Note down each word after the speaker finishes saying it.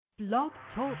Blog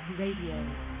Talk Radio.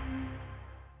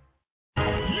 You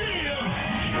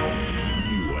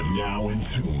are now in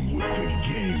tune with the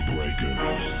Game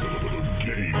Breakers.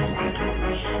 Game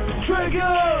Breakers.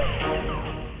 Trigger!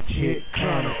 Hit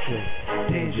Chronicle,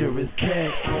 Dangerous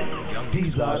Cat.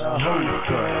 These are the hosts of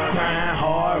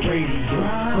Grindhard Radio.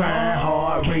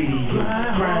 Grindhard Radio.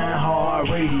 Grindhard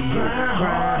Radio.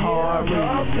 Grindhard Radio.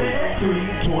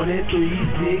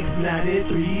 323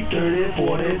 693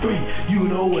 3043. You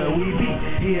know where we be.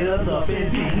 Hit us up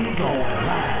and see we going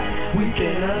live. We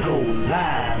finna go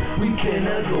live. We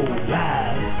finna go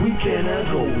live. We finna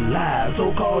go live.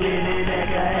 So call in and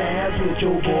act a ass with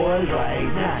your boys right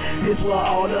now. This where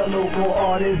all the local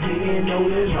artists getting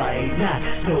noticed right now.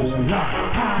 So lie.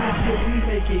 We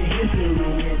making history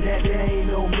and that there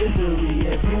ain't no mystery.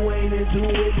 If you ain't into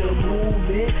it, the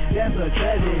movement, that's a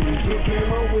tragedy. She came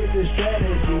up with the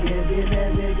strategy and then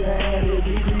that nigga had it.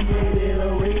 He created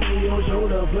a radio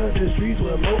show to flood the streets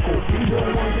with local. He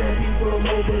don't want that people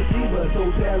overseas, but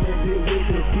so talented with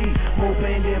the beat. More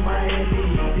fame than Miami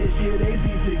Heat. This year they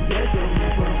see success in me.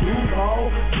 From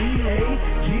Duval, GA,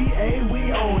 we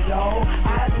on, dawg.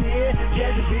 I did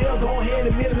Jacksonville, go ahead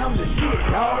and admit it, I'm the shit,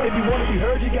 dawg. If you wanna be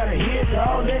heard, you gotta hit,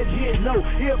 dawg. That shit, no,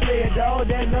 he'll play it, dawg.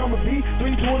 That number be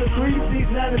 323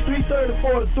 693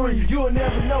 3043. You'll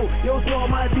never know, your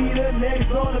song might be the next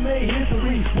song to make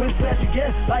history. With special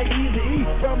guests like Easy E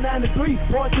from 9 to 3,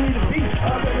 4 3 to B.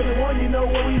 Up every one, you know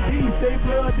where we be. Stay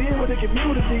plugged in with the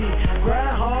community.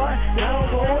 Grind hard,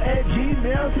 download at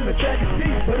Gmail to the track and see.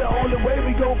 But the only way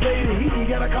we gon' play the heat, you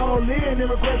gotta call in and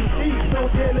request a seat. So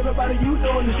tell everybody you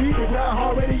know in the street that Grind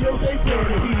Hard Radio, they play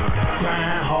the heat.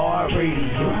 Grind Hard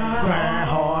Radio, Grind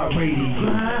Hard Radio,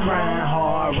 Grind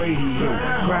Hard Radio,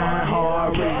 Grind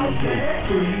Hard Radio.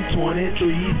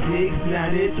 323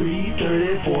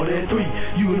 693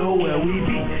 3043. You know where we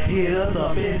be. Hit us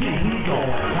up and see we going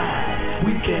live.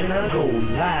 We finna go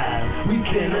live. We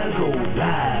finna go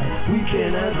live. We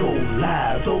finna go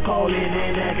live. So call in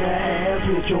and act a ass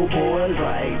with your boys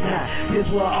right now. This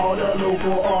where all the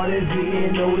local artists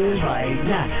getting noticed right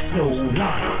now. So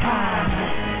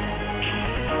live.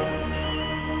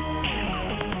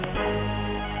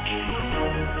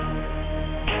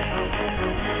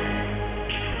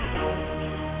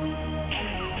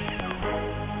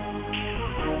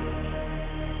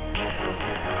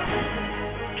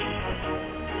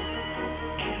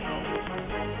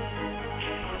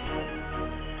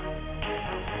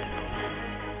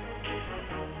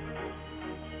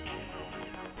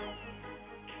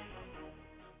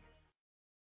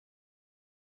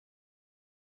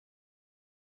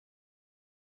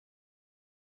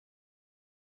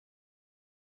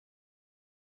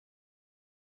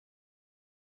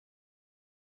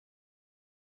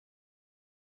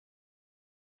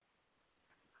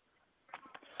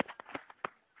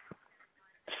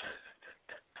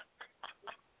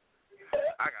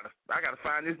 I gotta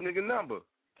find this nigga number.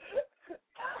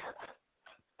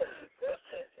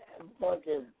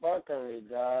 Fucking fuckery,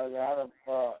 dog. How the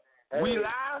fuck? Hey, We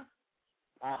live?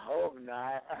 I hope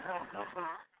not.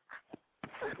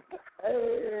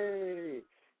 Hey,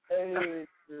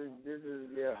 this is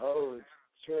your host,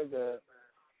 Trigger.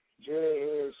 Dre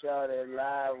here, shouting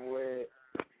live with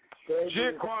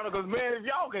Shit Chronicles, man. If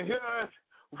y'all can hear us,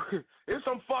 there's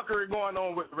some fuckery going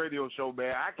on with the radio show,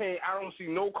 man. I don't see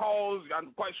no calls.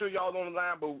 I'm quite sure y'all on the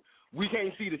line, but we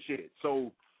can't see the shit.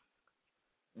 So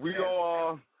we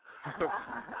go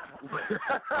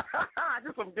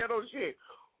just some ghetto shit.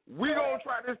 We gonna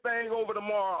try this thing over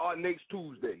tomorrow or next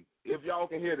Tuesday. If y'all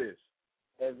can hear this.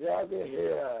 If y'all can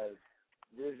hear us,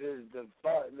 this is the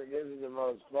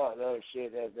most fucked up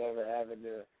shit that's ever happened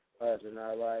to us in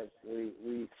our life.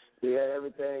 We had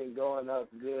everything going up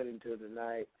good until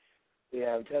tonight. We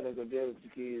have technical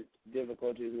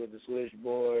difficulties with the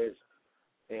switchboards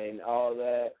and all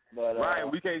that. But right,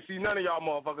 we can't see none of y'all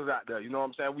motherfuckers out there. You know what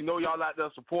I'm saying? We know y'all out there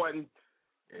supporting.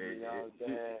 You know what I'm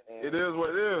saying? It is what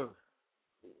it is.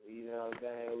 You know what I'm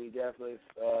saying? We definitely.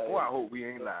 Boy, I hope we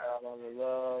ain't lying. On the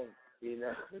love, you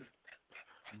know.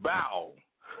 Bow.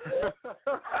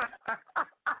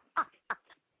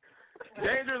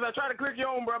 Dangerous. I try to click you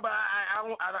on, bro, but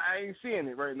I ain't seeing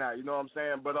it right now. You know what I'm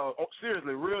saying? But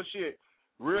seriously, real shit,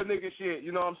 real nigga shit.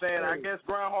 You know what I'm saying? I guess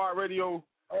Grindhard Radio.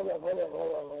 Hold up.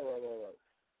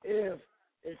 If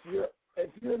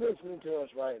you're listening to us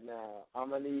right now, I'm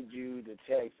gonna need you to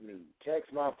text me.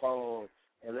 Text my phone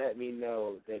and let me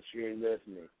know that you're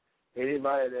listening.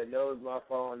 Anybody that knows my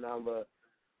phone number,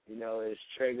 you know, it's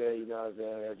Trigger. You know what I'm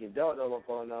saying? If you don't know my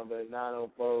phone number, it's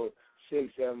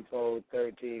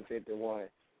 904-674-1351.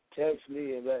 text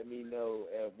me and let me know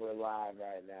if we're live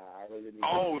right now. I really need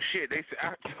Oh, shit. They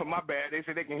said, my bad. They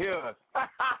said they can hear us.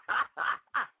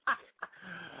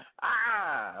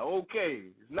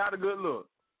 Okay. It's not a good look.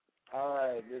 All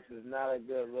right, this is not a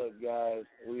good look, guys.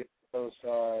 We are so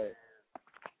sorry.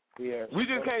 We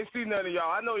just can't see none of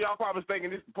y'all. I know y'all probably thinking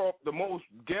this is the most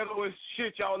ghettoest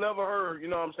shit y'all ever heard, you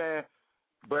know what I'm saying?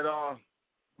 But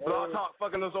Blog Talk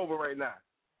fucking us over right now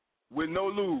with no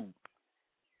lube.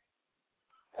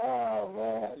 Oh,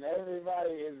 man,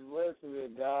 everybody is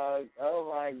listening, dog. Oh,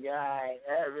 my God,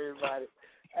 everybody.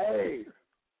 Hey,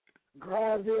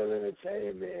 Grindhard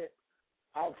Entertainment,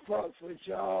 I fucks with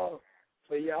y'all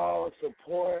for y'all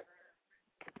support.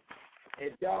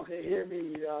 If y'all can hear me,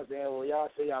 you know what I'm saying? Well, y'all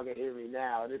say y'all can hear me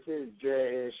now. This is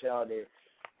Dreadhead Sheldon,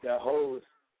 the host.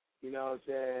 You know what I'm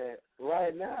saying?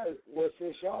 Right now, well,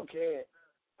 since y'all can't,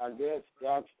 I guess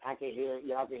y'all can hear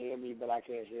me, but I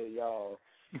can't hear y'all.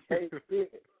 Hey, if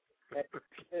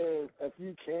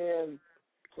you can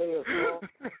play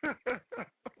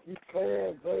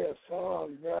a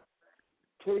song, bro.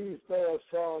 Please play a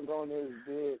song on this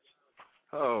bitch.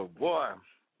 Oh, boy.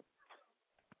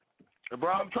 Bro,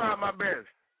 I'm trying my best.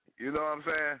 You know what I'm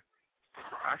saying?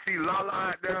 I see Lala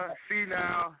out there. See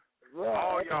now. Right.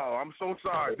 All y'all. I'm so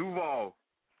sorry. Duval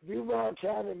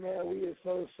County, man, we are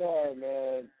so sorry,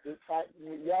 man.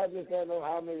 Y'all just don't know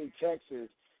how many texts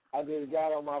I just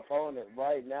got on my phone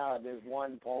right now. There's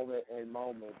one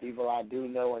moment. People I do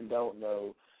know and don't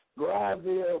know.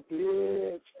 Grindhard,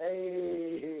 bitch.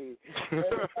 Hey.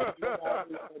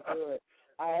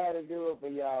 I had to do it for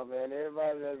y'all, man.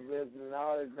 Everybody that's listening,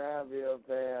 all the Grindhard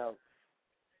fam.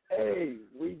 Hey,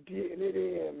 we getting it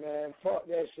in, man. Fuck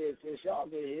that shit. Since y'all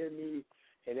can hear me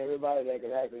and everybody that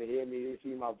can actually hear me, they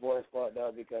see my voice fucked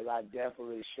up because I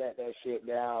definitely shut that shit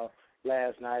down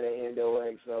last night at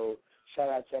NOX. So shout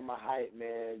out to my hype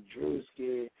man,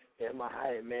 Drewski, and my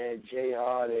hype man, Jay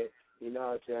Hardy. You know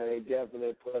what I'm saying? They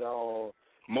definitely put on.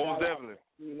 Most definitely.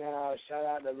 Shout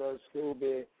out to Lil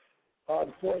Scooby.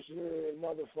 Unfortunately,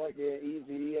 motherfucking Easy,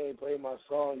 he ain't played my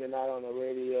song tonight on the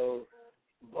radio.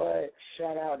 But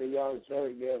shout out to Young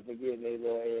Turk there for getting a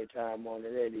little airtime on the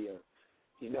radio.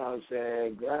 You know what I'm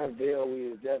saying? Grindville, we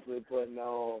was definitely putting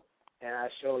on, and I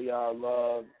show y'all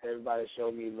love. Everybody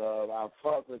show me love. I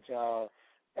fuck with y'all.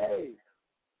 Hey,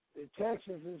 the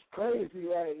Texas is crazy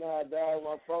right now, dog.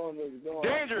 My phone is going.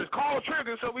 Dangerous. Call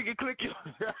Trigger so we can click you.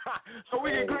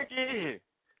 Click you in.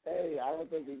 Hey, I don't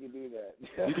think we can do that. You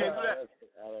can't do that?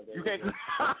 I don't think you can't.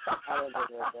 I don't think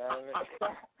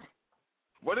that's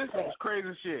What is some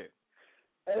crazy shit?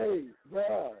 Hey,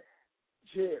 bro.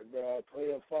 Shit, bro. Play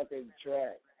a fucking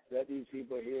track. Let these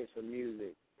people hear some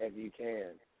music if you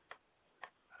can.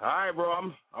 All right,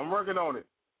 bro. I'm working on it.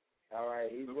 All right,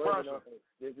 he's working on it.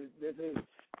 This is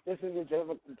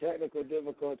the technical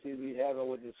difficulties we having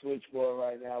with the switchboard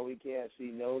right now. We can't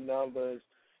see no numbers,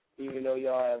 even though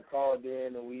y'all have called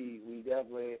in, and we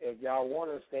definitely, if y'all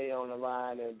want to stay on the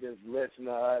line and just listen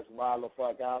to us while the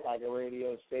fuck out like a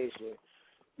radio station,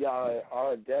 y'all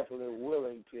are definitely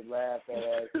willing to laugh at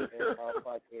us and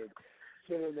fucking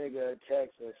send a nigga a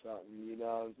text or something, you know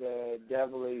what I'm saying?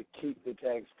 Definitely keep the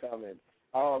text coming.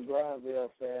 All Grindville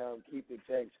fam, keep the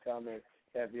text coming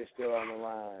if you're still on the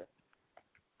line.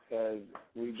 Because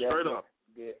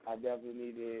I definitely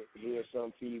need to hear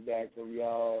some feedback from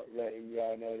y'all, letting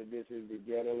y'all know that this is the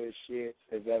ghettoest shit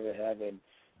that's ever happened.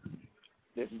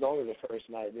 This is only the first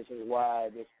night. This is why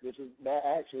this is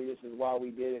why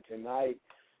we did it tonight,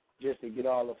 just to get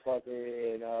all the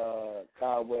fucking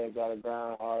cobwebs out of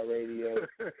Grindhard Radio.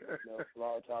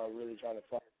 Blog Talk really trying to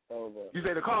fuck us over. You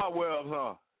say the cobwebs,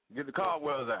 huh? Get the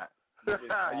cobwebs out.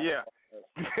 Yeah.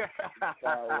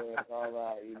 Cobwebs all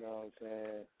out, you know what I'm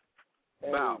saying?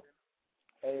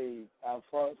 Hey, I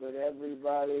fuck with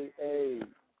everybody. Hey,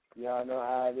 y'all know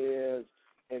how it is.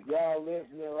 If y'all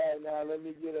listening right now, let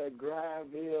me get a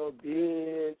Grindville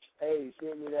bitch. Hey,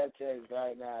 send me that text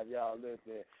right now if y'all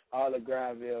listening. All the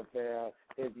Grindville fam,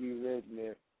 if you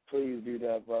listening, please do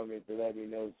that for me to let me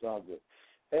know something.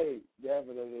 Hey,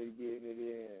 definitely getting it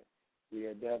in. We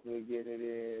are definitely getting it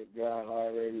in.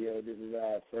 Grindhard Radio, this is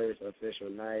our first official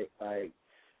night. Like,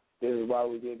 this is why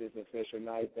we did this official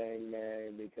night thing,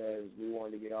 man, because we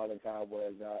wanted to get all the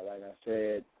cowboys out, like I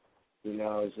said. You know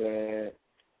what I'm saying?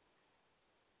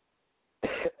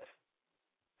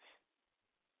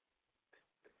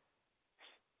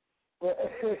 But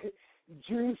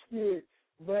Juicy,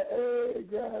 but hey,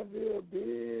 Grindville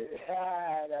big.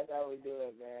 That's how we do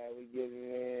it, man. We get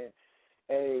it in.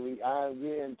 Hey, I'm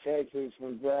getting texts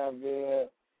from Grindville.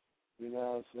 You know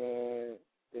what I'm saying?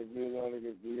 If you're on the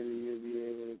computer, you'll be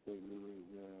able to take me.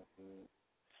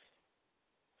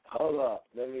 Hold up.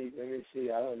 Let me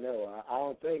see. I don't know. I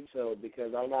don't think so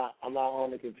because I'm not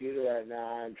on the computer right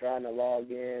now. I'm trying to log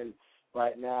in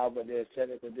right now, but there's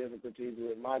technical difficulties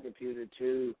with my computer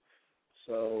too.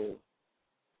 So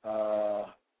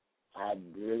I'm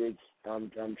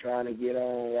trying to get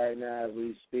on right now as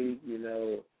we speak. You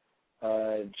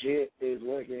know, Jit is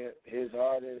working his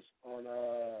hardest on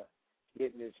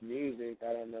getting his music.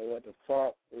 I don't know what the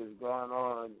fuck is going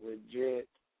on with Jit.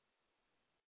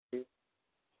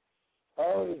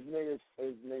 Oh, his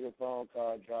nigga phone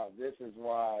call dropped. This is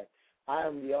why I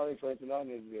am the only person on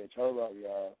this bitch. Hold up,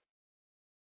 y'all.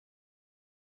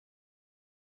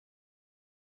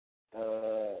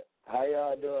 How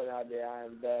y'all doing out there? I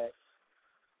am back.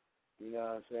 You know what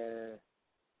I'm saying?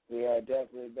 We are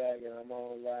definitely back, and I'm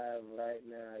on live right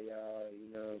now, y'all. You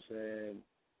know what I'm saying?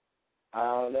 I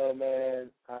don't know,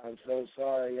 man. I'm so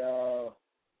sorry, y'all,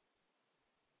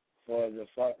 for the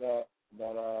fuck up,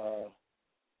 but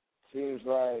seems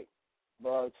like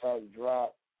Blog Talk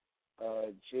dropped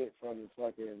Jit from the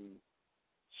fucking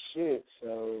shit,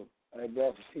 so I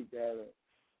definitely gotta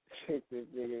pick this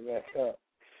nigga back up.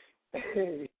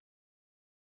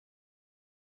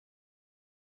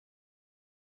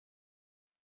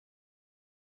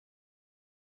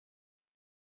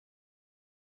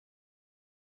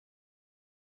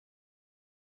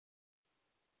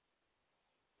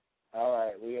 All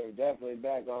right, we are definitely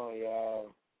back on,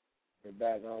 y'all. We're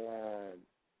back online.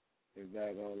 We're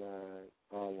back online.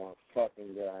 Oh my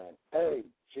fucking God. Hey,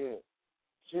 shit.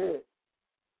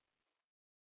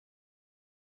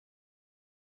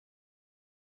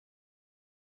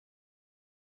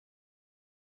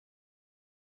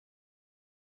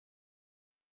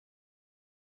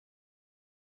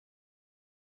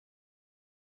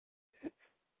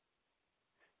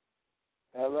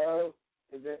 Hello?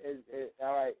 Is it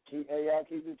all right? Hey, y'all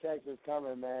keep the texts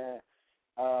coming, man.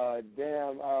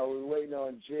 Damn, we're waiting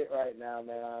on Jit right now,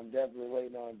 man. I'm definitely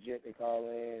waiting on Jit to call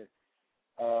in.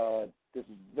 This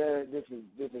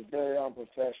is very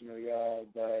unprofessional, y'all,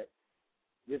 but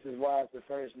this is why it's the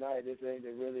first night. This ain't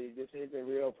the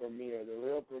real premiere. The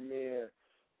real premiere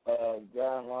of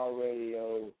Grindhard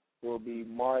Radio will be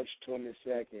March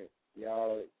 22nd.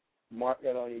 Y'all mark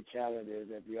that on your calendars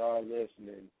if y'all are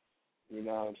listening. You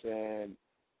know what I'm saying?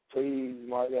 Please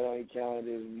mark that on your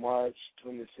calendars, March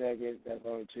 22nd. That's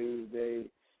on Tuesday.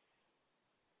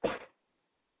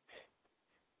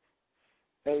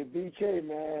 Hey, BK,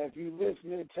 man, if you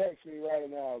listening, text me right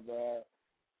now, bro.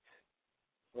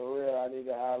 For real, I need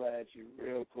to holler at you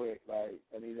real quick.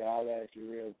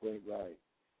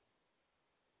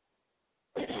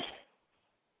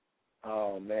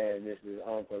 Oh, man, this is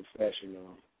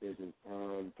unprofessional.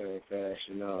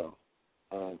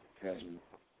 Unprofessional.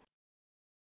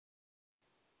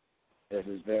 This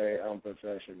is very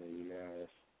unprofessional, you guys.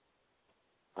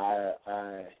 I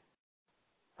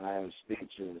am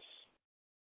speechless.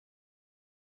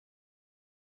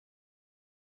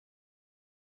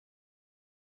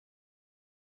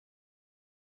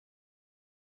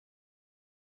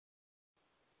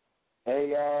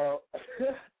 Hey, y'all.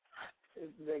 This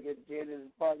nigga Jit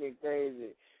is fucking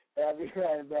crazy. I'll be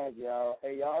right back, y'all.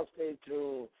 Hey, y'all stay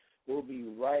tuned. We'll be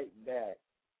right back.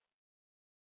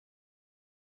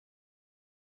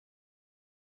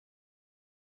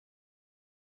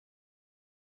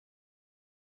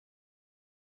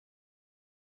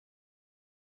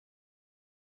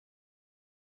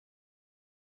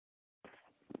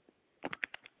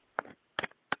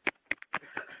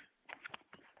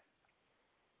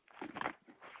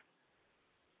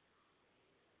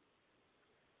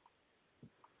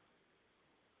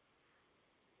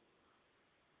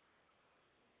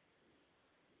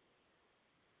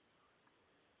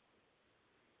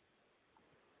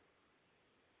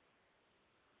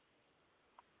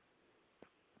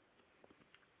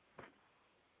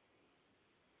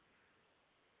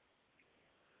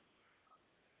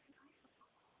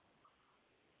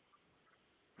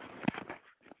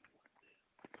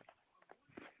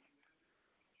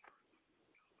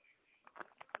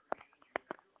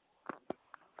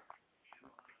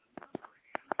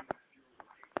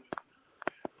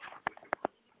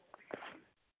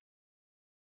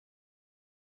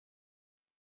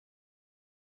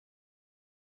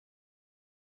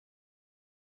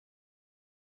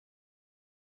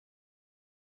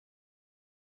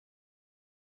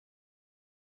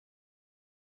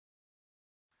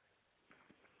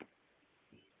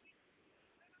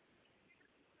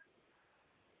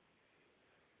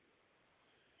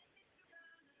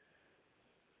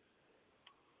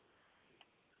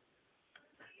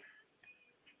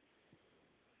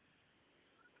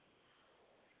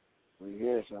 We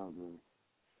hear something.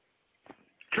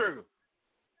 Trigger.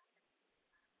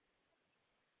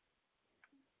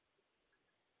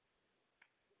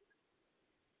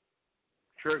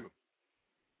 Trigger.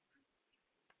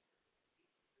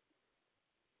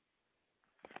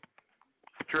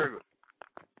 Trigger.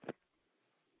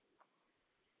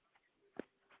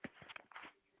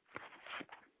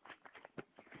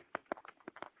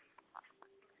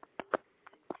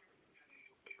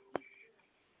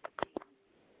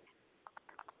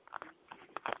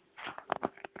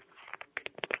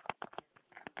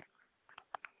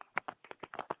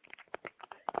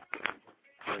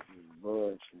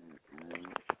 Bullshit, man.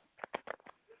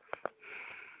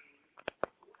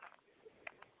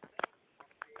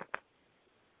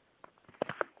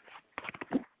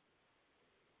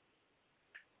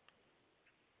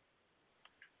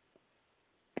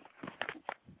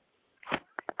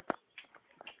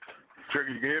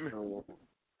 Trigger, you can hear me?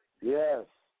 Yes.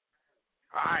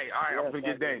 All right, I'm gonna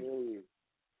get dangerous.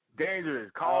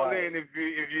 Dangerous. Call in if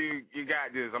you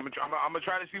got this. I'm gonna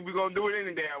try to see if we're gonna do it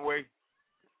any damn way.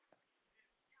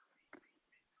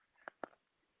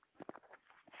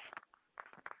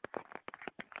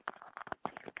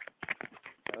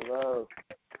 Hello.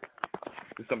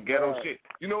 It's some ghetto shit.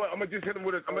 You know what? I'm gonna just hit him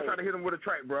with I'm gonna try to hit him with a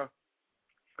track, bro.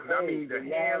 I mean, the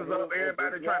hands up,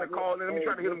 everybody trying to call in. Let me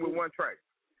try to hit him with one track.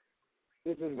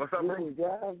 What's up, bro? This is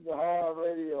Grindhard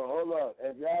Radio. Hold up.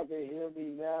 If y'all can hear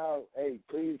me now, hey,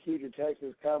 please keep the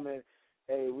texts coming.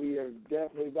 Hey, we are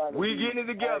definitely about to We getting it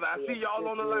together. I see y'all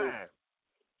on the line.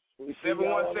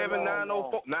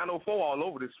 717-904 all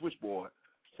over this switchboard.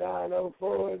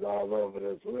 904 is all over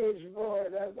the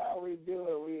switchboard. That's how we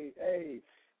do it. Hey,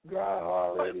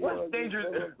 Grindhard Radio. What's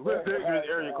dangerous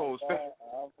area code?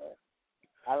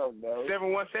 I don't know.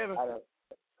 717?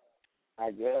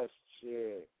 I guess.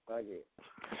 Shit. Fuck it.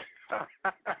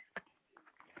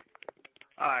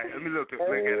 All right, let me look at it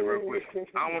real quick.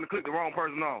 I don't want to click the wrong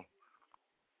person on.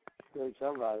 Click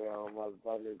somebody on,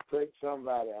 motherfucker. Click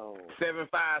somebody on.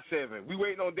 757. We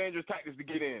waiting on Dangerous Tactics to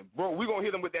get in. Bro, we going to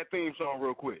hit them with that theme song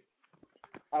real quick.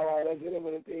 All right, let's hit him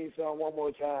with the theme song one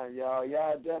more time, y'all.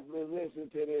 Y'all definitely listen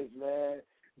to this, man.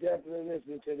 Definitely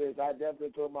listen to this. I definitely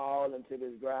put my all into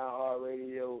this Grindhard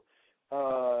Radio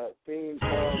theme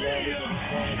song.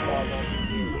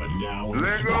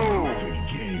 Let go.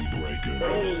 Game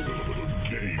breakers.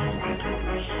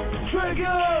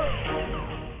 Trigger!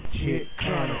 Chick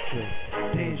Chronicle,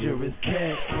 Dangerous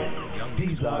Cat.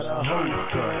 These are the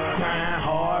hosts of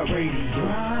Grindhard Radio.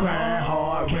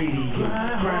 Grindhard Radio.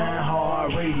 Grindhard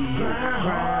Radio.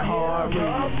 Grindhard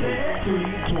Radio.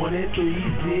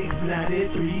 323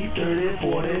 693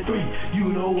 3043. You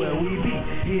know where we be.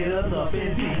 Hit us up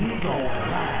and see we going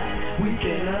live. We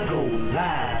finna go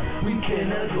live. We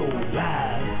finna go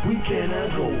live. We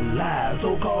finna go live.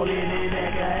 So call in and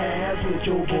act a ass with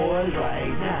your boys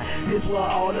right now. This what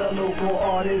all the local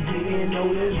artists getting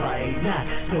noticed right now.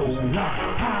 So lie.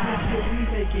 Until we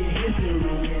making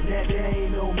history, and that there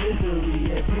ain't no mystery.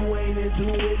 If you ain't into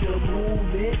it, the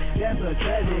movement, that's a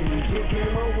tragedy. Just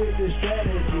came up with the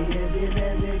strategy, and then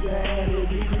that nigga had it.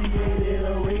 He created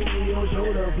a radio show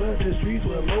to flood the streets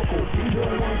with local. These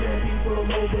are ones that people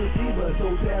overseas, but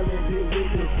so talented with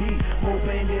the beat. More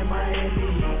fame than Miami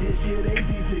Heat. This year they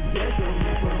see success on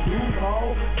me from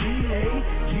Duval,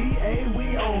 GA,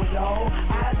 we on, dawg.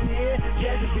 I said,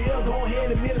 Jacksonville, go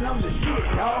ahead and admit it, I'm the shit,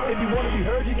 dawg. If you want to be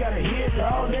heard, you gotta hit,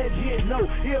 dawg. That shit, no,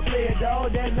 he'll play it,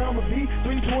 dawg. That number be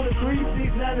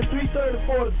 323 693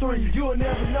 3043. You'll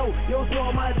never know. Your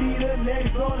song might be the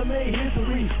next song to make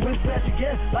history. With special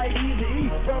guests like Easy E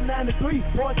from 9 to 3,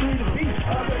 4 3 to B.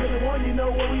 Other than the one, you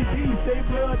know where we be. Stay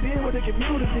plugged in with the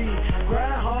community.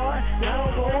 Grind hard,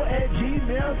 download at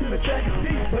Gmail to the track and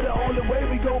see. But the only way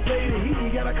we gon' play the heat, you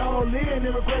gotta call in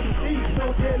and request a seat.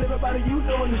 So tell everybody you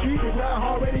know in the street that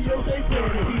Grindhard Radio stay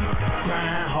playing the heat.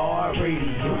 Grindhard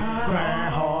Radio,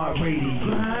 Grindhard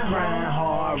Radio,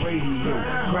 Grindhard Radio,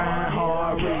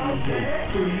 Grindhard Radio.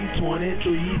 323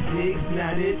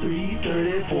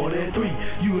 693 3043.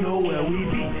 You know where we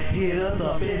be. Hit us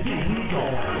up and see we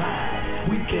gon' live.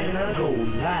 We finna go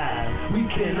live. We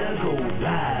finna go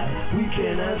live. We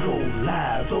finna go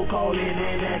live. So call in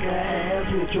and act a ass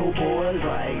with your boys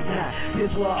right now.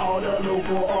 This what all the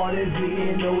local artists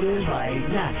getting noticed right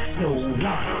now. So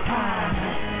live.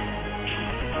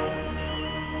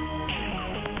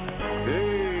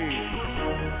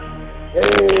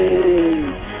 Hey.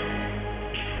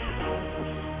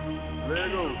 There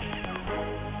it goes.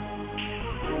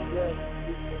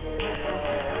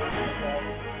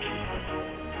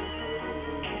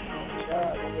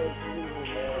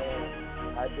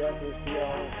 I definitely see you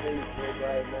on Facebook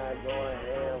right now going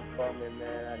ham for me,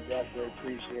 man. I definitely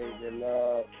appreciate the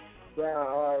love.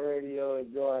 Grindhard Radio is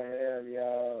going ham,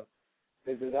 y'all.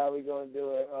 This is how we gonna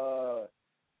do it.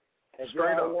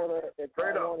 Straight up.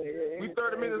 Straight up. We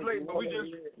 30 minutes late, but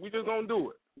we just gonna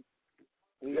do it.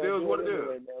 It is what it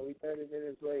is. Man. We 30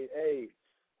 minutes late. Hey,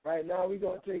 right now we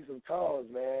gonna take some calls,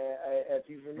 man. If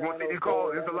you want to take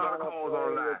calls? There's a lot of calls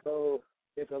on the line. So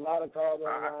it's a lot of calls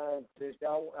on the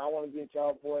line. I want to get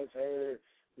y'all boys heard.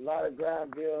 A lot of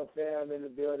Grindville fam in the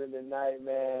building tonight,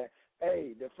 man.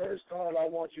 Hey, the first call I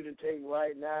want you to take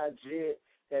right now, Jit,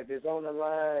 if it's on the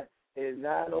line, is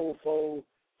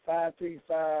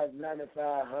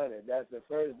 904-535-9500. That's the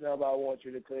first number I want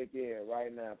you to click in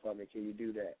right now for me. Can you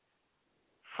do that?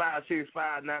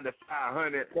 565-9500. I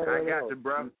got you,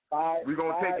 bro. We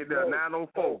gonna take it there.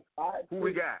 904. Who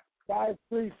we got?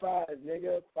 535,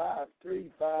 nigga.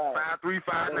 535.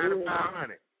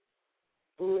 535-9500.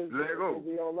 Who is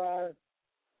he online?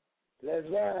 Let's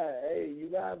ride. Hey, you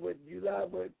live with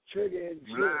Trigger and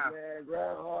Jit, man.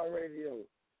 Grindhard Radio.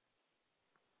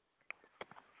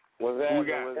 What's that? What's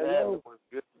that? What's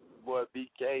good, boy?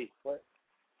 BK.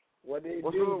 What they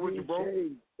What's do, good with you, bro?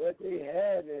 What they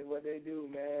have and what they do,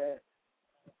 man.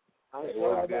 I'm sorry,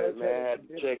 what's good, man? I had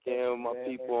to check in with my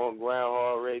people on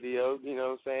Grindhard Radio. You know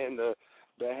what I'm saying? The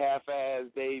half-ass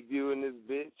debut in this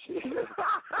bitch.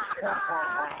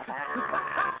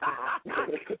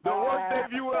 The worst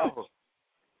debut ever.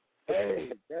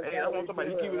 Hey, I want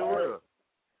somebody to keep it real.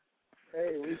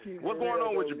 Hey, we keep What's going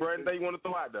on with you, bro? Anything you want to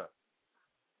throw out there?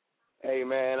 Hey,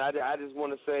 man, I just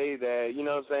want to say that, you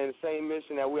know what I'm saying, the same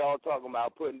mission that we all talking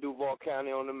about, putting Duval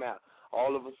County on the map.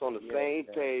 All of us on the same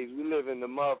page. We live in the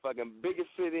motherfucking biggest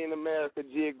city in America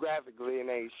geographically, and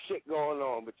ain't shit going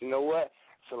on. But you know what?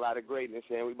 It's a lot of greatness,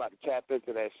 and we about to tap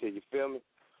into that shit. You feel me?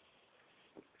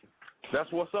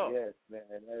 That's what's up. Yes, man.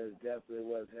 That is definitely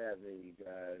what's happening, you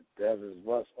guys. That is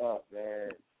what's up,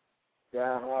 man.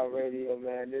 Grindhard Radio,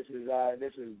 man. This is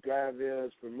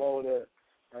Grindville's promoter.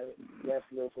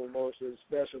 Definitely promotion,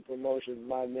 special promotions,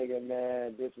 my nigga,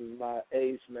 man. This is my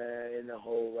ace, man, in the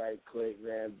whole right click,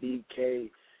 man. BK,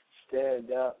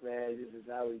 stand up, man. This is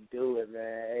how we do it,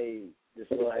 man. Hey, this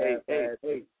little hey.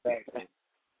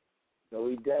 So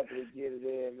we definitely get it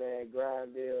in, man.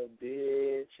 Grindville,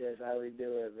 bitch. That's how we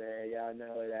do it, man. Y'all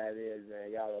know what that is,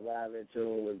 man. Y'all are live in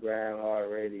tune with Grindhard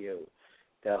Radio.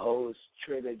 The host,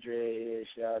 Trigger Dread here,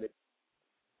 shout it.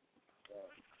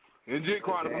 And Jit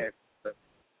Chronicle.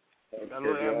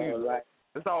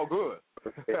 It's all good.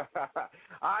 All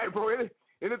right, bro.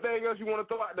 Anything else you want to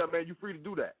throw out there, man, you free to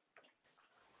do that.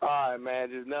 All right, man.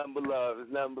 Just nothing but love.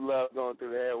 There's nothing but love going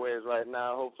through the airwaves right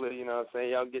now. Hopefully, you know what I'm saying,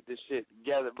 y'all get this shit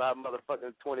together by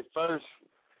motherfucking 21st.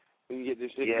 We can get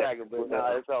this shit cracking. But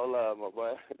nah, it's all love, my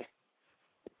boy.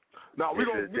 No,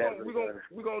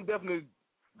 we're gonna definitely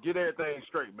get everything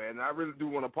straight, man. And I really do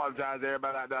want to apologize to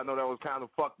everybody out there. I know that was kind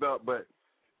of fucked up, but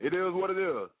it is what it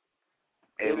is.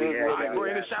 Any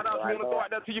shout-outs you want to throw out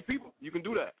there to your people, you can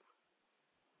do that.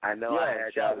 I know I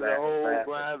had shout out to the whole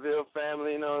Grindville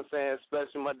family, you know what I'm saying,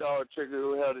 especially my dog Trigger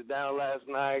who held it down last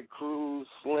night, Cruz,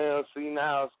 Slim,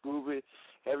 C-Now, Scooby,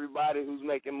 everybody who's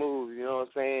making moves, you know what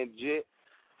I'm saying, Jit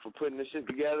for putting this shit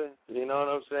together, you know what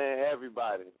I'm saying,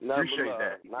 everybody. Appreciate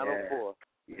that. 904.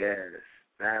 Yes,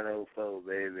 904,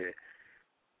 baby.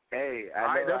 Hey,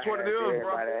 that's what it is,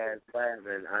 bro.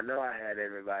 I know I had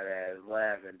everybody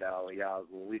laughing, dog,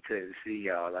 when we couldn't see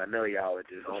y'all. I know y'all were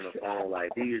just on the phone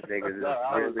like, these niggas is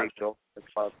really going the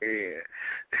fuck in.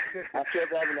 I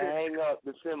kept having to hang up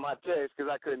to send my text because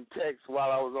I couldn't text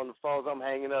while I was on the phone. So I'm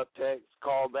hanging up, text,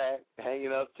 call back,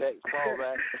 hanging up, text, call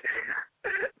back.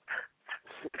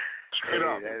 Straight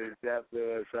up. That is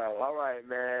definitely what's up. All right,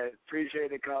 man. Appreciate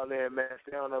the call in, man.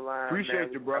 Stay on the line.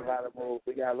 Appreciate you, bro.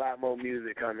 We got a lot more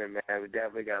music coming, man. We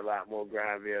definitely got a lot more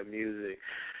Grindville music.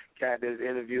 Got this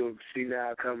interview with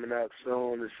C-Now coming up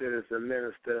soon, the Citizen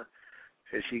Minister.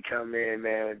 If she come in,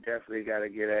 man, we definitely got to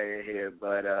get her in here.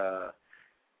 But,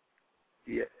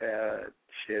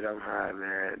 shit, I'm high,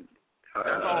 man.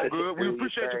 That's all good. We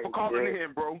appreciate you for calling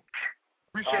in, bro.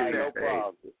 Appreciate that. No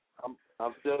problem.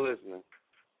 I'm still listening.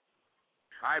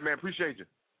 All right, man. Appreciate you.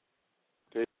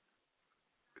 Okay.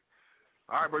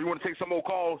 All right, bro. You want to take some more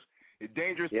calls? It's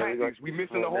dangerous tactics. We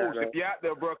missing the host. If you're out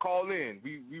there, bro, call in.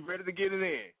 We ready to get it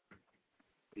in.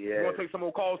 Yeah. You want to take some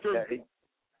more calls, too?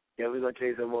 Yeah, we're going to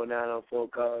take some more 904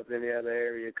 calls. Any other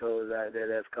area codes out there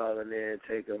that's calling in,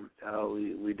 take them.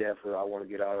 We definitely, I want to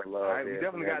get all the love. All right, we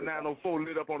definitely got 904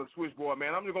 lit up on the switchboard,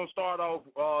 man. I'm just going to start off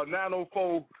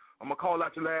 904. I'm going to call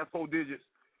out your last four digits,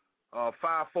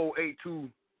 5482.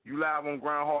 You live on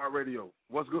Grindhard Radio.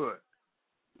 What's good?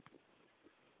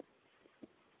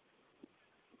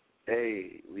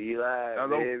 Hey, we live,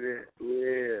 hello? baby.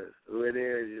 Who it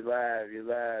is? You live.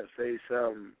 Say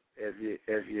something. If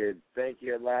you think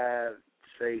you're live,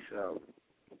 say something.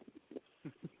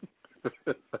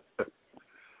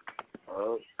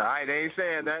 Oh. All right, they ain't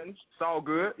saying nothing. It's all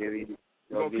good. Yeah,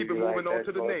 we're going to keep it moving on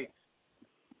to the next.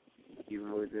 Keep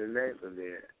moving to the next one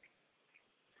there.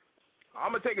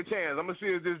 I'm going to take a chance. I'm going to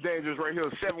see if this is dangerous right here.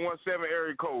 717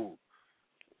 area code.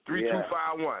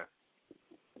 3251.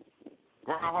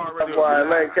 Grindhard Radio.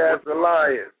 Lancaster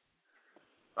Lions.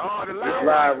 Oh, the live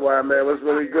live wire, man. What's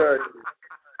really good?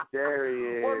 There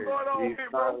he is. What's going on, He's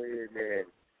bro? in there.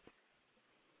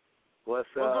 What's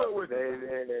good up, with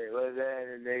baby? What's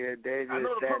happening, nigga? Dangerous. I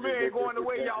know the premiere ain't going the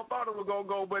way y'all thought it was going to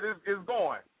go, but it's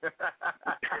going.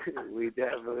 We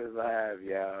definitely live,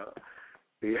 y'all.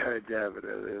 We are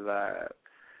definitely live.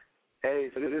 Hey,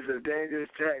 so this is a dangerous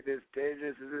track.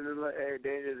 Dangerous is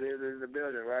in the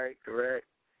building, right? Correct?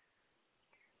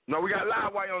 No, we got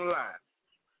live wire on the line.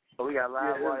 Oh, we got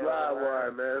live wire. Live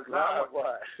wire, man. It's live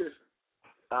wire.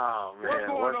 Oh, man. What's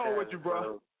going on with you,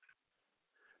 bro?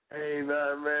 Ain't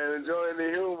nothing, man. Enjoying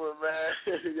the humor, man.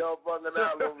 Y'all bugging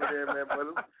out over there, man. But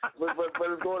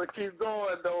it's going to keep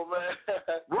going, though, man.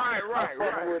 Right.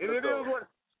 And it is what.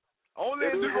 Only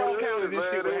in Duval County this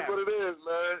shit will happen. It is what it is,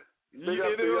 man.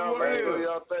 It is what it is.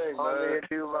 Y'all thing, man. Only in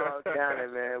Duval County,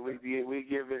 man. We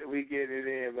get it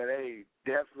in, but hey,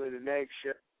 definitely the next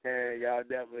show, man. Y'all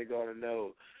definitely gonna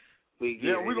know. We're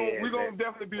gonna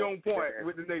definitely be on point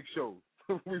with the next show.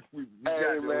 we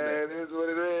hey, man, it is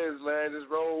what it is, man. Just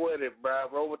roll with it,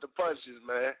 bro. Roll with the punches,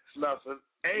 man. It's nothing.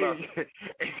 Hey,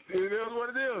 it is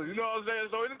what it is. You know what I'm saying?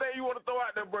 So anything you want to throw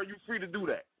out there, bro, you free to do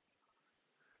that.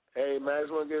 Hey, man, I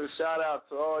just want to give a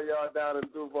shout-out to all y'all down in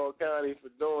Duval County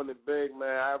for doing it big,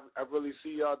 man. I really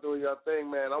see y'all doing your thing,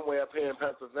 man. I'm way up here in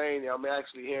Pennsylvania. I'm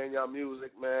actually hearing y'all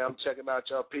music, man. I'm checking out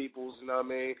y'all peoples, you know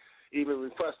what I mean? Even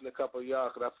requesting a couple of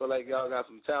y'all because I feel like y'all got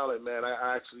some talent, man.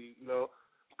 I actually,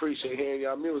 appreciate hearing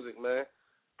y'all music, man.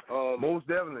 Most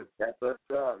definitely. That's what's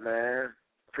up, man.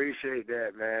 Appreciate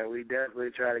that, man. We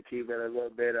definitely try to keep it a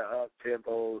little bit of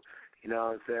up-tempo, you know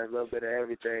what I'm saying, a little bit of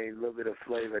everything, a little bit of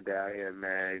flavor down here,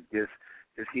 man. Just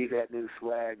keep that new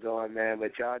swag going, man.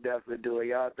 But y'all definitely doing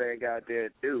y'all thing out there,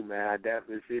 too, man. I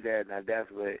definitely see that, and I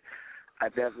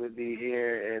definitely be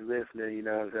here and listening, you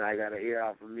know what I'm saying. I got an ear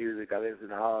out for music. I listen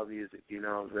to all music, you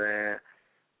know what I'm saying.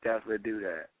 Definitely do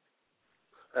that.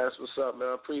 That's what's up, man.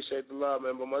 I appreciate the love,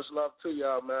 man. But much love to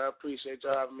y'all, man. I appreciate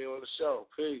y'all having me on the show.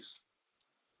 Peace.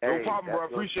 No problem, bro. I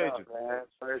appreciate you. Man.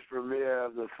 First premiere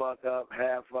of the Fuck Up,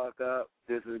 Half Fuck Up.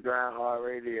 This is Grindhard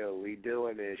Radio. We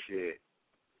doing this shit.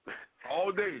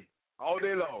 All day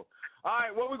long. All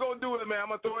right, what we're going to do is, man, I'm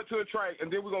going to throw it to a track,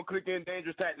 and then we're going to click in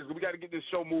Dangerous Tactics. We got to get this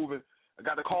show moving. I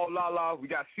got to call Lala. We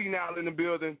got C-Now in the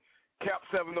building, Cap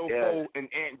 704, and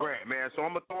Ant Grant, man. So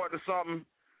I'm going to throw it to something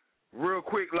real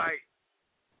quick, like.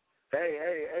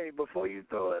 Hey, before you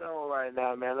throw it on right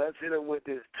now, man, let's hit him with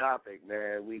this topic,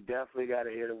 man. We definitely got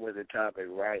to hit him with a topic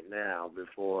right now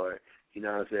before, you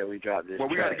know what I'm saying, we drop this track.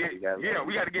 We got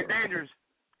to get Dangerous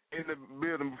in the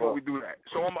building before we do that.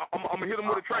 So I'm going to hit him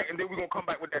with a track, and then we're going to come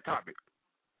back with that topic.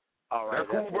 All right, that's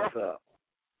cool, what's up.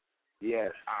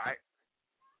 Yes. All right.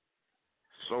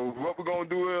 So what we're going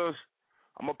to do is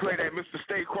I'm going to play that Mr.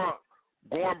 Stay Crunk,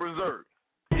 Going Berserk.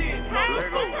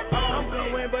 Let go. I'm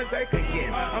going berserk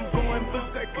again. I'm going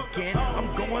berserk again.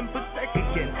 I'm going berserk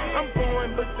again. I'm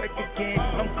going berserk again.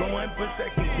 I'm going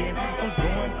berserk again. I'm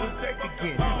going berserk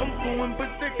again. I'm going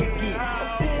berserk again.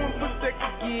 I'm going berserk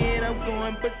again. I'm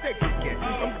going berserk again.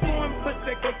 I'm going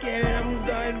berserk again. I'm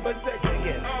going berserk again. I'm going berserk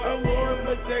again. I'm going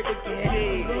berserk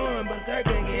again. I'm going berserk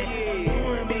again. I'm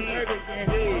going berserk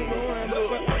again.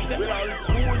 With all this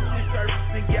bullshit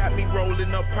surfacing got me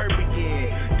rolling up perp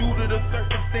again. Due to the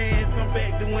circumstance, I'm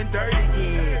back doing dirt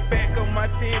again. Back on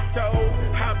my 10 toes,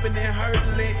 hopping and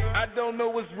hurdling. I don't know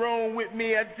what's wrong with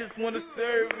me, I just want to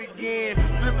serve again.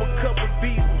 Flip a couple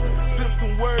beats, flip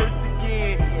some words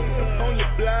again. On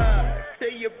your blog,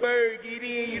 say your bird, get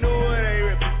in, you know what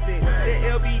I represent. The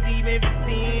LBD Memphis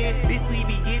 10, bitch, we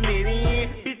be getting it in.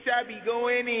 Bitch, I be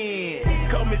going in.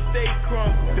 Come and stay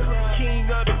crunk, the king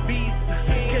of the beast.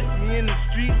 Catch me in the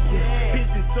streets,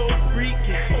 bitchin' so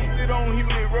freaky. Sit on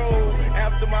Hewlett Road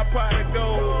after my product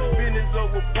goes. Business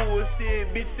over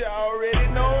bullshit, bitch, I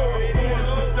already know. I'm going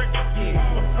berserk again.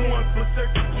 I'm going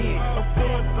berserk again. I'm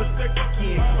going berserk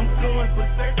again. I'm going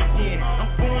berserk again. I'm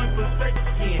going berserk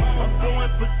again. I'm going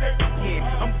berserk again.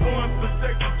 I'm going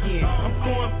berserk again. I'm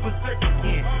going berserk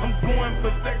again. I'm going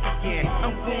berserk again.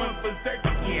 I'm going berserk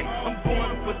again. I'm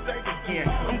going berserk again.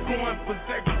 I'm going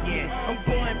berserk again. I'm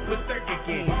going berserk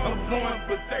again. I'm going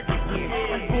berserk again.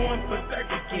 I'm going berserk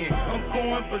again. I'm going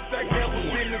going for sex, never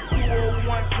been a 201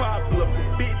 popular.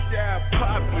 Bitch, I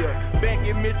pop ya. Back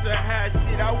in Mr. High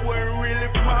shit, I wasn't really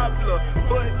popular.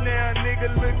 But now, nigga,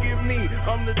 look at me,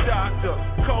 I'm the doctor.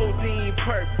 Codeine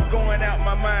perk, going out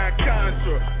my mind,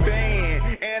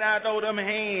 contraband. And I throw them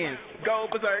hands. Go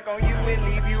berserk on you and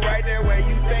leave you right there where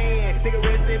you stand. Nigga,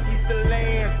 rest in peace to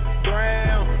Lance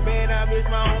Brown. Man, I miss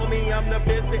my homie, I'm the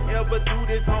best to ever do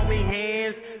this, homie,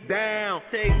 hands down.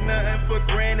 Take nothing for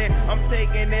granted, I'm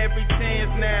taking every chance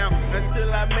now.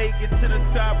 Until I make it to the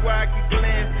top where I can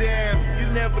glance down. You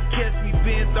never catch me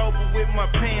bent over with my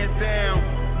pants down.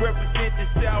 Represent the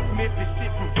South Memphis shit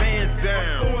from Vans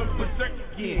down. I'm going for sex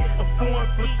again, I'm going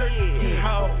for sex again.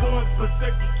 How I'm going for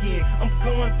sex again, I'm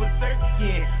going for sex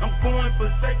again. I'm going for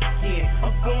sex again,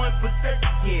 I'm going for sex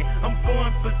again. I'm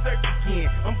going for sex again,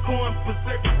 I'm going for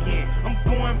sex again. I'm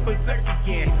going for sex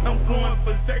again, I'm going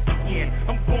for sex again.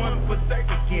 I'm going for sex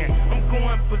again, I'm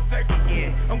going for sex again.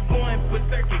 I'm going for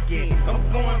sex again, I'm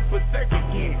going for sex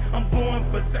again. I'm going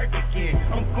for sex again,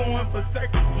 I'm going for sex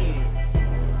again.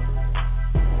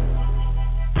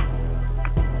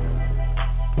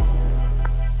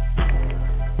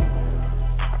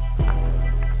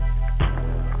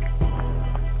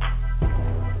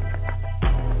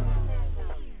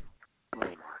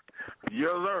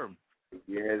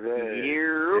 Yes, sir.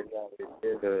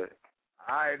 Yes, sir. Yeah.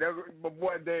 All right, that's my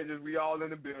boy Dangerous. We all in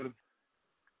the building.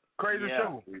 Crazy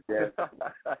show.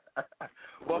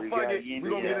 But fuck it, we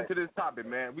gonna get into this topic,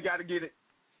 man. We gotta get it.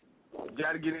 You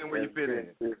gotta get in where you fit in.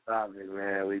 This topic,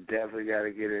 man. We definitely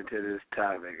gotta get into this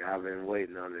topic. I've been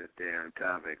waiting on this damn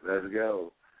topic. Let's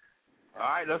go. All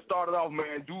right, let's start it off,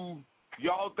 man. Do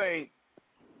y'all think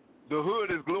the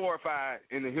hood is glorified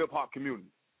in the hip hop community?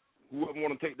 Whoever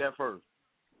want to take that first?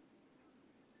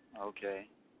 Okay.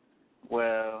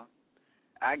 Well,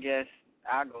 I guess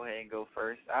I'll go ahead and go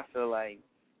first. I feel like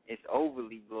it's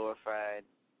overly glorified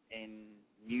in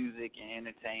music and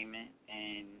entertainment,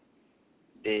 and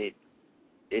that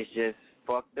it's just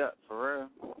fucked up for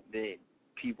real. That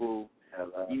people,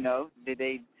 that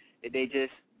they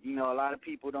just, a lot of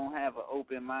people don't have an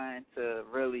open mind to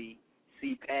really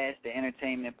see past the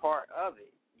entertainment part of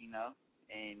it,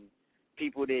 and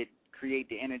people that create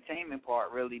the entertainment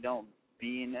part really don't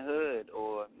be in the hood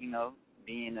or,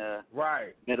 be in a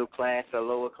middle class or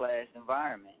lower class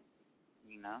environment.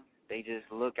 They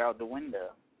just look out the window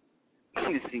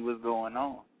to see what's going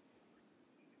on.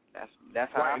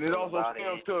 That's how I feel. And it also about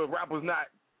stems to rappers not,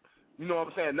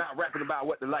 not rapping about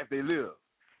what the life they live.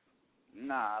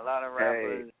 Nah, a lot of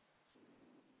rappers,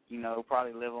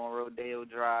 probably live on Rodeo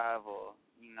Drive or,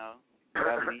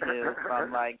 Beverly Hills,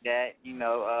 something like that.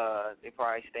 They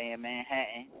probably stay in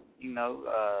Manhattan.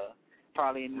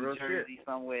 Probably in New Jersey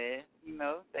somewhere.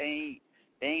 They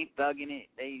ain't thugging it.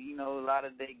 They, a lot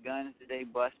of their guns that they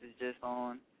bust is just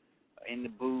on in the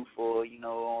booth or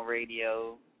on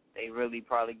radio. They really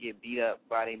probably get beat up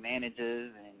by their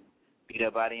managers and beat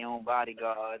up by their own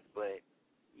bodyguards, but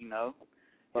it's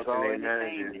all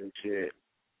entertainment and shit.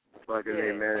 Fucking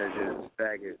their managers,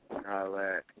 faggots, and all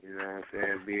that. You know what I'm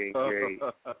saying? Being gay.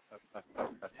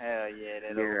 Hell yeah,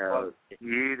 that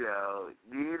you know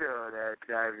that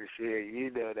type of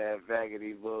shit. That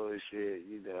faggoty bullshit.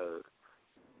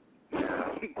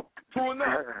 True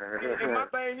enough.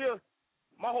 And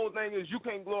my whole thing is you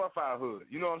can't glorify hood.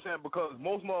 You know what I'm saying? Because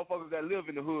most motherfuckers that live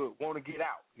in the hood want to get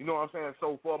out. You know what I'm saying?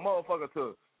 So for a motherfucker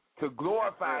to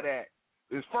glorify that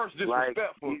is first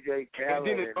disrespectful, like and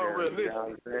then it's unrealistic.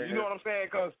 You know what I'm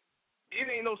saying? Because it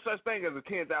ain't no such thing as a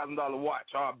 $10,000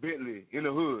 watch or a Bentley in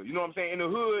the hood. You know what I'm saying? In the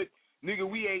hood, nigga,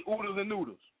 we ate oodles and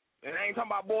noodles. And I ain't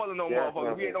talking about boiling no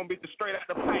motherfuckers. We ain't no bitches straight out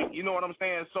the paint. You know what I'm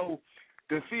saying? So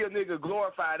to see a nigga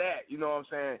glorify that, you know what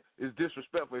I'm saying, is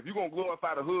disrespectful. If you're going to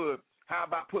glorify the hood, how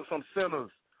about put some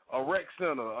centers, a rec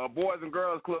center, a boys and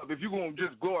girls club, if you're going to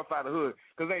just glorify the hood,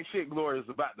 because ain't shit glorious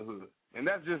about the hood. And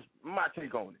that's just my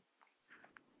take on it.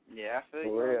 Yeah, I feel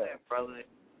you on that, brother.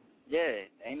 Yeah,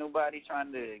 ain't nobody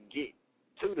trying to get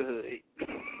to the hood.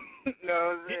 You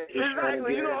know what I'm saying?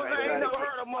 Exactly. You know what I'm saying? I ain't never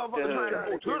heard a motherfucker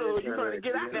trying to go to the hood. You trying to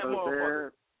get out that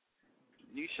motherfucker.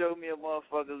 You show me a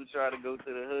motherfucker who try to go to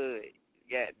the hood,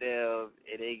 goddamn,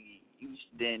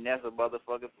 then that's a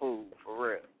motherfucking fool, for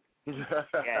real.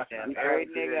 Goddamn,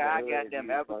 every nigga I got them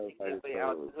ever seen their way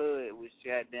out the hood was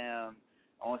goddamn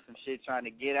on some shit trying to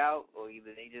get out, or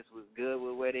either they just was good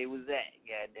with where they was at,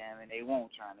 goddamn, and they won't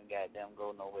trying to goddamn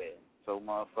go nowhere. So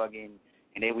motherfucking,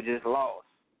 and they were just lost.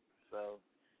 So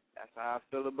that's how I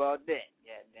feel about that.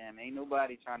 Goddamn, ain't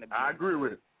nobody trying to be. I agree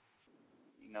with it.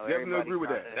 Definitely agree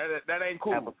with that. That ain't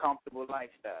cool. Have a comfortable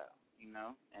lifestyle,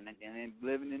 and then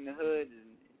living in the hood,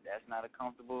 that's not a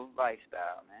comfortable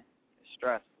lifestyle, man. It's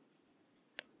stressful.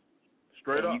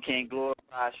 Straight up. You can't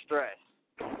glorify stress.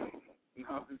 You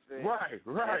know what I'm saying?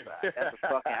 Right. That's a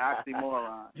fucking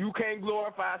oxymoron. You can't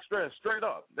glorify stress. Straight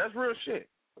up. That's real shit.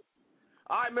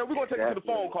 All right, man, we're going to take it to the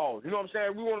phone calls. You know what I'm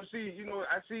saying? We want to see,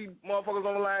 I see motherfuckers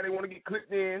on the line. They want to get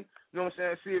clicked in. You know what I'm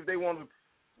saying? See if they want to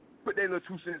put their little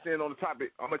 2 cents in on the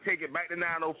topic. I'm going to take it back to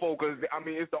 904 because,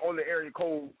 it's the only area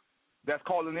code that's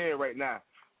calling in right now.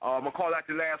 I'm going to call out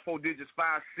the last 4 digits,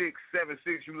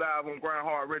 5676. You live on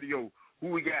Grindhard Radio. Who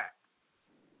we got?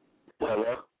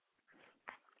 Hello.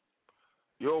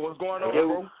 Yo, what's going on,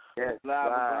 bro? Yes,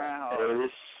 live on Grindhard.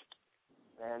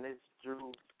 Man, it's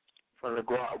Drew from the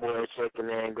Guap Boy checking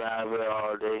in, Grindville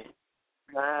all day.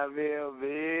 Grindville,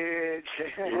 bitch.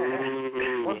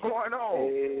 What's going on?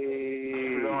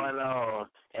 Hey. What's going on?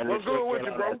 And what's good with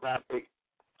you, bro? Topic,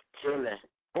 chilling.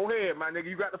 Go ahead, my nigga.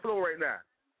 You got the flow right now.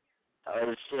 I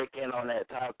was checking on that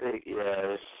topic.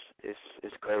 Yeah,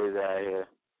 it's crazy out here.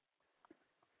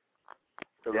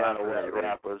 A lot of white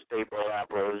rappers, staple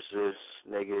rappers, just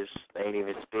niggas, they ain't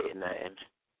even spitting nothing.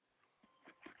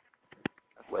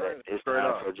 But it's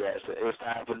time for Jackson. It's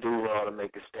time for Duval to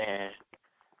make a stand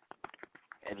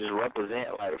and just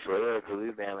represent, like, for real, because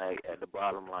we've been, like, at the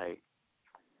bottom, like,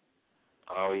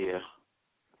 all year,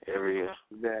 every year.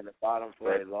 We've been at the bottom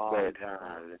for a long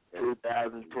time.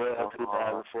 2012,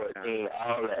 2014,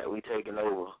 all that, we taking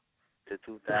over to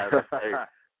 2030.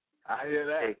 I hear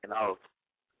that. Taking off.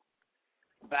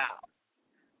 Bow.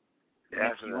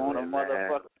 If you want a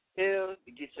motherfucking pill,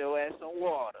 to get your ass some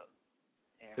water.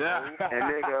 Yeah. And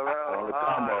nigga roll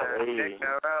harder.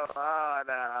 Nigga roll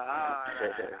harder.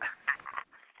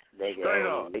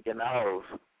 Nigga knows.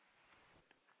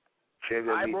 All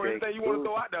right, bro, anything you want to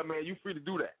throw out there, man, you free to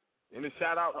do that. And a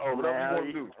shout out, whatever you want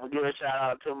to do. I'll give a shout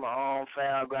out to my own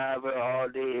fan, Grindhard, all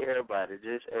day, everybody.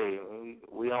 Just, hey,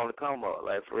 we on the come up,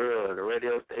 like, for real. The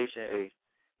radio station, hey,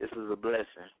 this is a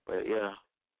blessing. But, yeah.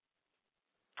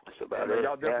 That's about it.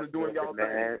 Y'all definitely doing y'all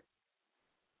thing.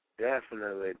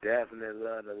 Definitely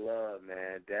love the love,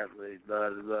 man. Definitely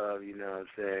love the love, you know what I'm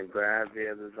saying?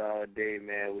 Grindville is all day,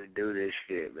 man. We do this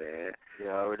shit, man. You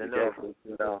already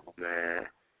know, man.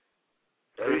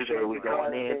 Thursday we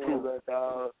going in, too.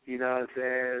 You know what I'm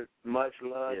saying? Much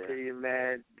love to you,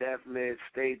 man. Definitely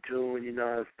stay tuned, you know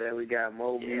what I'm saying? We got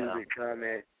more music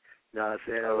coming. You know what I'm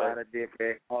saying? A lot of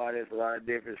different artists, a lot of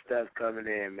different stuff coming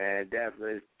in, man.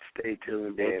 Definitely stay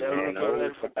tuned in, man.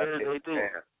 Thursday, too.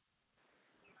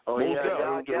 Oh, yeah,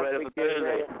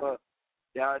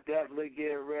 y'all definitely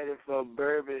get ready for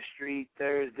Bourbon Street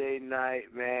Thursday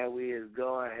night, man. We is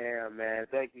going ham, man.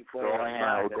 Thank you for going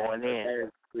ham. We're going in.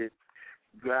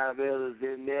 Grindville is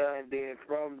in there, and then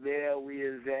from there we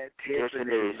is at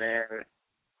Tiffany, man.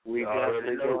 We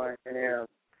definitely going ham.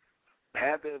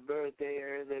 Happy birthday,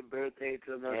 early birthday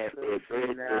to my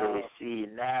sister.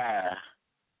 Now.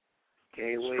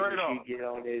 Can't wait till she get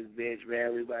on this bitch,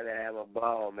 man. We about to have a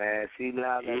ball, man. See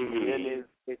now that you in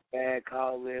this bad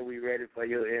call in, we ready for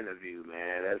your interview,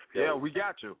 man. That's good. Yeah, we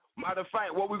got you. Matter of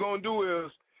fact, what we're going to do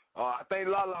is, I think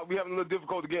Lala, we having a little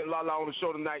difficulty getting Lala on the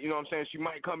show tonight. You know what I'm saying? She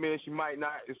might come in, she might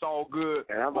not. It's all good.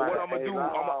 And but what I'm going to do,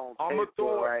 I'm going to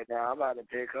throw it. Right now, I'm about to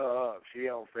pick her up. She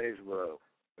on Facebook.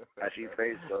 She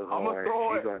Facebook. I'm going to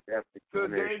throw it to the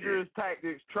Dangerous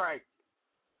Tactics track.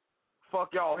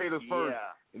 Fuck y'all haters first.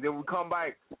 And then we come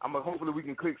back. Hopefully we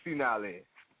can click Senile in.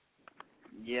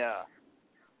 Yeah.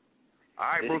 All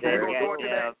right, bro. So we're going to throw it to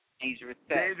that.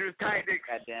 Dangerous Tactics.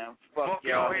 Goddamn. Fuck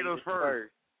y'all haters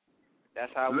first.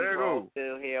 That's how we roll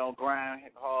still here on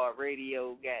Grindhard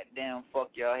Radio. Goddamn,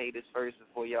 fuck y'all haters first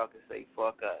before y'all can say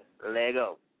fuck us. Let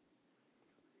go.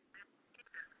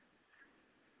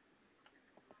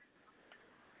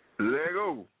 Let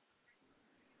go.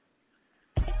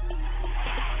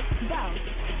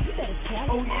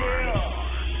 Oh yeah,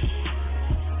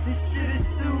 this shit is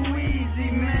too easy,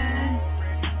 man.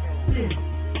 Yeah.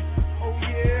 Oh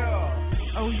yeah.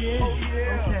 Oh yeah. Oh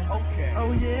yeah. Okay.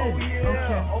 Oh yeah. Oh yeah.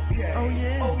 Okay. Oh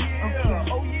yeah. Oh yeah. Okay.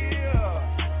 Oh yeah.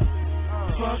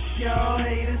 Fuck y'all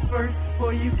haters first,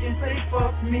 before you can say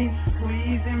fuck me.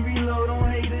 Squeeze and reload on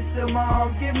haters till my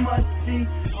arms get musty.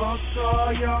 Fuck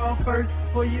all y'all first,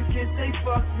 before you can say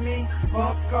fuck me.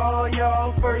 Fuck all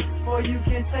y'all first, before you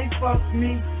can say fuck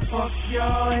me. Fuck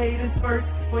y'all haters first,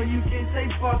 before you can say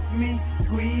fuck me.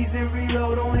 Squeeze and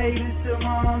reload on haters till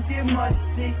my arms get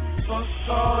musty. Fuck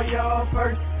all y'all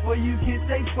first, before you can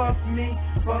say fuck me.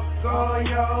 Fuck all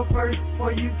y'all first,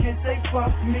 before you can say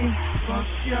fuck me. Fuck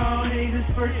y'all haters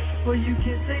first, before you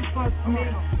can say fuck me.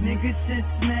 Niggas just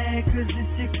mad cause the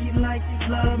chickie like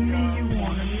love me. You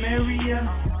wanna marry her,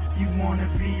 you wanna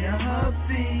be a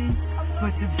hubby,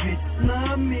 but the bitch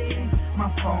love me. My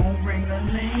phone ring a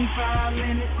ling, 5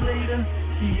 minutes later,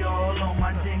 she all on on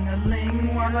my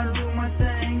ding-a-ling while I do my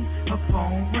thing. Her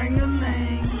phone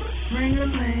ring-a-ling,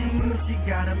 ring-a-ling. She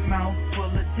got a mouth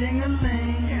full of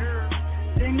ding-a-ling,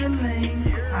 ding-a-ling.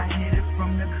 I hit it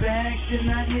from the back, then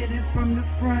I hit it from the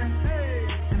front.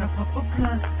 Then I puff a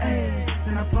blunt, ayy,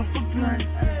 then I puff a blunt.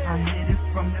 I hit it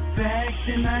from the back,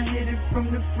 then I hit it from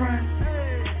the front.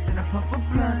 Then I puff a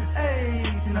blunt,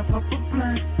 ayy, then I puff a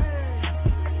blunt.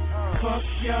 Fuck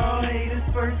y'all haters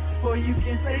first before you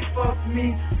can say fuck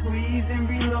me. Squeeze and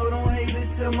reload on haters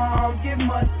till my arms get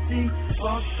musty.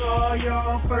 Fuck all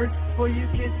y'all first before you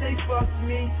can say fuck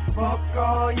me. Fuck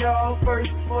all y'all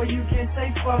first before you can say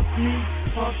fuck me.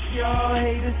 Fuck y'all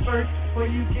haters first before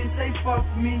you can say fuck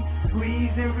me.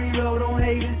 Squeeze and reload on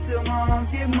haters till my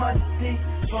arms get musty.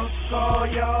 Fuck all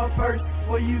y'all first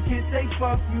before you can say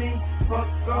fuck me. Fuck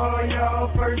all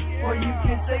y'all first before you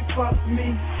can say fuck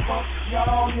me. Fuck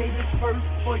y'all haters first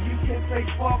before you can say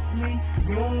fuck me.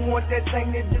 You don't want that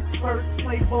thing to disperse,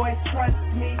 playboy, trust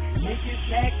me.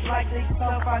 Niggas act like they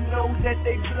tough, I know that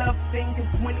they bluffing.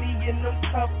 Cause when they in them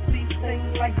cuffs, they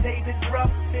sing like they the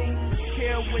rough thing.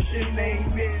 Care what their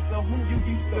name is or who you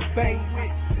used to bang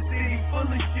with. The city full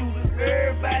of shooters,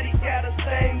 everybody got a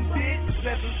thing, bitch.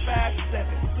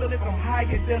 757, so if I'm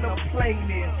higher than a plane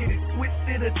is. Get it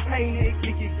twisted, attained,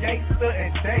 kick it gangster and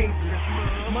dangerous.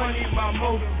 Money my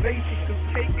motivation, cause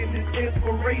taking is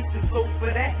inspiration. So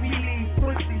for that we leave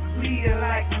pussies bleeding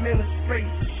like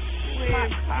menstruation.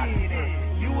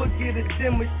 You will get a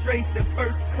demonstration,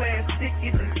 first class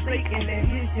ticket to Satan, and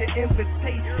here's your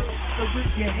invitation. So if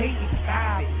you hating,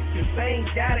 stop it, cause I ain't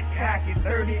got a cock it.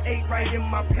 38 right in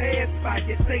my pants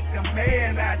pocket, take the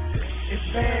man out you. It's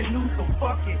bad news, so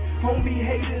fuck it. Homie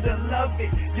hate it or love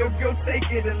it. Your girl take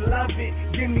it and love it.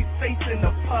 Give me face in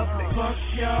the public. Fuck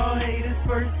y'all haters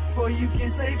first before you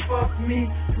can say fuck me.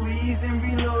 Squeeze and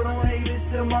reload on haters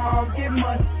till my arms get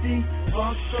musty.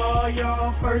 Fuck all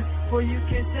y'all first before you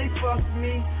can say fuck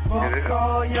me. Fuck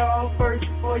all y'all first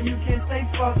before you can say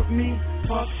fuck me.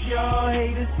 Fuck y'all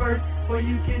haters first before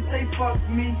you can say fuck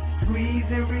me. Squeeze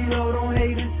and reload on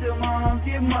haters till my arms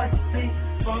get musty.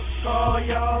 Fuck all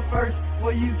y'all first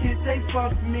before you can say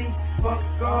fuck me. Fuck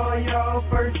all y'all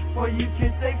first before you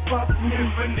can say fuck me.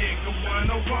 If a nigga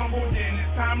wanna rumble, then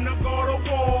it's time to go to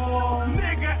war.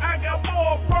 Nigga, I got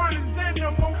more burners than the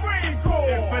Marine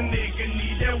Corps. If a nigga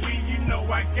need that weed, you know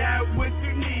I got what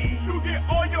you need. You get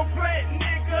all your plant,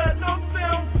 nigga, no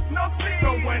film, no seed.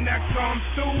 So when I come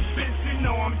through, bitch, you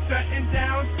know I'm shutting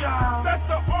down shop. That's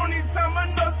the only time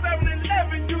I know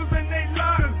 7-Eleven using they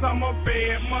lines. I'm a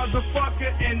bad motherfucker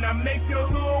and I make your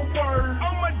little word.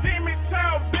 I'm a demon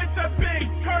child, bitch, I've been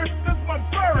cursed, that's my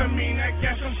birth. I mean, I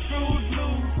got some screws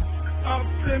loose, up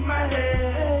in my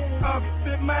head, up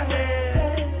in my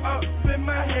head, up in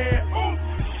my head. Ooh,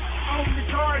 I'm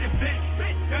retarded, bitch,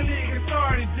 that nigga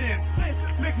started this.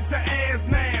 Look at your ass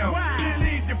now, you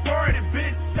leave your party,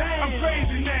 bitch. I'm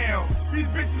crazy now, these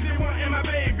bitches, they wantin' my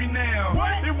baby now.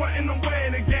 They wantin' them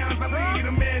wedding gowns, I leave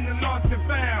them in the lost and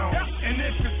found. And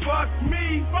if you fuck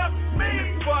me, then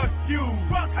it's fuck you.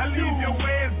 I leave your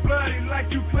ass bloody like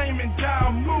you claiming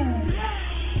John Move.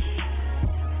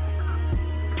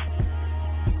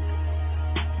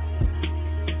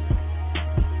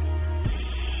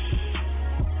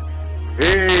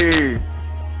 Hey,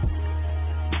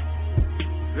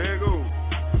 there you go.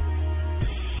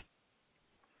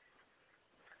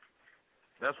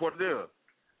 That's what it is.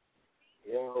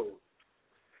 Yo.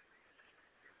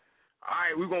 All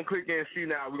right, we're going to click in C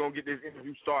now. We're going to get this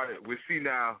interview started with C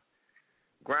now.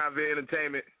 Grindhard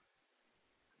Entertainment.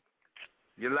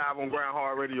 You're live on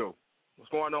Grindhard Radio.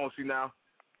 What's going on, C now?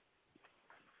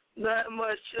 Not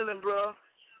much, chilling, bro.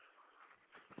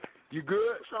 You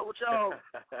good? What's up with y'all?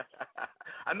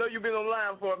 I know you've been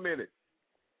online for a minute.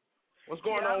 What's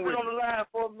going on with you? I've been on the line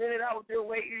for a minute. I was still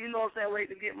waiting, you know what I'm saying,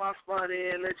 waiting to get my spot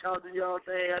in, let y'all do y'all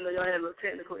thing. I know y'all had a little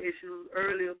technical issues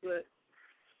earlier, but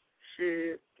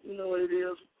shit, you know what it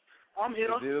is. I'm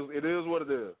here. It is what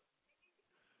it is.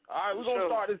 All right, we're going to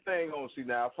start this thing on, see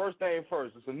now. First thing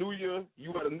first, it's a new year.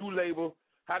 You got a new label.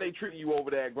 How they treating you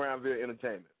over there at Grindhard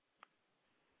Entertainment?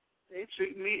 They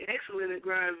treat me excellent at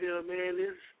Grindhard, man.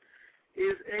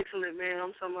 It's excellent, man.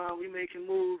 I'm talking about we making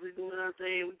moves. We doing our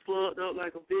thing. We plugged up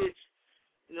like a bitch.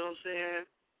 You know what I'm saying?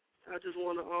 I just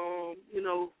want to,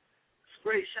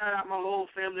 straight shout out my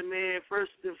whole family, man.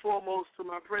 First and foremost to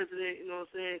my president, you know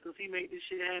what I'm saying, because he made this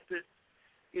shit happen.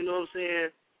 You know what I'm saying?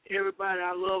 Everybody,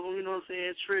 I love him, you know what I'm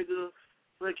saying? Trigger,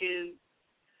 fucking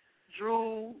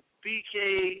Drew,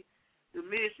 BK, the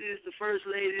missus, the first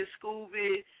lady,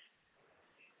 Scooby,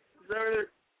 Zerd,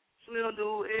 Slim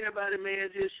Dude, everybody, man,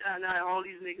 just shouting out all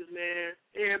these niggas, man.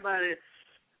 Everybody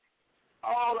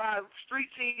all our street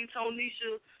team,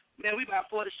 Tonisha, man, we about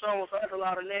 40 strong, so that's a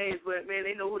lot of names, but, man,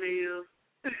 they know who they is.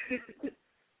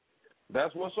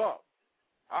 That's what's up.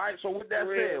 All right, so with that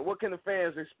said, what can the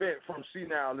fans expect from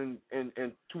C-Now in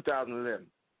 2011?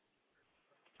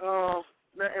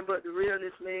 Nothing but the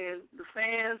realness, man. The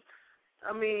fans,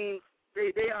 I mean,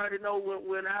 they already know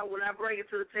when I bring it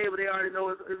to the table, they already know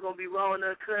it's going to be raw and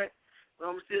uncut, but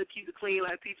I'm still keep it clean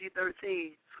like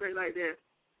PG-13, straight like that.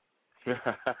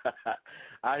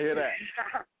 I hear that.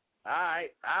 All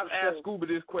right, I've asked Scuba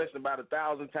this question about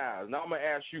 1,000 times. Now I'm going to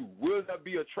ask you, will there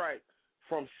be a track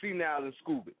from C-Now and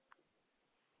Scuba?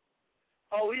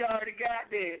 Oh, we already got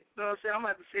that. You know what I'm saying? I'm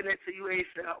going to have to send that to you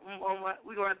ASAP.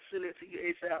 We're going to have to send that to you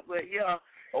ASAP. But, yeah.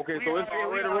 Okay, so it's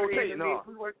already rotating, huh?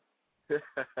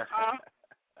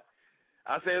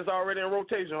 I say it's already in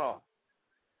rotation, huh?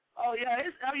 Oh, yeah,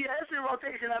 it's in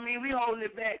rotation. I mean, we holding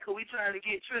it back because we trying to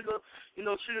get Trigger. You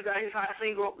know, Trigger got his hot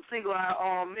single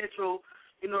out Metro.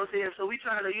 You know what I'm saying? So we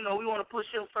trying to, you know, we want to push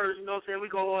him first. You know what I'm saying?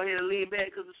 We go ahead and lean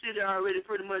back because the city already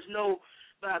pretty much know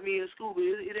about me and Scuba.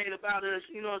 It ain't about us,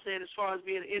 you know what I'm saying, as far as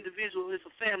being an individual. It's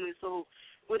a family. So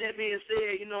with that being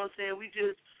said, you know what I'm saying, we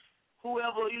just,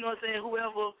 whoever, you know what I'm saying,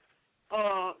 whoever,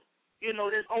 you know,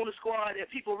 that's on the squad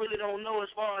that people really don't know as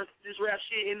far as this rap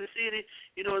shit in the city,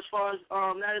 you know, as far as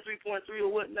 93.3 or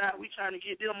whatnot, we trying to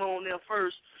get them on there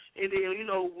first. And then, you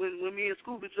know, when me and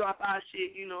Scuba drop our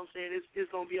shit, you know what I'm saying, it's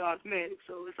going to be automatic.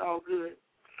 So it's all good.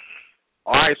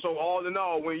 All right, so all in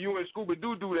all, when you and Scuba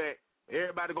do that,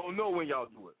 everybody gonna know when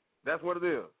y'all do it. That's what it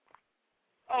is.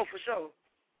 Oh, for sure.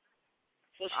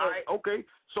 For sure. All right, okay.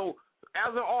 So,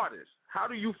 as an artist, how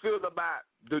do you feel about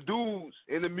the dudes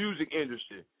in the music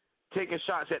industry taking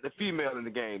shots at the female in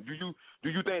the game? Do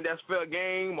you think that's fair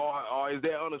game, or is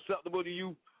that unacceptable to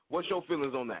you? What's your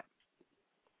feelings on that?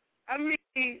 I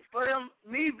mean, for them,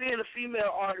 me being a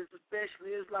female artist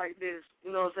especially, it's like this.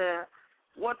 You know what I'm saying?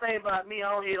 One thing about me,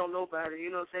 I don't hate on nobody.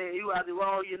 You know what I'm saying? You either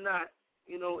wrong or you're not.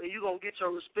 You know, and you're going to get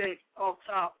your respect off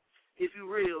top if you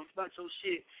real about your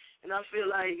shit. And I feel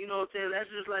like, you know what I'm saying, that's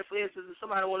just like, for instance, if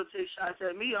somebody want to take shots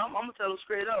at me, I'm going to tell them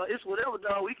straight up, it's whatever,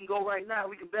 dog. We can go right now.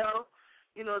 We can battle.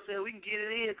 You know what I'm saying? We can get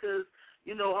it in because,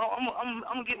 you know, I'm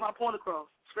going to get my point across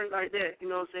straight like that. You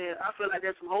know what I'm saying? I feel like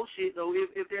that's some whole shit, though,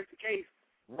 if that's the case.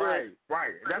 Right.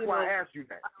 That's why I asked you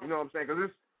that. You know what I'm saying? Because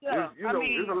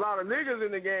there's a lot of niggas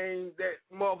in the game that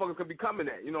motherfuckers could be coming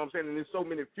at. You know what I'm saying? And there's so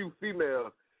many few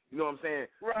females. You know what I'm saying?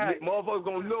 Right. Motherfuckers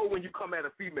gonna know when you come at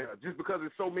a female just because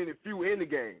there's so many few in the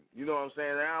game. You know what I'm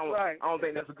saying? I don't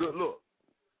think that's a good look.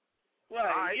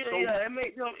 Right. It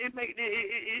make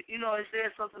it you know, it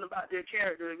says something about their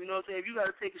character. You know what I'm saying? If you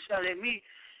gotta take a shot at me,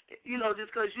 you know,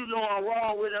 just because you know I'm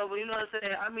wrong, whatever. You know what I'm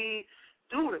saying? I mean,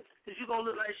 do it, because you're gonna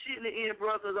look like shit in the end,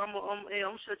 bro. Because I'm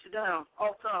shut you down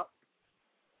off top.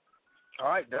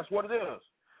 All right, that's what it is.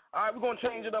 All right, we're going to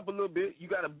change it up a little bit.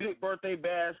 You got a big birthday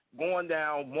bash going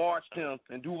down March 10th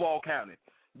in Duval County.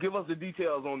 Give us the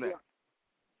details on that.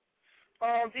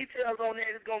 Details on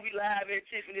that is going to be live at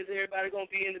Tiffany's. Everybody going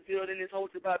to be in the building. It's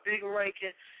hosted by Bigger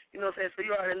Rankin. You know what I'm saying? So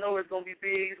you already know it's going to be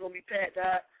big. It's going to be packed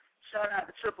out. Shout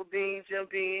out to Triple Bean, Jim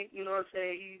Bean. You know what I'm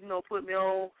saying? He, you know, put me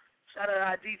on. Shout out to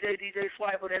our DJ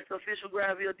Swiper. That's the official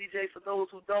Grindhard DJ. For those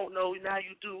who don't know, now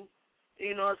you do.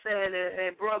 You know what I'm saying?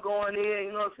 And bro going in,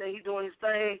 you know what I'm saying? He doing his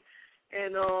thing.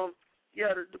 And, the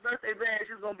birthday bash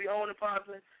is going to be on and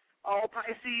popping. All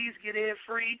Pisces get in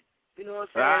free. You know what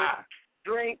I'm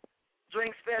saying?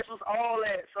 Drink specials, all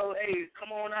that. So, hey, come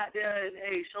on out there and,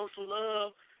 hey, show some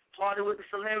love, party with the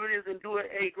celebrities, and do it,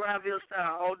 Grindville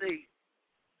style all day.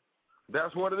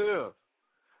 That's what it is.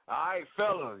 All right,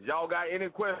 fellas, y'all got any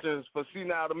questions for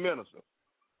C-Now the Minister?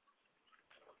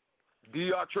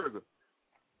 DR Trigger.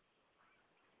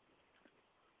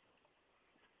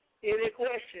 Any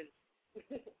questions?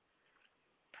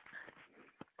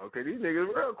 Okay, these niggas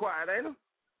real quiet, ain't them?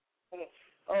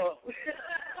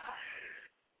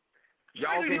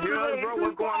 Y'all can hear us, bro?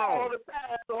 What's going on? All the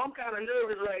time, so I'm kind of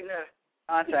nervous right now.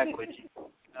 Contact with you.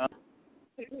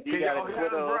 Can y'all hear us,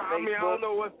 bro? I mean, I don't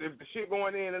know if the shit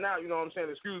going in and out, you know what I'm saying?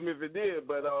 Excuse me if it did,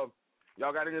 but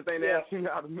y'all got anything to ask me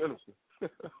now, the minister?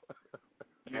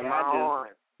 Am I on?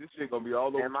 This shit gonna be all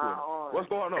over. Am I on? What's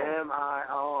going on? Am I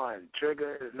on?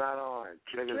 Trigger is not on.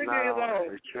 Trigger's not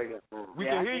on. It's Trigger. We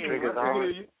can hear you. We can hear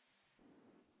you.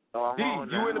 Oh, I'm on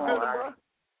you in the building, bro?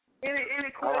 Any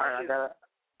questions? All right,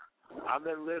 I've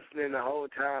been listening the whole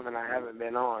time and I haven't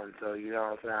been on, so you know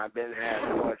what I'm saying. I've been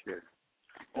asking questions.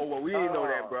 Oh well, we didn't know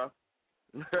that, bro.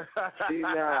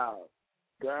 C-Now,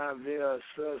 Grindville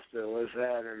sister, what's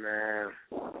happening, man?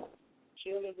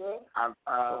 Chilling, bro.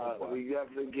 We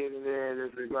definitely getting in.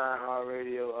 This is Grindhard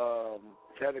Radio.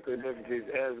 Technical difficulties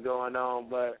is going on,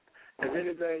 but If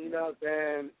anything, you know what I'm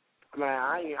saying? Man,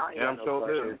 I ain't got no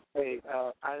questions. Hey,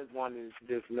 I just wanted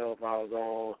to just know if I was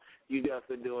on. You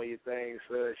definitely doing your thing,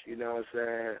 sis. You know what I'm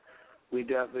saying? We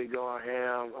definitely going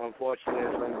ham. Unfortunately,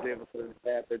 something difficult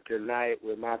happened tonight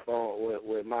with my phone,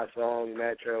 with my song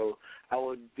Metro. I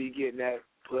will be getting that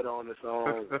put on the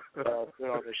song, put on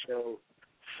the show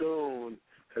soon,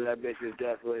 because that bitch is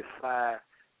definitely fire.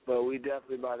 But we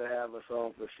definitely about to have a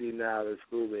song for C Now and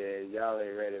Scooby, and y'all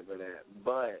ain't ready for that.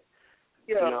 But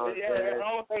yeah, you know what I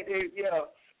don't think they, you know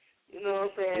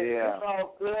what I'm saying? Yeah. It's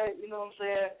all good, you know what I'm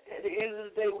saying? At the end of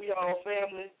the day, we all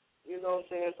family, you know what I'm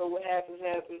saying? So what happens,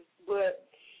 happens. But,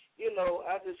 you know,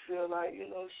 I just feel like, you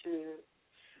know, shit,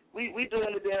 we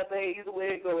doing the damn thing either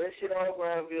way it goes. That shit all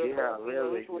Grindville. Yeah,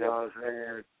 really, you know what I'm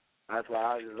saying? That's why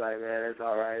I was just like, man, it's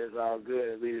all right, it's all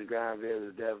good. At least Grindville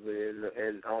is definitely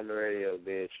on the radio,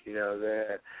 bitch. You know what I'm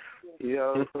saying? You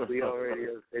know, we on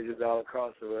radio stations all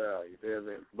across the world, you feel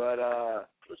me? But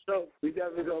so we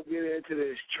definitely gonna get into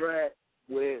this track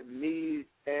with me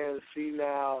and C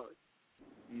Now.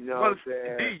 You know what I'm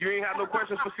saying? D, you ain't have no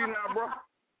questions for C Now, bro?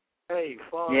 Hey,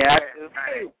 fuck. Yeah.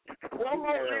 Hey, one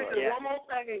more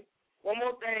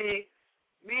thing.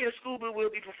 Me and Scooby will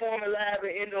be performing live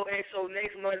at Indo Exo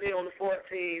next Monday on the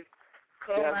 14th.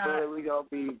 Come out. We gonna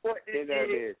be in that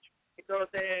bitch. You know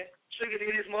what I'm saying? Sugar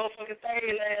did this motherfucking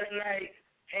thing last night.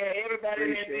 Had everybody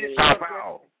in that bitch.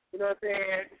 You know what I'm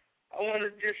saying? I want to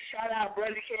just shout out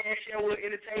Brandy Cash, Sherwood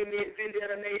Entertainment,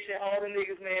 Vendetta Nation, all the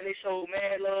niggas, man. They showed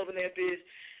mad love in that bitch.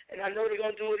 And I know they're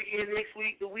going to do it again next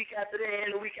week, the week after that,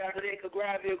 and the week after that, because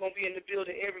Grindville going to be in the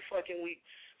building every fucking week.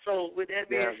 So with that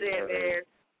being said, man,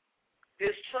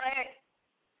 this track,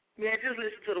 man, just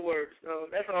listen to the words.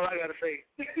 That's all I got to say.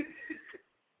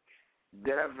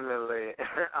 Definitely.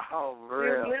 Oh,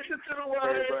 real. Just listen to the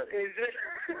words and just...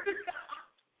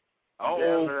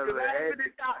 Definitely. Because I ain't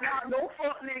finna stop out no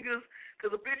fuck niggas,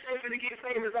 because a bitch ain't finna get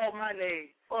famous off my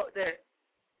name. Fuck that.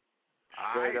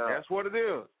 All right, that's what it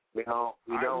is. We don't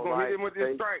like hit him with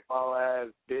this strike. All ass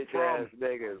bitch ass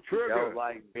niggas. Trigger. We don't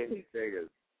like bitch niggas.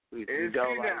 We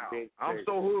don't like bitch niggas. I'm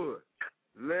so hood.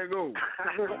 Let go.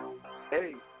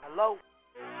 Hey. Hello?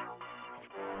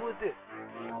 Who is this?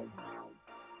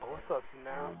 Oh, what's up,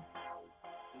 now?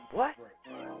 What?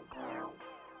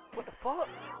 What the fuck?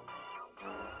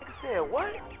 Nigga said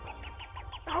what?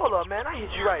 Hold up, man. I hit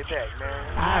you right back, man.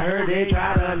 I heard they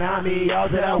try to knock me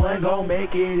off, said I wasn't gon' make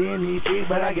it in these streets,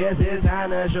 but I guess it's time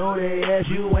to show they ass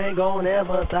you ain't gon'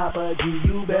 ever stop a G.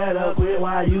 You better quit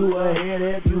while you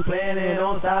ahead if you planning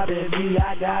on stopping me.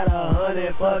 I got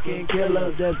 100 fucking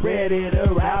killers that's ready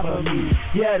to rap for me.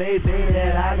 Yeah, they say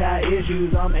that I got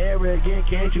issues, I'm arrogant,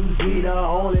 can't you see? The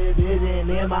only vision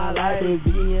in my life is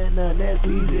being the next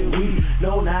easy weed.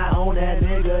 No, not on that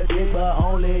nigga dick, but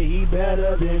only he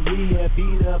better than me. If he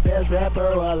the best rapper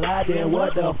alive, then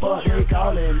what the fuck they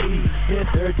calling me?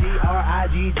 Mr. Trigga,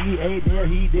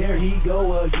 there he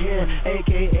go again.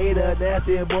 AKA the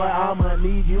nasty boy, I'ma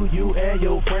need you and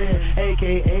your friend.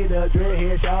 AKA the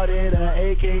dreadhead, shouted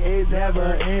AKA's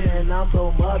never end. And I'm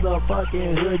so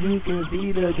motherfucking hood, you can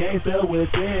see the gangster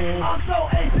within. I'm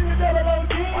so ace in the double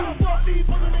OG. Why the fuck these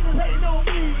pussy niggas hating on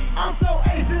me? I'm so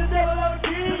ace in the double OG.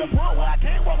 To the point where I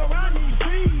can't walk around these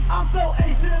streets. I'm so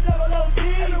ace in the double OG.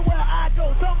 Everywhere I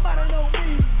go, somebody know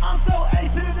me. I'm so ace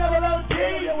in the double OG.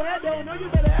 Yo, I don't know, you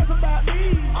better ask about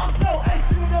me. I'm so ace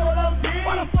in the double OG.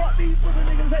 Why the fuck these pussy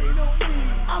niggas hating on me?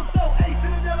 I'm so ace in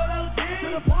the double OG. To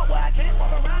the point where I can't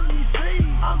walk around these streets.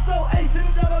 I'm so ace in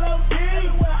the double OG.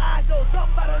 Everywhere I go,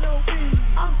 somebody know me.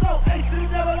 I'm so ace in the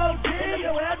double OG.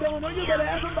 Yo, I don't know, you better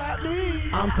ask about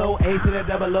me. I'm so ace in the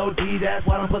double OG. That's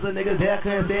why them pussy niggas there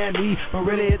couldn't stand me. But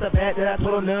really it's the fact that I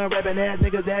told them none rapping ass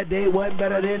niggas that day wasn't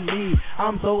better than me.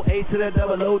 I'm so ace to the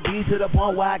double OG, to the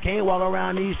point where I can't walk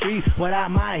around these streets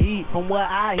without my heat. From what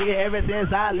I hear, ever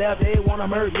since I left, they wanna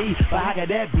murder me. But how could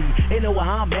that be? They know where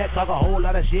I'm at, talk a whole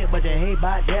lot of shit, but you ain't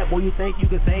about that. Boy, you think you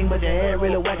can sing, but your head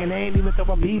really whacking. They ain't even come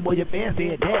from me, boy, your fans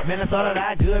said that. Man, I thought that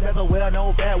I good, that's a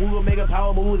well-known fact. We were making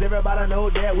power moves, everybody know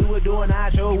that. We were doing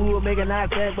our show, we were making our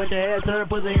set, but your head turned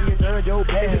pussy and you turned your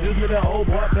back. Just with the old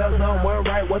boy felt something weren't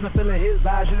right, wasn't feeling his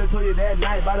vibe. Should've told you that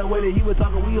night. By the way that he was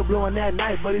talking, we were blowing that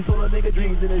knife, but he told a nigga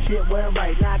dreams and the shit wasn't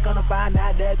right. Now gonna find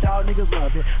out that y'all niggas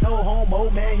love it. No homo,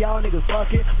 man, y'all niggas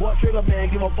fucking. What Trigger man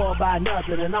give a fuck by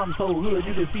nothing, and I'm so hood,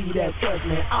 you can see that trust,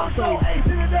 man. I'm so ace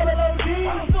in the double OG.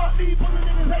 Why the fuck these pussy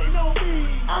niggas hating on me?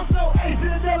 I'm so ace in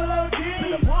the double OG. To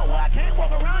the point where I can't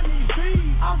walk around these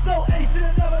streets. I'm so ace in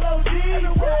the double OG.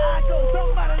 Everywhere I go,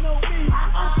 somebody know me.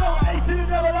 I'm so ace in the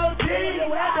double OG. Yo,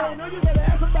 I don't know, you better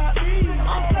ask about me.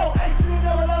 I'm so ace in the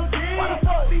double OG. Why the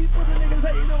fuck these pussy niggas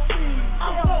hating on me?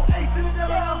 I'm so ace in the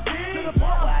double OG. To the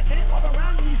point where I can't walk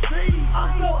around these streets.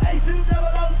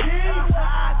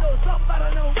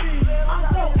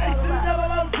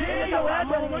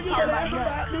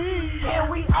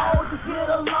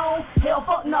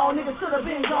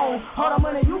 All the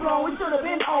money you gone, we should've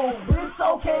been on. But it's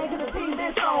okay, cause the team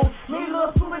been on. Me,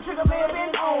 little stupid trigger man been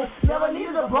on. Never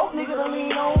needed a broke nigga to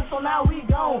lean on, so now we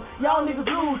gone. Y'all niggas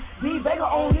lose. D Baker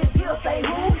on this deal, say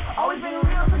who? Always been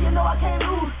real, so you know I can't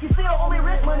lose. You still owe me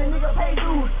rent money, nigga, pay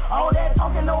dues. All that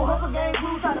talking, no hustle game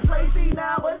crew. Try to play C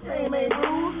now, but same ain't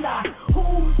rules. Nah,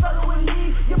 who struggle with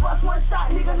me? You bust one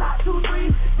shot, nigga, not 2,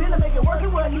 3. Then to make it work,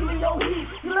 it wasn't even your heat.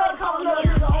 You love to call another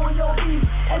nigga on your beat.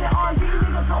 And the R&B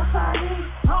nigga so tiny.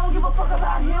 I don't give a fuck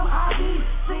about him, I be.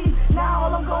 See, now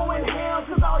all I'm going ham,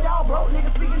 cause all y'all broke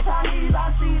niggas speaking Chinese.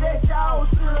 I see that y'all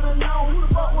should've known. Who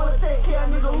the fuck wanna take care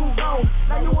of nigga who gone?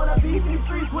 Now you wanna beef these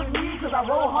streets with me, cause I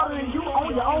roll harder than you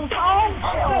on your own song?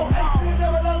 Hell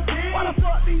no. Why the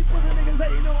fuck these pussy niggas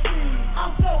hating on me?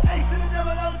 I'm so ace to the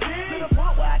devil OG. To the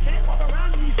point where I can't walk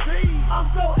around in these streets. I'm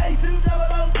so ace to the devil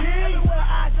OG. Everywhere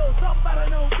I go,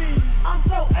 somebody know me. I'm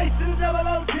so ace to the devil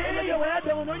OG. Nigga, when I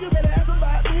don't know, you better ask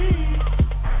about me.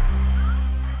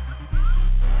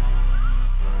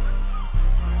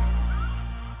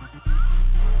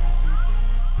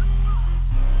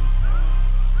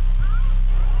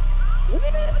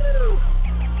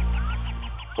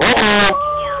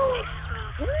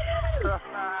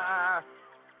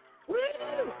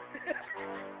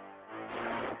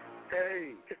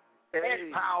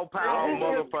 Hey, pow,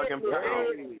 motherfucking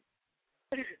pow.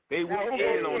 They went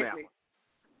in on that one.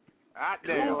 Hot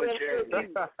damn.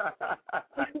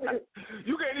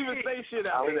 You can't even say shit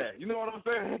after that. You know what I'm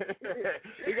saying?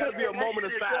 It got to be a moment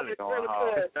of silence.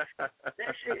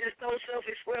 That shit is so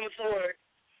self-explanatory.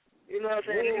 You know what I'm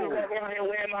saying? Niggas walk around here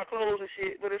wearing my clothes and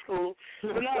shit, but it's cool.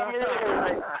 But no, I'm real.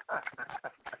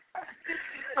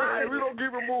 All right, we're going to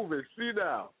keep it moving. See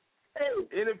now.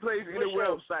 Any place, any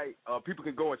website, people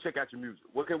can go and check out your music.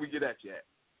 What can we get at you at?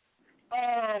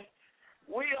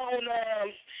 We on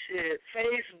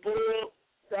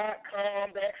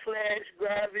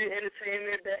Facebook.com/Gravity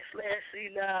Entertainment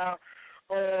 /C Now.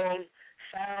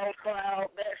 SoundCloud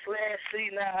 /C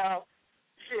Now.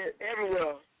 Shit,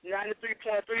 everywhere.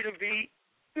 93.3 The Beat.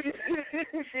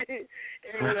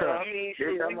 Everywhere. I mean,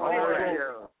 shit. I'm on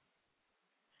radio.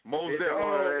 Most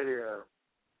definitely.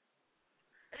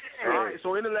 All right,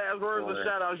 so any last words or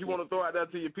shout-outs you want to throw out there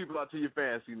to your people or to your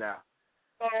fans now?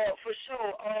 For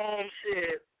sure.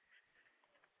 Shit.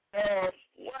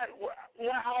 What I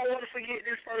don't want to forget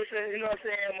this person, you know what I'm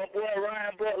saying? My boy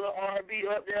Ryan Butler, R&B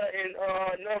up there in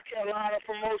North Carolina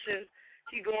promotion.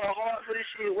 He going hard for this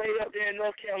shit way up there in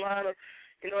North Carolina.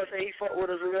 You know what I'm saying? He fought with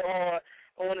us real hard.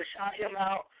 I want to shout him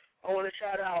out. I want to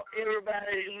shout out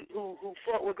everybody who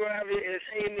fought with Gravity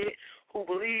Entertainment, who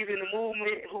believe in the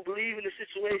movement, who believe in the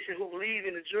situation, who believe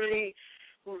in the dream,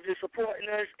 who's just supporting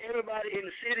us. Everybody in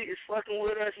the city is fucking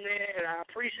with us, man, and I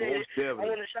appreciate it. I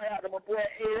want to shout out to my boy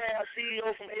A-Rab,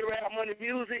 CEO from A-Rab Money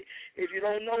Music. If you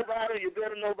don't know about him, you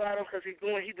better know about him because he's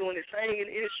doing his thing in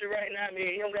the industry right now,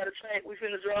 man. He don't got a track we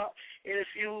finna drop in a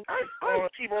few.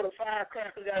 T-Bo the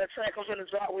Firecracker got a track I'm finna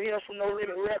drop with him from No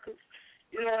Limit Records.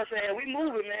 You know what I'm saying? We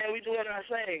moving, man. We doing our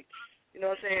thing. You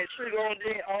know what I'm saying? Trigger on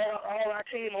deck, all our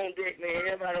team on deck, man.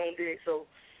 Everybody on deck. So,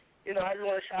 you know, I just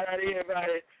want to shout out to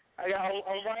everybody.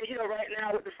 I'm right here right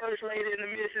now with the first lady and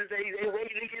the missus. They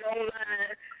waiting to get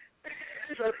online.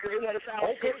 So they want to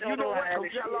sound you know what? We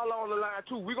got Lala on the line,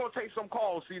 too. We're going to take some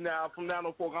calls, see, now, from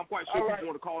 904. I'm quite sure people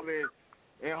want to call in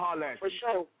and holler at you. For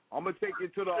sure. I'm going to take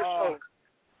you to the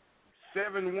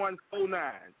 7149.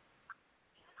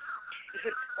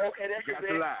 Okay, that's your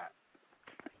the line.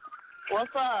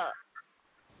 What's up?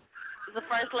 Is the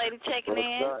first lady checking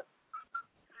in?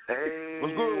 Hey.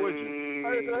 What's good with you?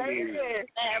 First lady.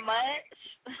 That much?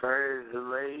 First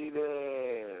lady.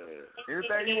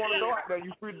 Anything you want to throw out there,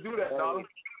 you free to do that, darling.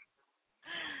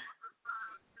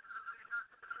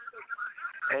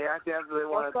 Hey, I definitely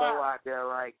want to throw out there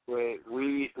right quick.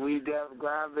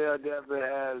 Grindville definitely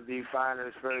has the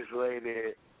finest first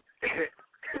lady.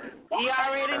 You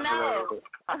already know.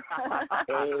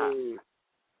 Hey.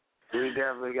 We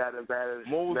definitely got the baddest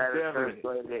first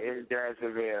lady in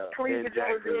Jacksonville.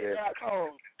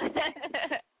 ClevelandJoeDead.com.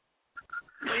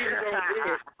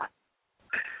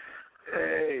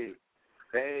 Hey.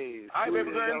 All right, baby,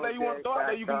 is there anything you want to throw out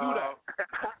there, you can do that.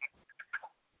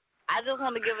 I just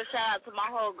want to give a shout out to my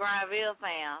whole Grindville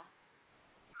fam.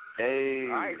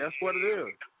 Hey. All right, that's what it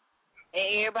is.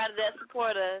 And everybody that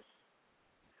support us.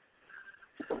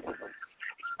 All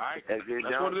right, that's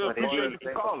what it is. Appreciate you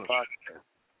for calling.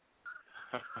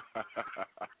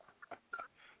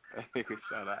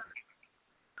 Shut up.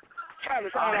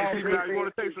 All right, now you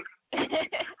want to take some?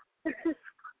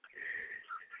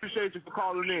 Appreciate you for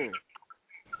calling in.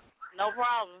 No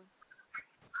problem.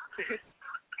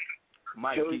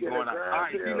 Might keep going out. All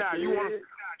right, see now, you want to?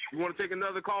 You want to take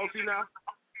another call, see now?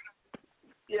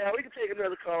 Yeah, we can take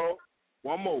another call.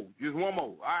 One more. Just one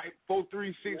more. All right,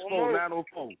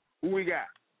 4364904. Who we got?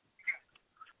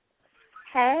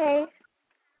 Hey.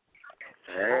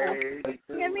 Hey.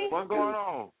 Hear me? What's going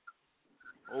on?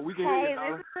 Oh, we can hear Hey, you,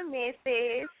 darling. this is the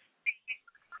missus.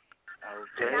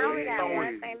 Okay. I only got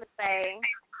one thing to say.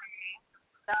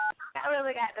 So all I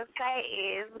really got to say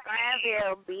is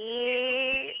Grindhard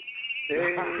big.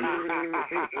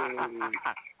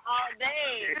 All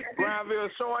day. Grindville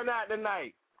showing out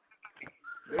tonight.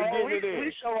 They getting it in.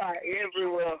 We show out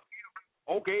everywhere.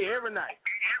 Okay, every night.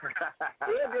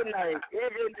 Every night,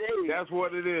 every day. That's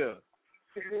what it is.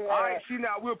 All right, see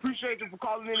now, we appreciate you for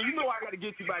calling in. You know I got to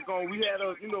get you back on. We had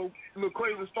a, little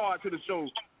crazy start to the show.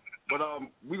 But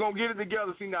we're going to get it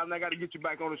together, see now, and I got to get you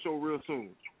back on the show real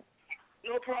soon.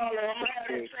 No problem. I'm going to have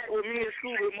to chat with me in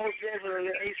school with most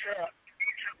definitely ASAP.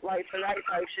 Like tonight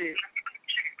type shit.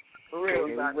 For real.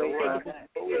 You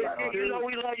know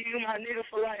we love you. You my nigga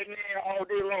for life, man, all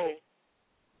day long.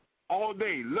 All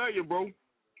day. Love you, bro.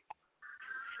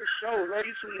 For sure. Love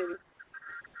you too, nigga.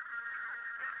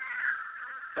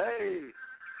 Hey.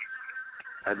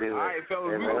 I do. All right, fellas,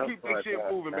 we're going to keep this shit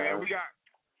moving, man.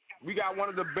 We got one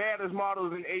of the baddest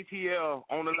models in ATL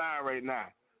on the line right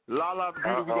now. Lala Beauty,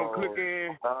 we're going to click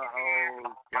in.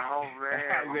 Oh,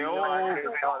 man.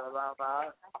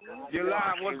 You're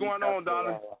live. What's going on,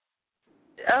 darling?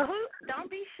 Don't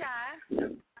be shy.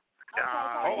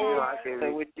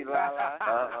 Say with you, Lala.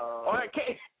 Oh, that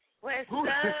case. What's up?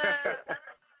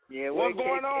 Yeah, what's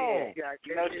going on?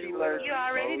 You know she learned. You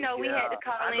already know we had to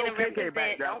call in and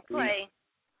represent. Don't play.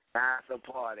 Now it's a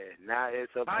party. How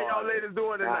y'all ladies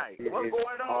doing tonight? What's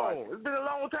going on? It's been a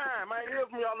long time. I ain't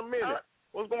heard from y'all in a minute.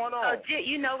 What's going on? Jit,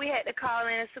 you know we had to call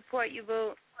in and support you,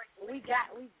 boo. We got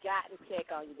to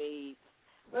check on you, babe.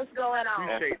 What's going on?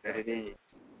 Appreciate that.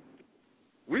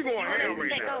 We going ham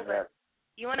right now.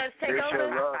 You want us to take over?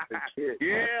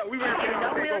 Yeah, we ready to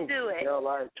No, we'll do it.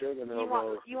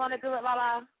 You want to do it,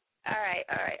 Lala? All right,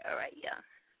 yeah.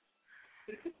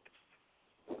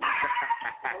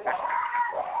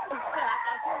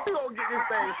 We're going to get this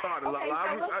thing started, Lala.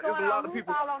 There's a lot of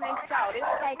people. Who's all on this show? This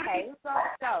is KK. Who's on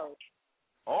the show?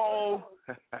 Oh.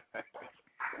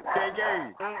 KK.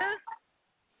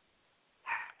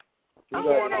 What's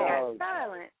going on?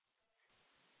 Silent.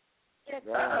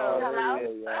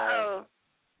 Hello?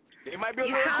 It might be a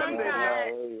You little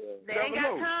tongue-tied. something. They ain't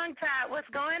got tongue-tied. What's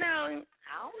going on?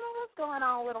 I don't know what's going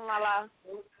on with them, Lala.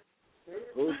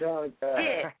 Who's on that?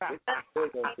 Yeah.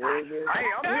 Hey,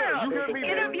 I'm here. You hear me?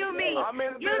 Interview me. I'm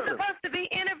in the You're building. supposed to be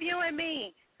interviewing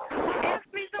me. Ask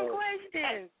me some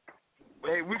questions.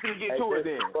 Hey, we can get to it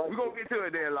then. We're going to get to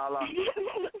it then, Lala.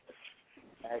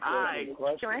 All right.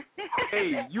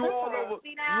 Hey, you all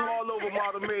over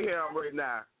Model Mayhem right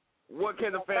now. What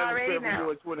can the fans expect from you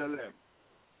in 2011?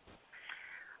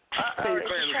 Uh-oh, it's a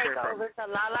takeover. It's a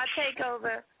Lala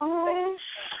takeover.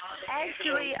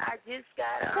 Actually, I just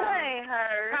got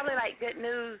probably like good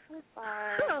news. Who's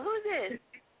this?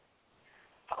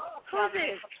 Who's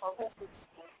this?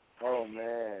 Oh,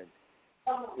 man.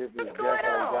 This is What's going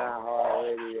on?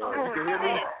 Grindhard Radio. You can hear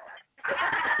me?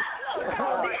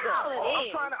 I'm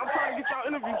I'm trying to get y'all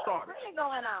interview started. What's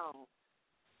going on?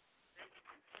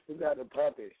 Who got the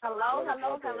puppy? Hello?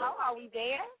 Are we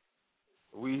there?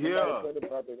 We here. Somebody put the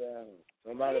puppy down.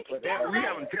 Somebody put the We puppy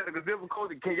having technical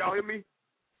difficulty. Can y'all hear me?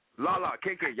 Lala,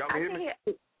 KK, y'all can hear me?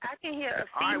 I can hear a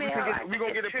All female. right, we're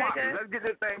going to get it popping. Let's get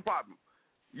this thing popping.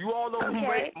 You all over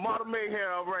Model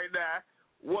Mayhem right now.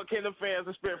 What can the fans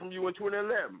expect from you in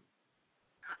 2011?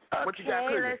 What you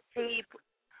got cooking? Let's see.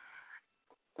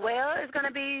 Well, it's going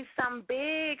to be some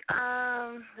big,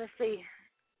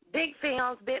 big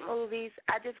films, big movies.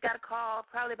 I just got a call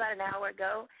probably about an hour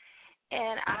ago,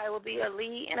 and I will be a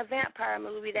lead in a vampire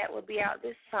movie that will be out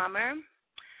this summer.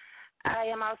 I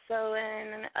am also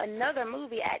in another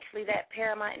movie, actually, that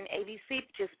Paramount and ABC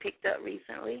just picked up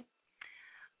recently.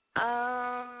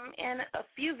 And a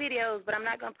few videos, but I'm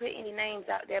not going to put any names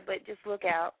out there, but just look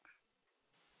out.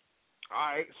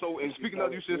 All right, so, and speaking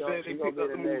of, you just said they picked up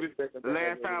the movie. The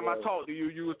last time I talked to you,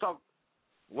 you was talking.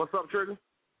 What's up, Trigger?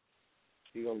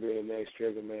 She's going to be in the next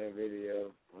Trigger Man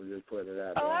video. I'm just putting it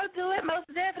out there. Oh, I'll do it, most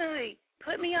definitely.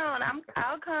 Put me on.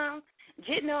 I'll come.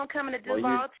 Jit know I'm coming to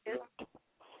Duval, too.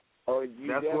 Oh, you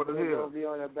That's definitely going to be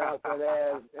on that bounce that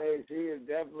ass. Hey, she is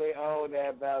definitely on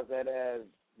that bounce that ass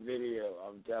video.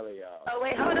 I'm telling y'all. Oh,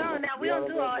 wait, hold on. Now, we don't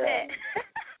do all that.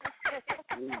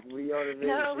 we on the video.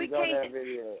 No, we can't. On that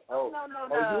video. Oh, no.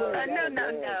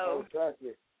 Oh, trust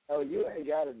me. Oh, you ain't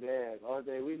got to dance. All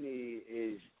thing we need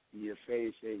is your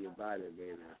face and your body,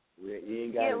 baby. You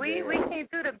ain't got to dance. We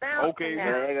can't do the bounce. Okay, now.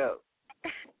 There you go.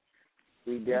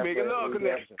 We making love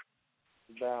connection.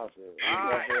 Bouncing.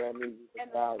 All right.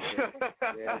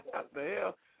 Yeah. What the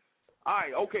hell? All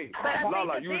right, okay. But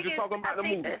Lala, you was just talking about the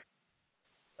movie.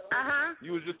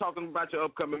 You was just talking about your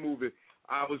upcoming movie.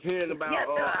 I was hearing about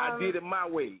I Did It My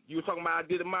Way. You were talking about I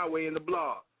Did It My Way in the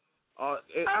blog. I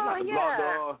got the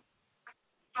blog.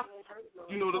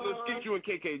 You know, the little skit you and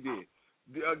KK did.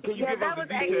 Can you give us the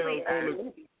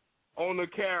details on the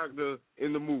character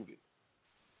in the movie?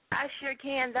 I sure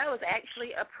can. That was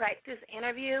actually a practice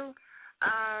interview.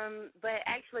 But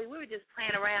actually, we were just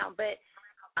playing around. But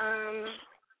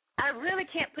I really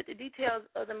can't put the details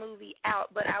of the movie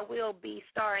out, but I will be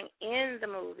starring in the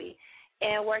movie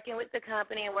and working with the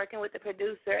company and working with the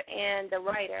producer and the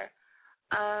writer.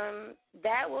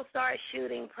 That will start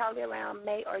shooting probably around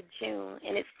May or June,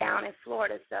 and it's down in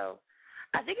Florida, so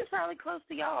I think it's probably close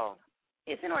to y'all.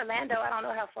 It's in Orlando. I don't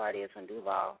know how far it is from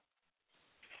Duval.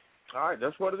 All right,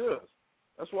 that's what it is.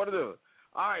 That's what it is.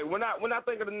 All right, when I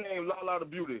think of the name Lala the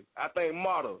Beauty, I think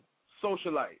model,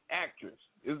 socialite, actress.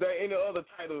 Is there any other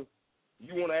title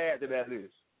you want to add to that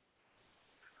list?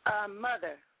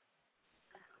 Mother.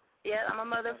 Yeah, I'm a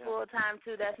mother full time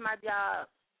too. That's my job.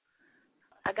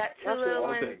 I got two little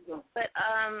ones, but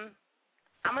I'm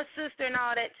a sister and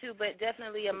all that too, but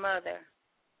definitely a mother.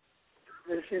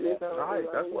 All right,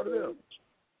 that's what it is.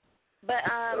 But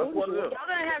y'all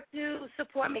gonna have to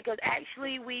support me because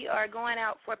actually we are going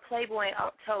out for Playboy in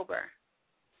October.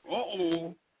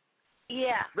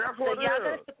 Yeah. That's so what y'all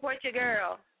gotta support your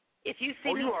girl. If you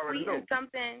see me tweeting know.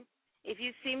 something, if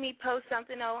you see me post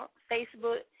something on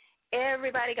Facebook,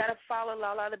 everybody gotta follow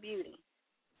Lala the Beauty.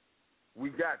 We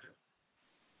got you.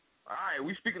 All right,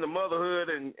 we speaking of motherhood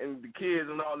and the kids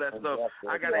and all that stuff.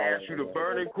 I gotta ask you the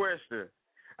burning question.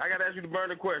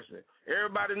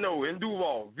 Everybody know in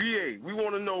Duval, VA, we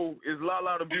want to know, is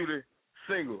Lala the Beauty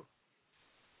single?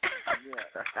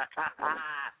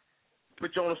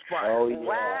 Put you on the spot. Oh, yeah.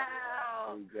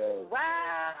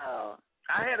 Wow.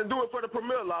 I had to do it for the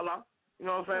premiere, Lala. You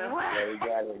know what I'm saying? Wow. Yeah, we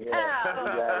got it.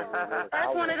 Yeah.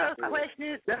 That's one of those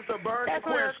questions. That's a burning question. That's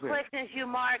one of those questions you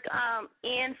mark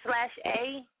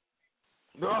N/A.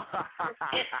 All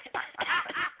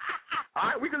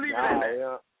right, we can leave it at that.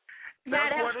 Yeah.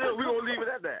 That's what it is. We're going to leave it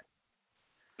at that.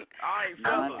 All right,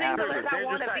 I'm single as I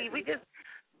want to be.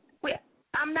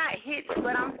 I'm not hit,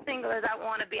 but I'm single as I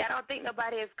want to be. I don't think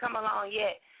nobody has come along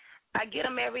yet. I get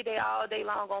them every day, all day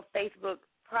long on Facebook,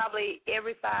 probably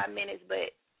every 5 minutes,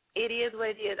 but it is what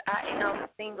it is. I am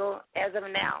single as of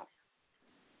now.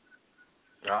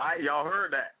 All right, y'all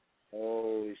heard that.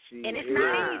 Oh, and it's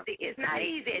not easy. It's not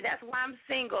easy. That's why I'm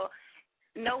single.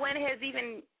 No one has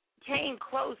even came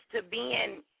close to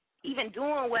even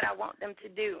doing what I want them to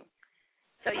do.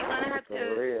 So you're going to have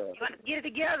to get it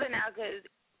together now because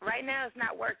right now it's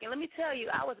not working. Let me tell you,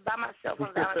 I was by myself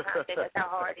on Valentine's Day. That's how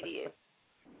hard it is.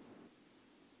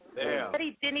 Damn. But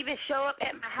he didn't even show up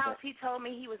at my house. He told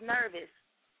me he was nervous.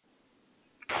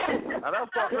 Now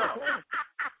that's fucked up.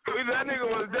 That nigga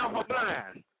was deaf or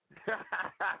blind.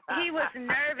 He was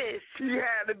nervous. He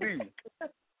had to be.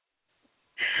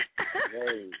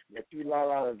 Hey, but you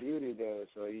Lala the Beauty though,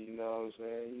 so you know what I'm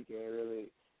saying. You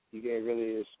can't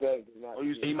really expect.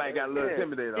 He might got a little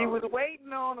intimidated. He was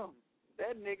waiting on him.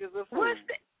 That nigga's a fool.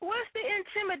 What's the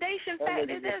intimidation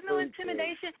factor? There's no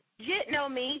intimidation. Jit know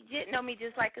me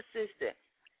just like a sister.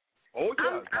 Oh yeah.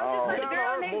 I'm just like the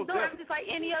girl next door. I'm just like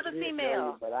any other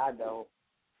female. But I don't.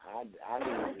 I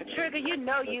need Trigger, you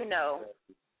know.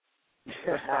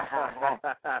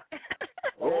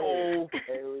 Oh,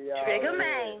 Trigger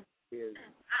man.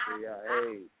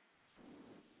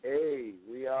 Hey,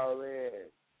 we all in.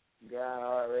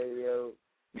 Grindhard Radio.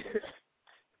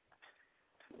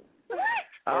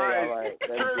 All right.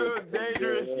 Trigger,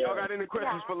 dangerous. Y'all got any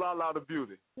questions for Lala the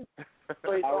Beauty?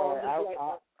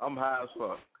 I'm high as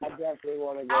fuck. I definitely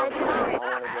want to go.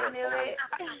 I knew it.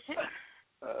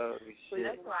 Oh,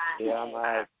 shit. Yeah, I'm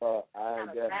high as fuck. I am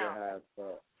definitely high as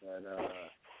fuck. But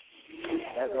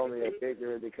that's only a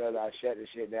victory because I shut the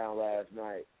shit down last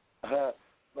night. But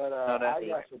I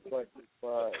got some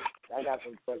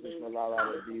questions for Lala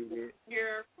the Beauty.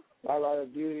 Yeah. Lala the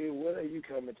Beauty, when are you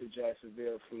coming to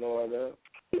Jacksonville, Florida?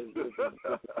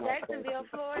 Jacksonville,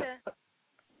 Florida.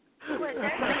 Well,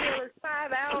 Jacksonville is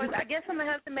 5 hours. I guess I'm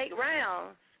gonna have to make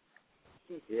rounds.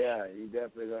 Yeah, you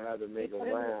definitely gonna have to make a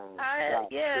round.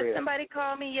 Somebody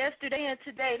called me yesterday and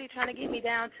today. They're trying to get me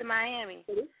down to Miami.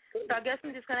 So I guess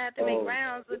I'm just gonna have to make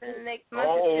rounds within the next month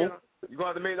or two. You gonna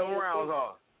have to make them rounds,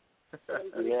 huh?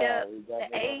 Yeah, the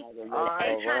A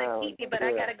trying to keep me, but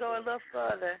I gotta go a little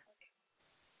further.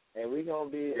 And we gonna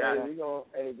be,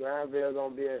 Granville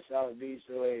gonna be at South Beach,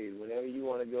 so hey, whenever you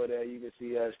want to go there, you can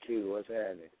see us too. What's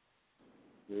happening?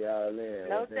 We all in.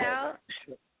 No doubt.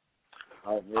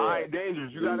 All right,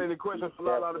 Dangerous. You got any questions for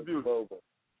La the Beauty?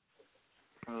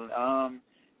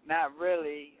 Not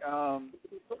really.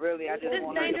 Really, I just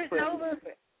want to put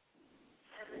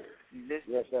this.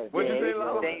 What you say,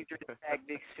 Lala? Dangerous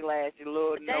Tactics /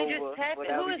 Lord Nova,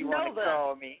 whatever you want to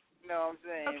call me. You know what I'm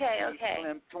saying? Okay.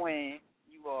 Slim Twin,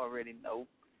 you already know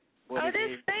what it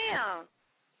this is. Sam.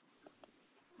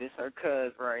 This her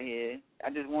cuz right here. I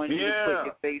just wanted you to put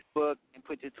your Facebook and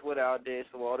put your Twitter out there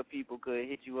so all the people could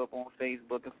hit you up on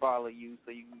Facebook and follow you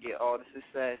so you can get all the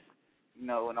success, and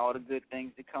all the good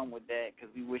things that come with that, because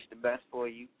we wish the best for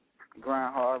you.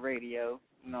 Grindhard Radio,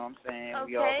 you know what I'm saying? Okay.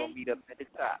 We all going to meet up at the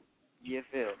top. You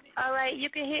feel me? All right, you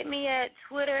can hit me at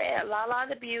Twitter at Lala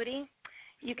the Beauty.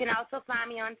 You can also find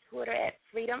me on Twitter at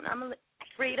Freedom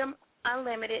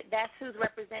Unlimited. That's who's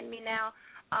representing me now.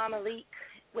 I'm Elite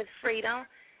with Freedom.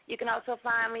 You can also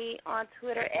find me on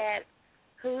Twitter at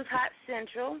Who's Hot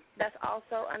Central. That's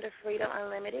also under Freedom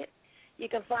Unlimited. You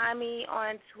can find me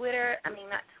on Facebook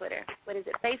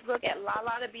at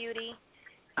Lala the Beauty,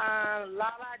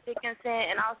 Lala Dickinson,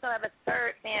 and also have a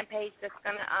third fan page that's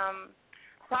going to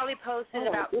probably post in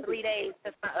about 3 days,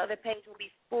 because my other page will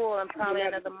be full in probably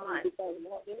another month.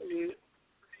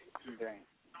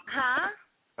 Huh?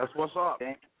 That's what's up.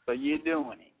 So you're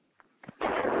doing it.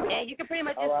 Yeah, you can pretty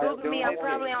much just Google me. I'm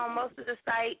probably on most of the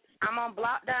sites. I'm on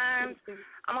Block Dimes.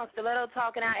 I'm on Stiletto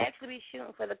Talk, and I'll actually be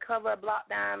shooting for the cover of Block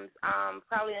Dimes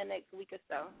probably in the next week or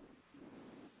so.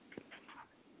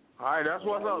 All right, that's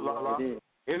what's up, Lala.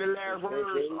 Any last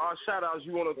words or shout-outs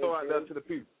you want to throw out there to the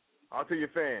people, or to your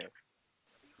fans?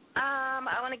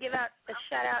 I want to give out a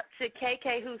shout-out to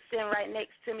KK, who's sitting right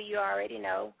next to me. You already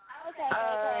know.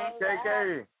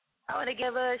 KK. I want to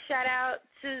give a shout-out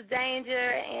to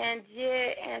Danger and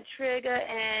Jit and Trigger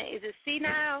and is it C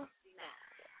now?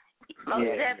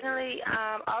 Most definitely.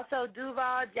 Also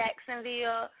Duval,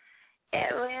 Jacksonville,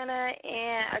 Atlanta,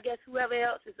 and I guess whoever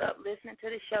else is up listening to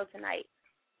the show tonight.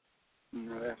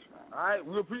 That's right. All right,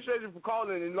 we appreciate you for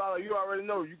calling. And Lala, you already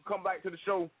know you can come back to the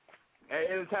show at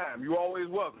any time. You're always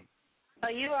welcome. Oh,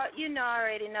 you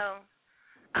already know.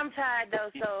 I'm tired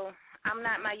though, so I'm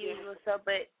not my usual self,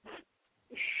 but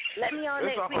let me on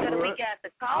next week or the week after.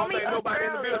 Call me up nobody early,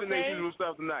 in the building okay? their usual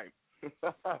stuff tonight.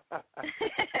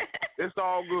 It's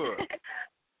all good.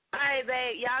 All right,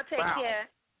 babe. Y'all take care.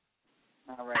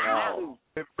 All right.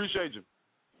 Appreciate you.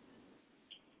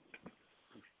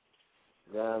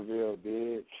 Grindville,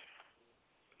 bitch.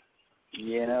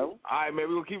 All right, man.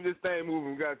 We're going to keep this thing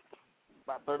moving. We got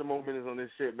about 30 more minutes on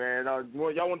this shit, man. Y'all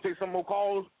want to take some more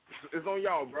calls? It's on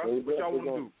y'all, bro. What y'all want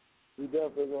to do? We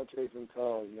definitely gonna take some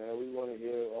calls, man. I want to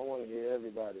hear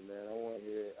everybody, man. I want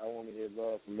to hear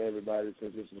love from everybody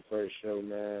since this is the first show,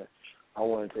 man. I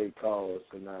want to take calls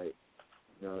tonight.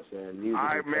 You know what I'm saying? Music. All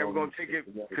right, man. We're gonna take it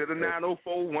to the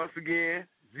 904 once again.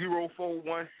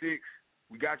 0416.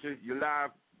 We got you. You're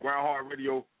live. Grindhard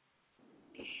Radio.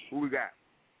 Who we got?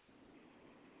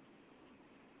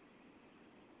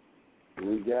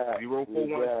 We got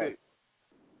 0416.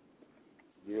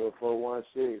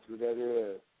 0416. Who that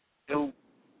is?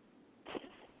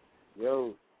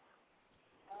 Yo.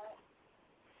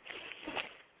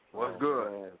 What's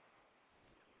good? Man.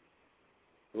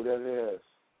 Who that is?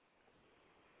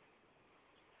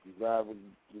 You live with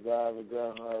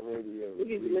Grindhard Radio.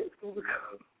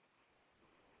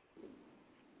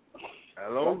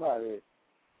 Hello?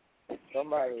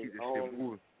 Somebody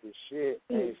on the shit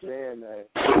ain't saying that.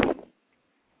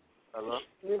 Hello?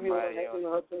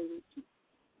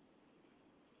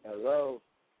 Hello?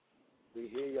 We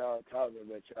hear y'all talking,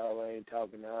 but y'all ain't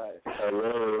talking to us.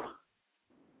 Hello?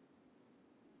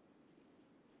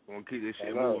 We're going to keep this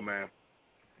shit moving, man.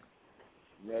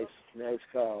 Next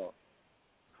call.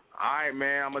 All right,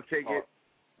 man. I'm going to take it.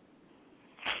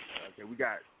 Okay, we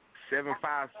got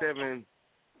 757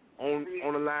 on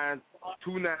the line,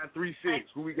 2936.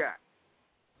 Who we got?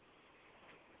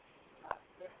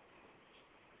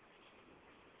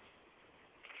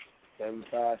 Seven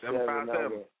five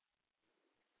seven.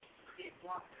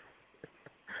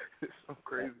 It's so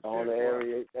crazy.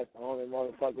 That's the only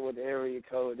motherfucker with the area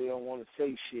code. They don't want to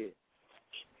say shit.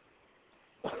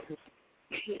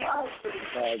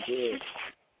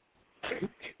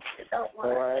 All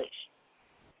right.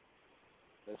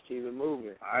 Let's keep it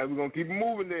moving. All right, we're going to keep it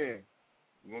moving then.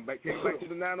 We're going to take it back to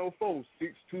the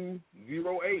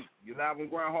 904-6208. You're live on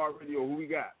Grindhard Radio. Who we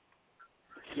got?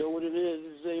 Yo, what it is?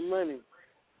 This is A-Money.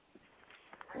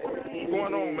 What's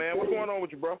going on, man? What's going on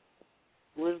with you, bro?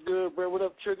 What's good, bro? What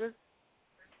up, Trigger?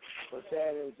 What's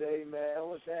happening, say, man?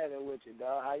 What's happening with you,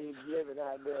 dog? How you living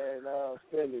out there in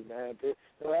Philly, man?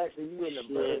 So actually, you in the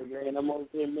bird, man. I'm over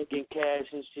here making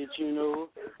cash and shit, you know.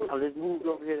 I just moved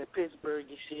over here to Pittsburgh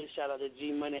and shit. Shout out to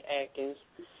G Money Atkins.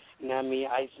 You know what I mean?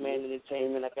 Iceman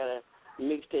Entertainment. I got a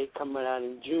mixtape coming out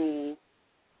in June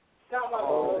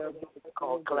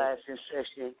called Class in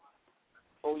Session.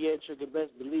 Oh, yeah, Trigger,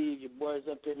 best believe your boys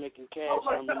up here making cash.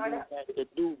 I'm going to move back to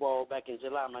Duval back in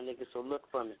July, my nigga, so look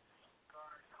for me.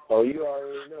 Oh, you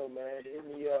already know, man. Hit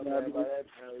me up, man. By that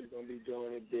time, we're going to be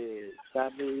doing it big.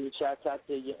 Shout out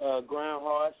to your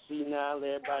Grindhard, C9,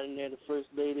 everybody in there, the First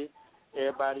Lady,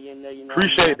 everybody in there, you know.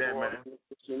 Appreciate that, man.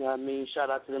 You know what I mean?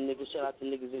 Shout out to them niggas. Shout out to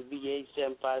niggas in VA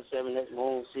 757, that's my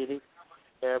home city.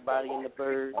 Everybody in the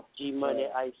Bird, G Money,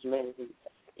 Iceman.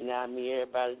 You know what I mean?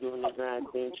 Everybody doing the grind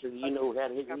thing. You know how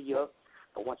to hit me up.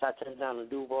 But once I touch down to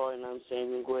Duval, you know what I'm saying,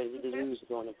 we're going to go ahead and get this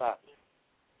music on and pop.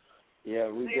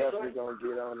 Yeah, we definitely going to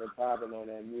get on and popping on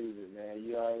that music, man.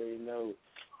 You already know.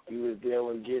 You was there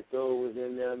when Get Through was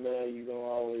in there, man. You going to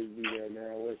always be there,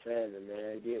 man. What's happening,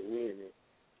 man? Get with it.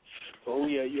 Oh,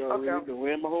 yeah, you already know.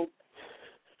 Where my hope?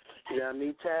 You know what I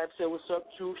mean? Tab said, what's up,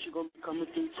 True? She going to be coming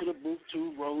through to the booth,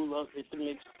 too. Roll up, hit the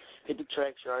mix, hit the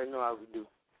tracks. You already know how we do.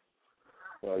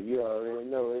 Well, you already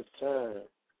know it's time.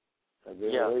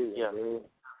 Yeah. Bro.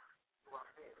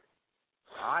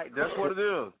 All right, that's what it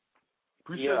is.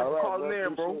 Appreciate you for calling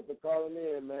in, bro. Appreciate for calling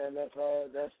in, man. That's all.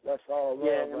 That's all.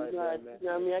 Yeah, right there, man. You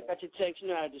know what I mean? I got your text. You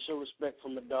know I had to show respect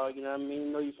from a dog. You know what I mean?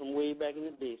 You know you from way back in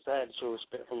the day, so I had to show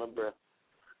respect from my brother.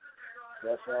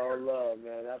 That's all love,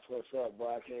 man. That's what's up,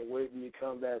 boy. I can't wait when you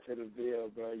come back to the Ville,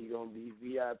 bro. You're going to be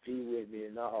VIP with me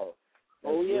and all.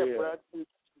 Oh, yeah, bro.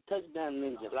 Touchdown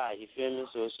in July, you feel me?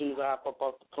 So as soon as I hop up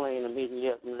off the plane, I'm hitting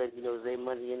you up and letting you know there's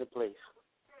money in the place.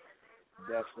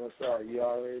 That's what's up. You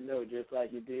already know, just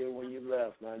like you did when you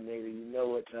left, my nigga. You know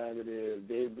what time it is.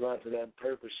 Big blunt to that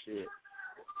purple shit.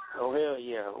 Oh, hell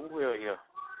yeah. Oh, hell yeah.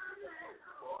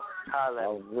 Holla.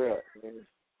 Oh, real, man.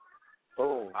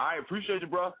 Boom. I appreciate you,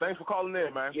 bro. Thanks for calling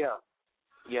in, man. Yeah,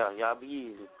 y'all be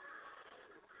easy.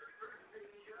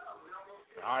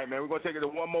 All right, man. We're gonna take it to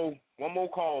one more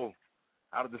call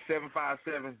out of the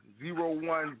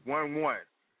 757-0111.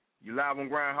 You live on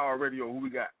Grindhard Radio. Who we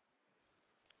got?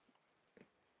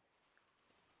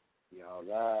 Y'all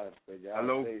live, but y'all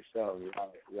Hello? say something.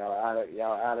 Y'all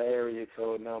out of area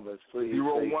code numbers, please.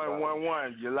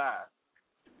 0111. You live.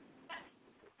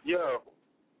 Yo.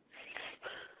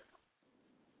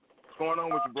 What's going on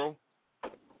with you, bro?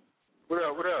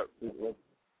 What up?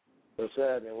 What's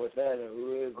happening? Who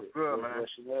is it? What's good, man?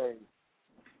 What's your name?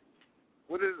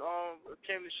 What is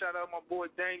came to shout out my boy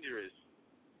Dangerous.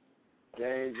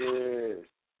 Dangerous.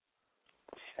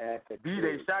 B,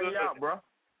 they shout you out, bro.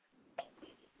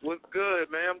 What's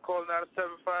good, man? I'm calling out of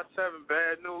 757.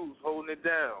 Bad news, holding it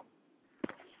down.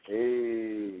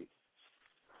 Hey.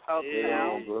 Up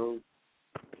down, bro.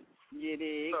 Yeah,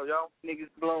 they so y'all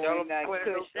niggas blowing y'all that playing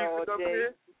no kush all music up day.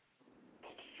 here?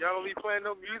 Y'all don't be playing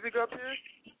no music up here?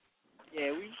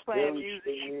 Yeah, we playing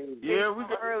music. Yeah, we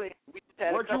got early. We just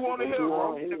had what you want to hear,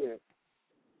 bro?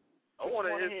 I want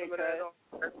to hear some of that.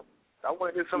 I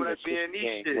want to hear some of that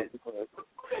B&E shit. Oh,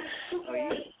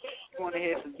 you want to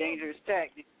hear some Dangerous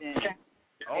Tactics? Then.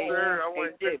 Oh, sure. I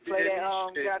want to play that.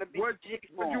 Gotta be what G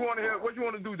you want to hear? What you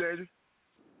want to do, Danger?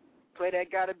 Play that.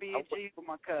 Gotta be a G for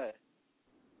my cuz.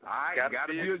 All right,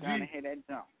 gotta be a G. Trying to hit that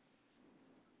jump.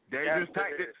 Dangerous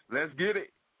Tactics. Let's get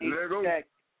it. Let's go.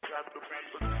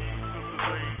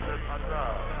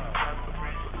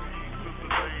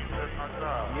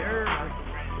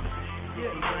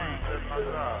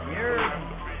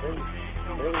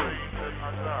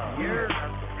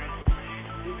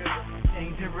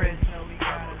 Dangerous.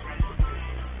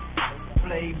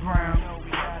 Play Brown.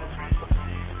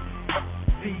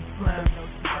 Be Slim.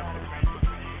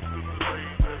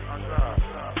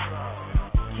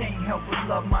 Can't help but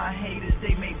love my haters.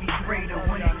 They may be greater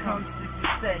when it comes to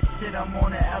success. Shit, I'm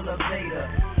on the elevator.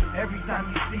 Every time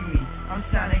you see me, I'm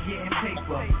shining, getting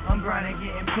paper. I'm grinding,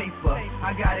 getting paper.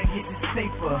 I gotta get this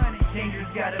paper. Dangerous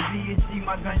gotta be a G,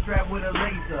 my gun strapped with a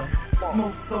laser.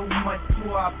 Smoke so much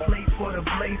before I play for the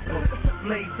blazer.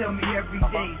 Blade tell me every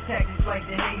day, tactics like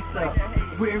the hazer.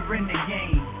 We're in the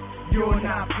game, you're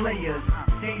not players.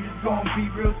 Dangerous gon'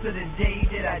 be real to the day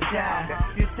that I die.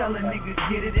 Just telling niggas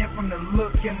get it in from the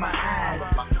look in my eyes.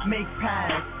 Make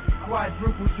pies,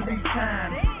 quadruple 3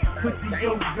 times. Pussy,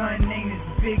 your gun ain't as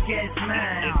big as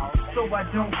mine. So I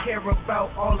don't care about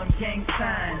all them gang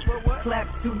signs. Clap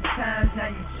 2 times, now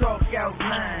you chalk out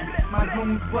lines. My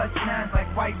goons bust 9s like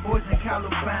white boys in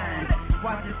Columbine.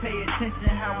 Watch and pay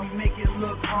attention how we make it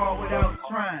look hard without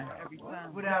trying.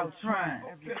 Without trying.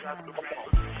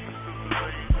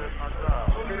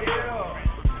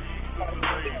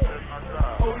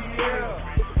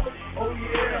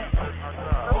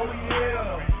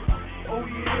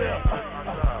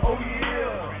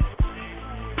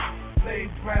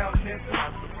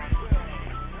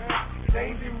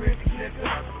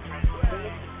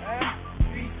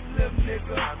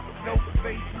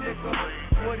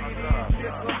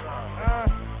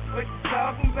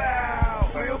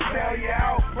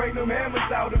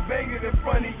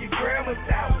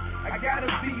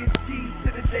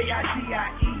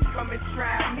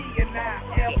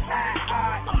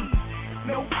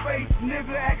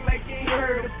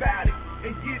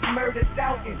 word is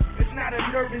doubting. It's not a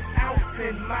nervous ounce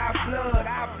in my blood.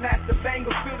 I blast the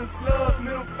banger, feel the slug.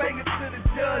 Middle finger to the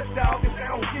judge, dog, cause I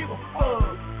don't give a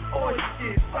fuck. All this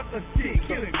shit, suck a dick,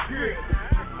 get a grip.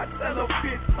 I tell a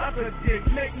bitch, suck a dick,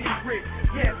 make me rich.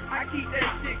 Yes, I keep that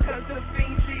shit cause the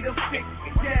fiend see the fix.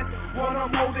 Yes, what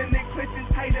I'm holding it clenching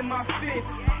tight in my fist.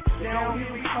 Down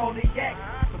here we call it yak,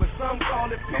 but some call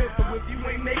it pill. So if you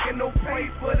ain't making no pay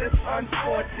for this,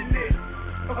 unfortunate.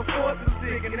 Of course I'm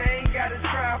sick and I ain't gotta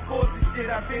try to force this shit.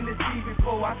 I've been to see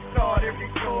before I started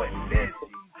recording this.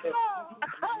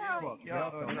 Fuck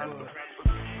y'all.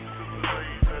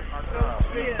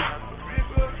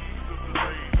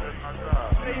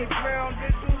 Lay ground,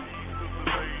 nigga.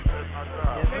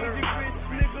 Major bitch,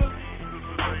 nigga.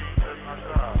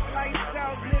 Lights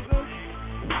out, nigga.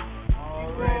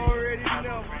 You already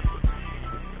know.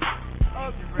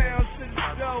 Uptown to the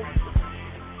show.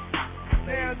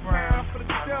 Downtown for the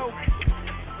show.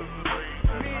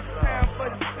 Midtown for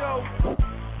the show.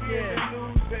 We in the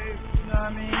news, baby. You know what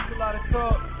I mean? It's a lot of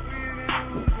talk. We in the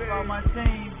news, baby. About my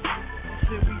team.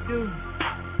 Shit we do.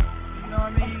 You know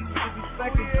what I mean?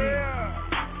 Respect a G.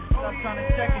 Stop trying to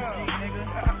check a G, nigga.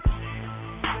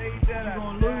 We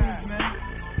gon' lose, man.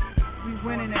 We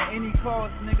winning at any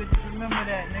cost, nigga. Just remember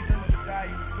that, nigga.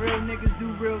 Real niggas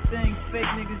do real things. Fake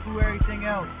niggas do everything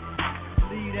else.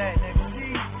 Believe that, nigga.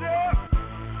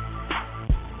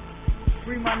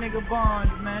 Free my nigga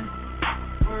Bonds, man.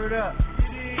 Word up.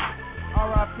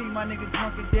 R.I.P. my nigga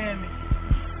Drunken Damage.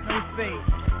 No fake.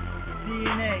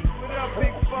 DNA. What up,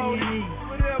 Big Phone? D&E.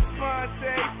 What up,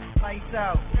 Fonte? Lights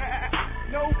out.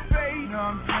 No face. You know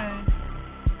what I'm saying?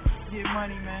 Get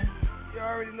money, man. You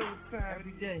already know what time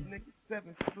every day. Nigga,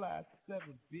 7 fly, 7,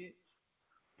 bitch.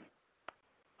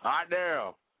 Hot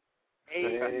damn.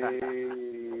 Hey.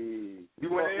 You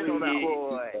went in on that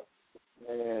boy.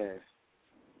 Man.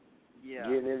 Yeah.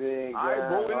 Getting it in. All right,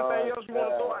 bro. Anything else you want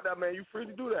to throw out there, man? You free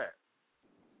to do that.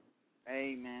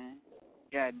 Hey, man.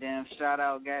 Goddamn, shout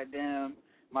out, goddamn,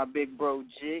 my big bro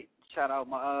Jit. Shout out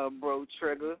my bro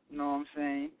Trigger. You know what I'm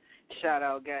saying? Shout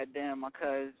out, goddamn, my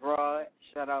cuz Rod.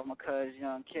 Shout out my cuz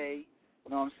Young K. You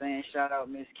know what I'm saying? Shout out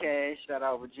Miss Cash. Shout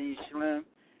out Virginia Slim.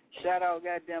 Shout out,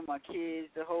 goddamn, my kids,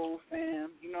 the whole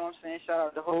fam. You know what I'm saying? Shout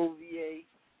out the whole VA,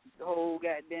 the whole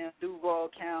goddamn Duval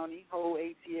County, whole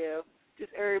ATL.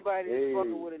 Just everybody that's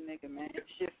fucking with a nigga, man.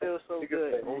 Shit feels so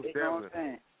good. You know what I'm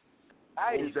saying?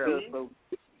 I just feel so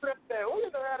good. Who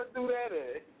you know how to do that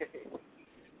at?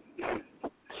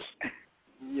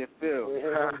 You feel?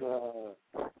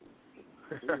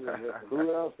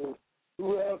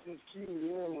 Who else is tuned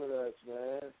in with us,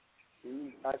 man?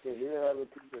 I can hear other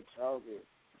people talking.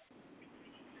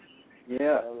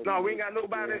 Yeah. No, we ain't got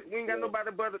nobody. We ain't got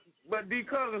nobody but D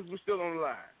Cousins was still on the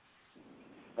line.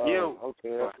 Yo.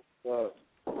 Okay.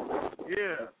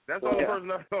 Yeah, that's the only person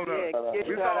that's on the line.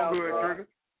 It's all good, Trigger.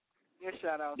 Yeah,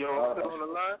 shout out. Yo, I'm still on the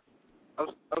line.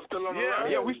 I'm still on the line.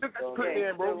 Yeah, we still got to put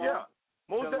in, bro. Yeah,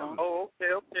 most definitely. Oh,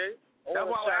 okay. That's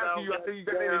why I asking you. I said you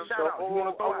got any shout outs you want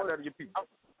to throw out there to your people.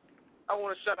 I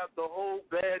want to shout out the whole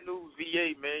Bad News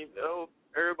VA, man. Oh,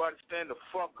 everybody stand the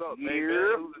fuck up, man.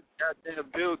 Bad News is goddamn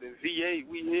building. VA,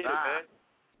 we here, man.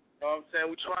 You know what I'm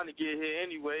saying? We trying to get here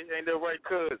anyway. Ain't that right,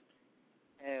 cuz?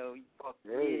 Hell, you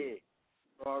fucking yeah.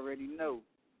 You already know.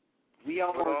 We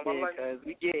almost there, cuz.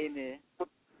 We getting there.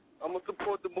 I'm going to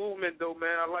support the movement, though,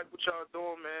 man. I like what y'all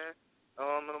doing, man.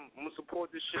 I'm going to support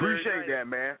this shit. Appreciate that,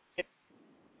 man.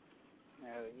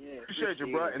 Hell yeah. Appreciate you,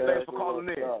 bro. And thanks for calling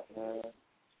in.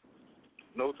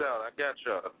 No doubt. I got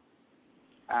y'all.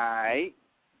 All right.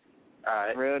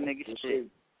 Real nigga shit.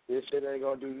 This shit ain't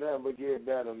going to do nothing but get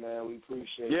better, man. We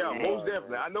appreciate it. Yeah, most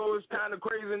definitely. Man. I know it's kind of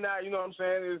crazy now, you know what I'm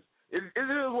saying? It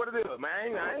is what it is,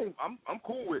 man. I'm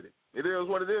cool with it. It is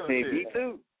what it is. Me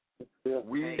too. This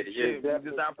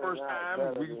is our first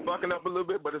time. We fucking up a little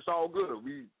bit, but it's all good.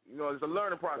 It's a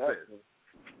learning process.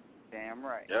 Damn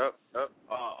right. Yep.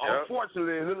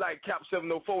 Unfortunately, it looks like Cap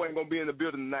 704 ain't gonna be in the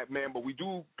building tonight, man. But we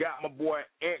do got my boy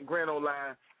Ant Grant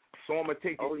online, so I'm gonna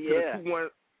take it to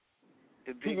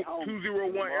the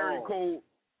 201 area code.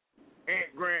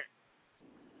 Ant Grant.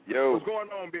 Yo. What's going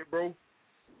on, big bro?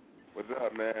 What's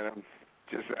up, man? I'm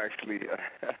just actually.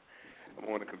 I'm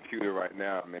on the computer right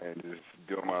now, man, just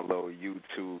doing my little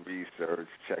YouTube research,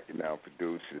 checking out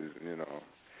producers,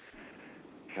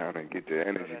 trying to get the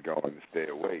energy going to stay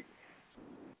awake.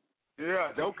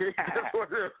 Yeah, okay.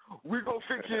 We gonna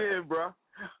fix you in, bro. All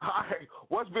right,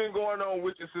 what's been going on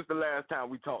with you since the last time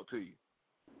we talked to you?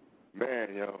 Man,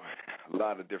 a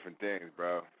lot of different things,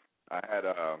 bro. I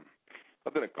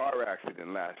was in a car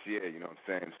accident last year, you know what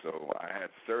I'm saying? So I had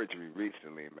surgery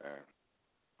recently, man,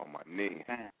 on my knee.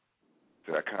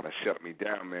 So that kind of shut me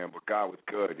down, man. But God was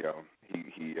good, yo.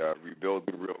 He rebuilt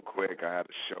me real quick. I had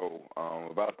a show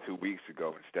about 2 weeks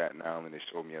ago in Staten Island. They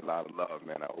showed me a lot of love,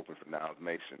 man. I opened for Niles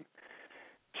Mason.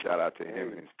 Shout out to him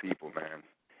and his people, man.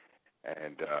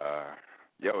 And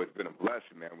yo, it's been a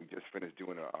blessing, man. We just finished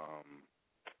doing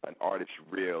an artist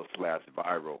reel /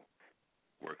 viral,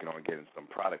 working on getting some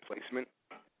product placement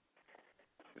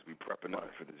as we prepping up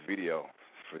for this video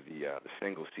for the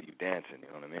single "See You Dancing." You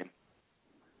know what I mean?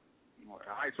 All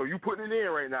right, so you putting it in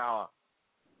right now?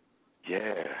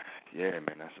 Yeah,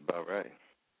 man, that's about right.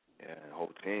 Yeah, the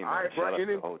whole team. All right, man. Shout out bro.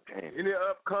 to the whole team. Any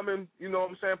upcoming, you know what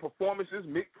I'm saying, performances,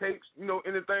 mixtapes, you know,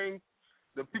 anything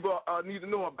that people need to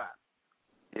know about?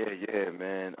 Yeah,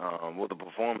 man. Well, the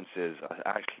performances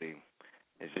actually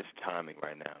it's just timing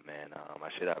right now, man. I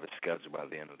should have it scheduled by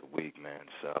the end of the week, man.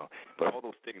 So, but all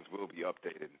those things will be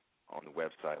updated on the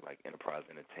website, like Enterprise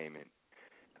Entertainment.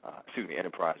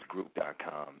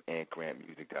 EnterpriseGroup.com and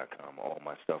GrantMusic.com. All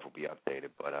my stuff will be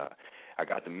updated. But I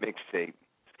got the mixtape.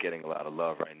 It's getting a lot of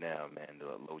love right now, man. The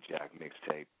Low Jack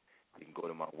mixtape. You can go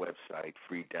to my website,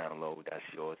 free download. That's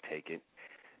yours. Take it.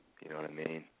 You know what I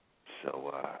mean?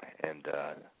 So and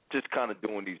just kind of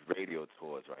doing these radio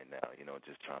tours right now. You know,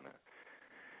 just trying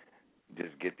to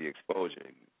just get the exposure,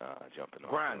 jumping on.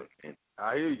 Grinding.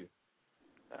 I hear you.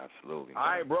 Absolutely. All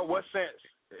right, bro. What sense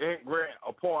ain't Grant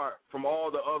apart from all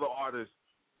the other artists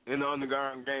in the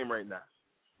underground game right now?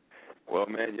 Well,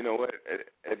 man, you know what?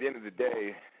 At the end of the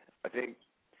day, I think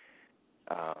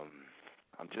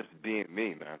I'm just being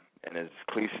me, man. And as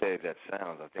cliche as that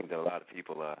sounds, I think that a lot of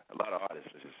people, a lot of artists,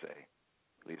 let's just say,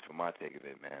 at least from my take of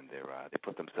it, man, they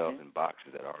put themselves in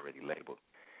boxes that are already labeled.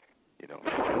 You know,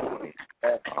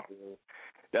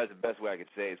 that's the best way I could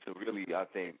say it. So really, I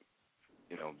think,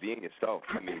 you know, being yourself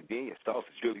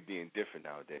is really being different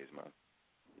nowadays, man.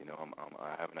 You know,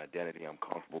 I have an identity. I'm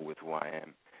comfortable with who I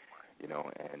am, you know,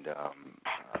 and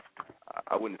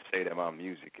I wouldn't say that my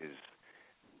music has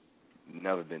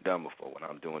never been done before when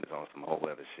I'm doing this on some whole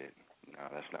other shit. No,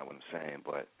 that's not what I'm saying.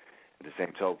 But at the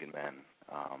same token, man,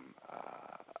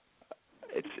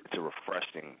 it's a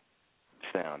refreshing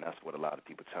sound. That's what a lot of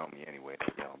people tell me anyway.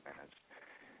 Yo, man,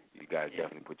 you guys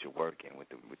definitely put your work in with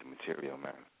the material,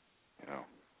 man. You know.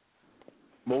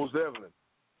 Most definitely.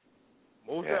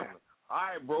 Definitely. All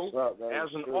right, bro. Up, as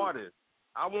an artist,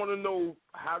 I want to know,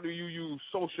 how do you use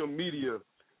social media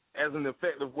as an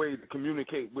effective way to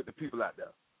communicate with the people out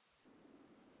there?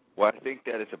 Well, I think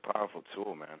that it's a powerful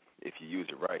tool, man, if you use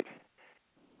it right.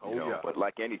 You know, but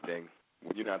like anything,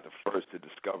 when you're not the first to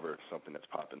discover something that's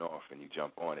popping off and you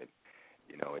jump on it,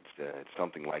 you know, it's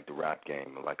something like the rap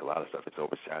game, like a lot of stuff. It's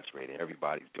oversaturated.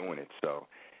 Everybody's doing it. So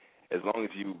as long as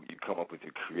you come up with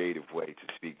a creative way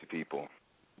to speak to people,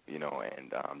 you know,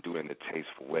 and do it in a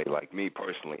tasteful way. Like me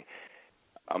personally,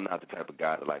 I'm not the type of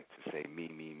guy that like to say me,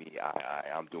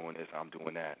 I'm doing this, I'm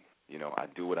doing that. You know, I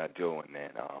do what I do, and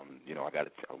then, you know, I got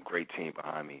a great team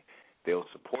behind me. They'll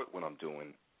support what I'm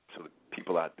doing so that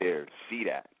people out there see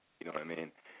that, you know what I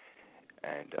mean?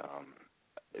 And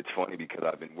it's funny because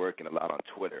I've been working a lot on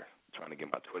Twitter, trying to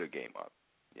get my Twitter game up,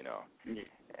 you know.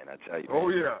 And I tell you,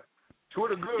 man,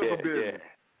 Twitter good for business.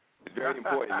 Yeah. It's very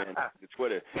important, man, the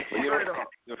Twitter. But, you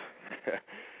know,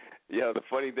 yeah, the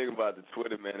funny thing about the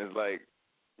Twitter, man, is like,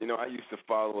 you know, I used to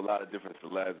follow a lot of different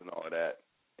celebs and all of that.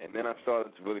 And then I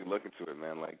started to really look into it,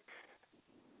 man. Like,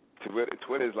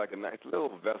 Twitter is like a nice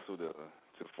little vessel to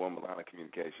form a line of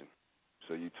communication.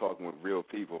 So you're talking with real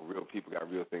people got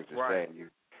real things to say, and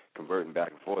you're converting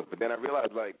back and forth. But then I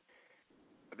realized, like,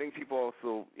 I think people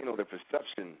also, you know, their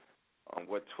perception on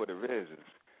what Twitter is,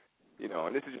 you know,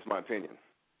 and this is just my opinion,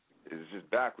 is just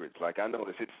backwards. Like, I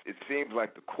notice it seems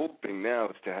like the cool thing now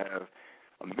is to have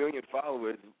 1 million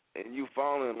followers and you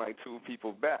following like 2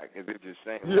 people back, as if you're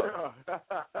saying, look,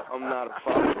 I'm not a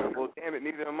follower. Well, damn it,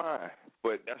 neither am I.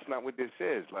 But that's not what this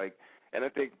is. Like, and I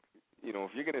think, you know,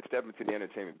 if you're going to step into the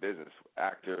entertainment business,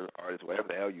 actor, artist, whatever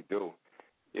the hell you do,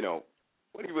 you know,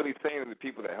 what are you really saying to the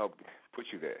people that help put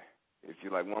you there? If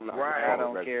you're like, well, I'm not I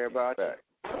don't care about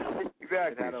you.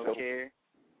 Exactly. I don't care.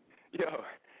 Yo,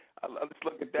 I just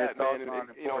look at that, man,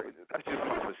 and you know, that's just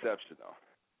my perception, though.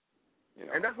 You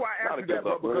know, and that's why I asked you that,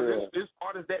 bro, because it's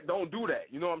artists that don't do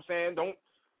that. You know what I'm saying? Don't,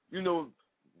 you know,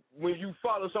 when you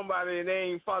follow somebody and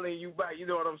they ain't following you back, you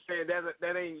know what I'm saying?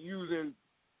 That ain't using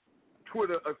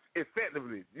Twitter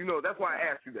effectively. You know, that's why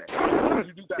I asked you that.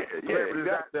 You do got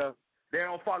celebrities out there, they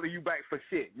don't follow you back for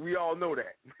shit. We all know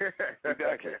that.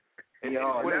 Exactly. And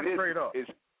what that's straight up.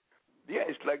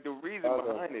 It's like the reason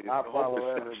behind it is I the follow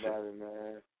whole everybody,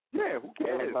 man. Yeah, who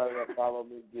cares? Everybody that follow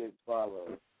me gets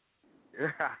followed.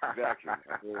 Exactly.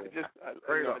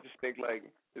 I just think like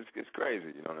it's crazy.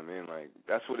 You know what I mean? Like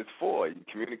that's what it's for. You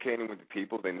communicating with the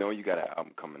people. They know you got an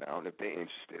album coming out. If they're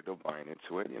interested, they'll buy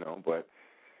into it. You know, but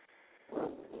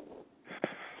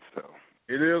so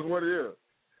it is what it is.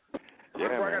 Yeah,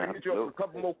 man. I gotta man, hit you up with a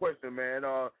couple more questions, man.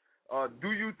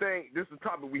 Do you think this is a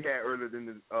topic we had earlier in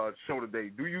the show today?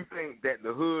 Do you think that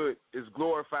the hood is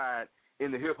glorified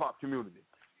in the hip hop community?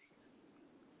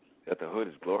 That the hood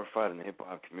is glorified in the hip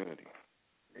hop community.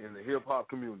 In the hip hop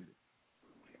community.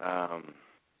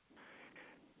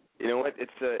 You know what?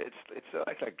 It's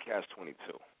like catch-22.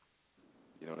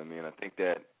 You know what I mean? I think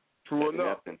that. True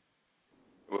enough.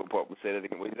 What say that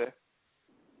again? What you say?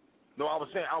 No, I was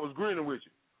saying I was agreeing with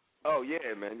you. Oh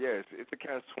yeah, man. Yeah, it's a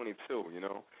catch-22. You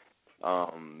know,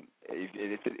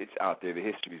 it's out there. The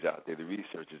history's out there. The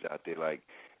research is out there. Like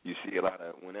you see a lot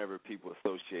of whenever people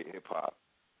associate hip hop.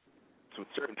 So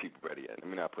certain people ready yet. Let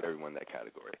me not put everyone in that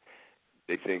category.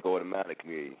 They think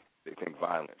automatically. They think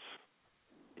violence.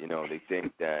 You know, they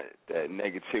think that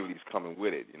negativity is coming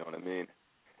with it. You know what I mean?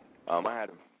 I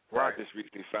just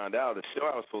recently found out the show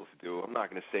I was supposed to do. I'm not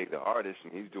going to say the artist,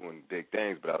 and he's doing big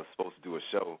things, but I was supposed to do a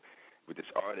show with this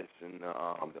artist, and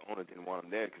the owner didn't want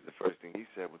him there because the first thing he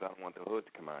said was, "I don't want the hood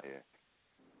to come out here."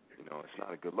 You know, it's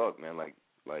not a good look, man. Like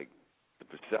the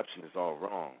perception is all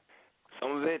wrong.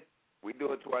 Some of it we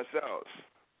do it to ourselves.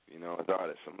 You know, as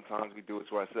artists, sometimes we do it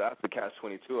to ourselves. That's the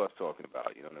catch-22 I was talking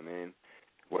about. You know what I mean?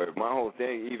 Where my whole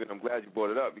thing, even I'm glad you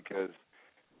brought it up because,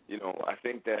 you know, I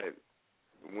think that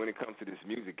when it comes to this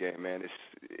music game, man,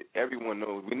 everyone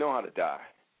knows we know how to die.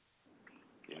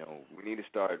 You know, we need to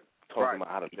start talking about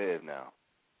how to live now.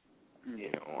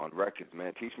 You know, on records,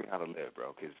 man, teach me how to live,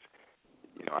 bro. Because,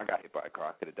 you know, I got hit by a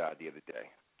car. I could have died the other day.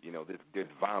 You know, there's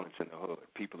violence in the hood.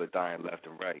 People are dying left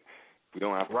and right. We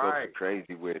don't have to go so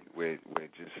crazy with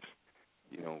just,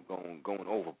 you know, going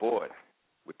overboard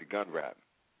with the gun rap.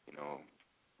 You know,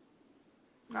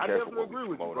 I definitely agree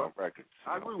with you, bro. Records,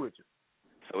 I agree with you.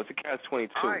 So it's a catch-22,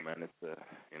 man. It's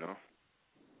you know.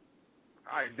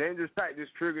 All right, Dangerous Tight, this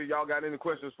Trigger. Y'all got any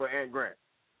questions for Ant Grant?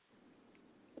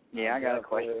 Yeah, I got a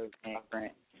question for Ant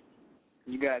Grant.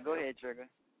 Go ahead, Trigger.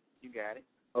 You got it.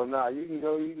 Oh no, you can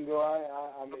go.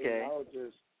 I mean, okay. I was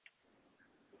just.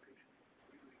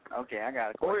 Okay, I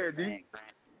got a question. Go ahead, D.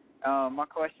 My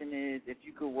question is, if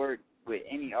you could work with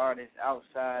any artist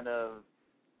outside of,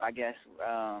 I guess,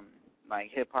 like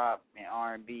hip hop and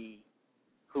R&B,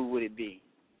 who would it be?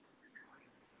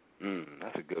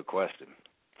 That's a good question.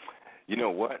 You know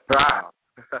what?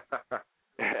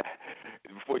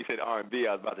 Before you said R&B,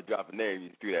 I was about to drop a name. You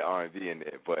threw that R&B in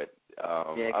there, but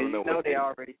yeah, I don't know. You know they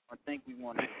already think we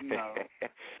want to,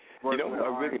 work with an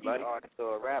R&B artist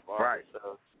or a rap artist.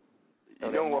 So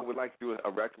you know what we'd like to do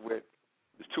a record with?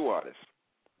 There's two artists.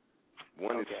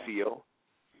 One is Seal.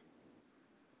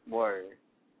 Word.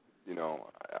 You know,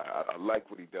 I like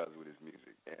what he does with his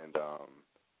music, and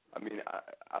I mean,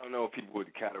 I don't know if people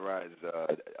would categorize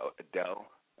Adele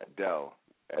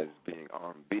as being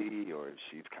R&B or if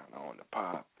she's kind of on the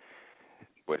pop,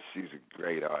 but she's a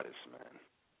great artist,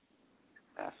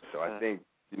 man. So I think,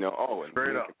 you know, and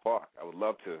Linkin Park. I would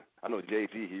love to. I know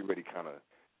Jay-Z, he already kind of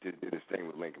did his thing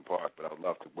with Linkin Park, but I would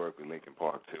love to work with Linkin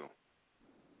Park too.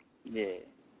 Yeah,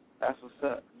 that's what's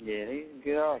up. Yeah, they're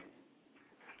good artists.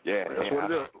 Yeah, that's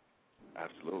what it is.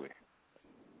 Absolutely.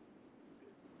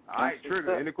 All right,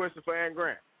 Trigger, any questions for Ant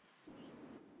Grant?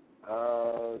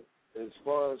 As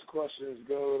far as questions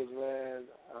goes, man,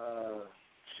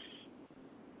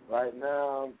 right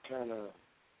now I'm kind of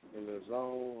in the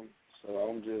zone, so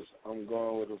I'm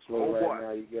going with the flow right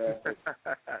now, you guys.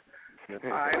 All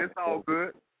right, it's all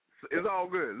good. It's all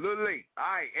good. A little late. All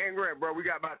right, Ant Grant, bro, we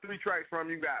got about 3 tracks from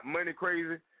you. Got Money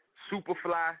Crazy,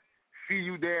 Superfly, See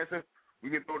You Dancing. We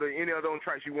can throw any of those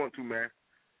tracks you want to, man.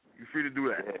 You're free to do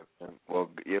that. Yeah, well,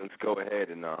 let's go ahead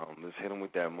and let's hit him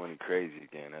with that Money Crazy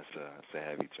again. That's a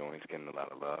heavy joint. It's getting a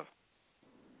lot of love.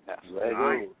 Let go.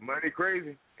 Right. Money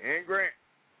Crazy. Ant Grant.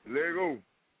 Let go.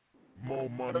 More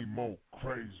money, more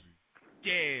crazy.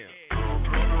 Yeah.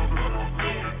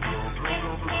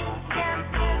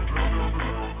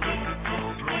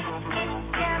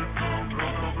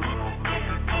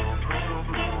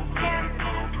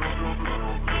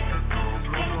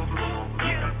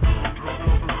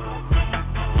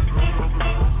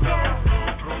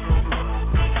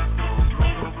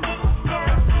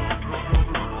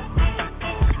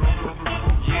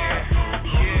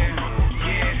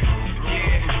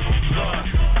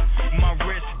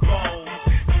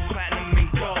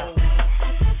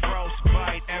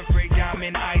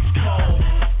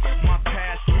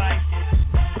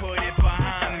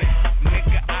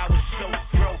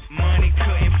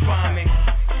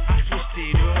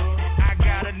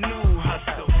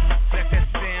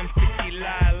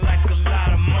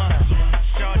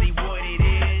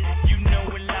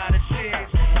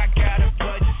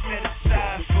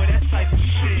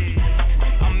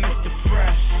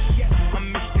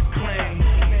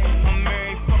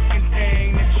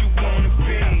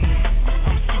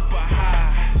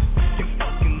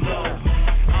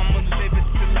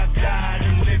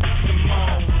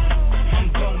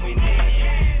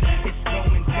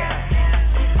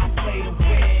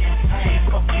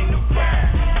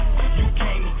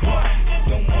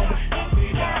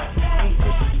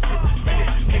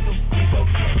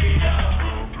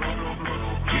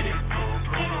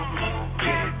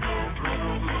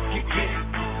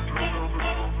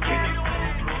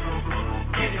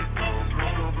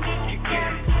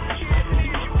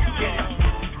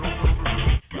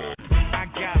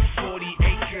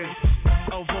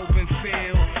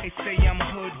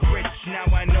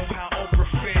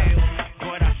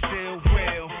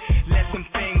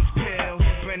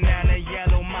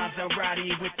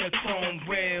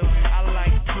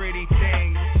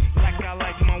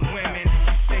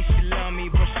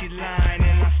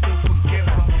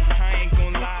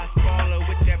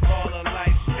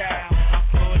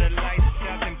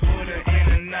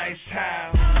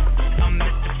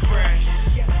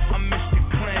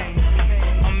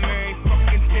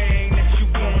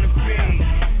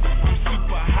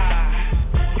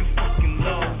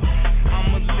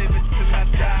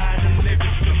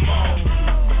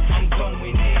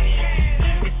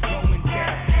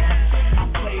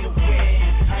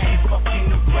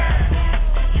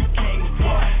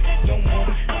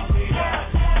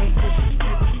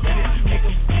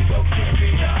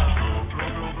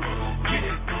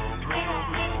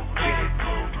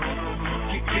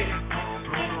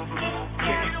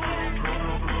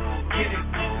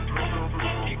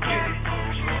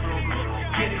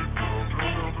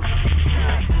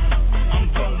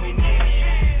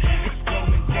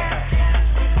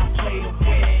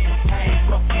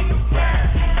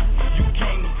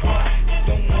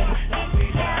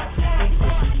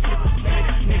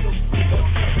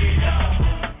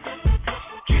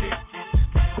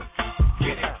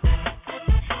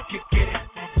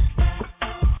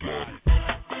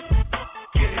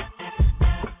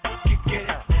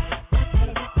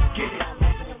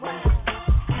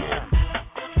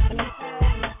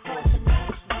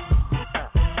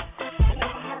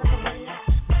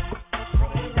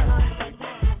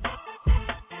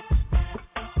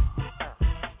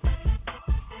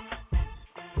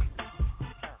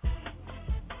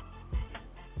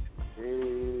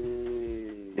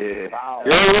 Wow.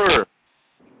 Yeah.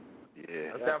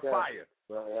 Yeah. That's that fire.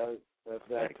 Bro, that's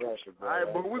that pressure, bro. All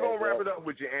right, but we're going to wrap it up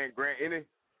with you, Ant Grant.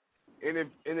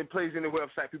 Any place, any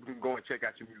website people can go and check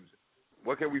out your music.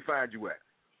 Where can we find you at?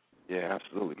 Yeah,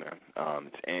 absolutely, man.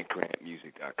 It's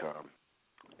antgrantmusic.com.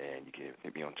 And you can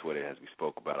hit me on Twitter, as we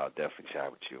spoke about. I'll definitely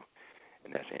chat with you.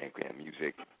 And that's Ant Grant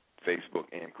Music. Facebook,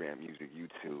 Ant Grant Music.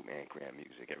 YouTube, Ant Grant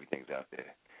Music. Everything's out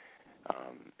there.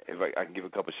 If I can give a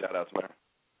couple shout-outs, man.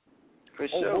 For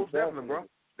sure. Most definitely, bro.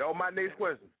 That was my next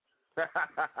question.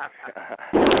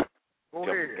 Go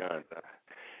ahead. Guns.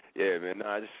 Yeah, man. No,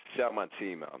 I just shout my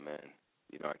team out, man.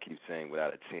 You know, I keep saying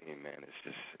without a team, man, it's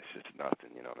just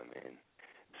nothing. You know what I mean?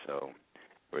 So,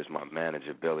 where's my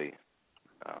manager, Billy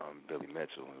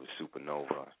Mitchell, who was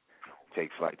Supernova,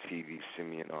 Take Flight TV,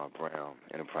 Simeon R. Brown,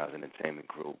 Enterprise Entertainment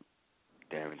Group,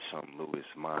 Darren Shum Lewis,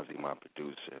 Mozzie, my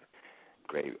producer,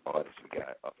 great artists we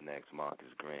got up next,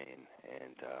 Marcus Green,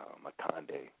 and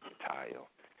Makande, Tayo.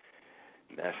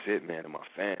 And that's it, man, and my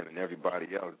fam and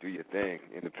everybody else. Do your thing.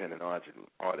 Independent artists,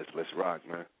 let's rock,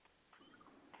 man.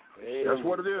 That's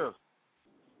what it is.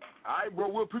 All right, bro,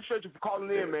 we appreciate you for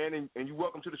calling in, man, and you're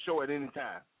welcome to the show at any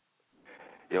time.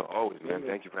 Yo, always, man.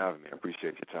 Thank you for having me. I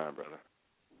appreciate your time, brother.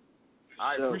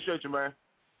 I appreciate you, man.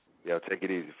 Yo, take it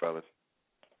easy, fellas.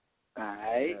 All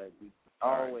right.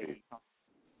 Always.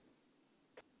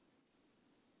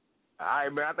 All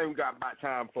right, man, I think we got about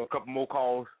time for a couple more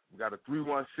calls. We got a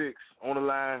 316 on the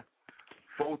line,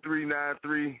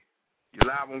 4393. You're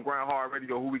live on Grindhard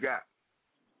Radio. Who we got?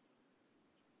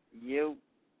 You.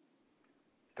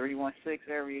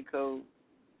 316 area code.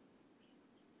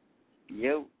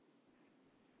 You.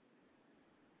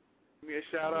 Give me a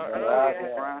shout out.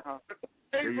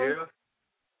 Yeah.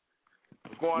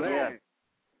 What's going on?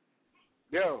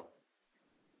 Yo.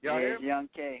 Y'all hear me? Young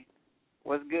K.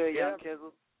 What's good, Young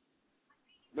Kizzle?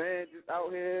 Man, just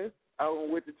out here, out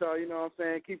in Wichita, you know what I'm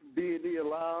saying? Keep B&D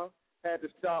alive. Had to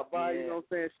stop by, you know what I'm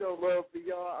saying? Show love for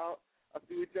y'all. I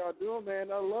see what y'all doing,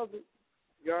 man. I love it.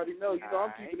 You already know. You know,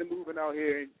 I'm keeping it moving out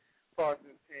here in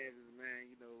Parsons, Kansas, man.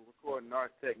 You know, recording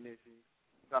arts technician,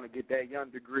 trying to get that young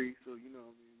degree so, you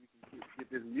know, we can get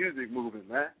this music moving,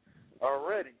 man.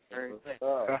 Already.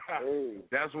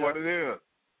 That's what it is.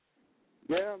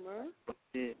 Yeah, man.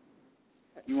 Yeah.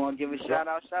 You want to give a shout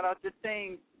out? Shout out to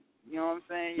Thing. You know what I'm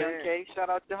saying? Young K. Shout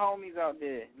out to homies out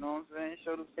there. You know what I'm saying?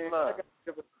 Show them some love.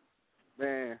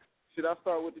 Man, should I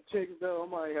start with the chicks, though? I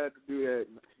might have to do that.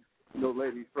 No,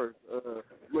 ladies first.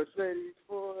 Mercedes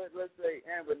Ford, let's say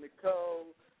Amber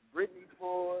Nicole, Brittany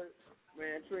Ford,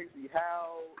 man, Tracy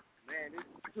Howell, man, this is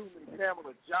too many.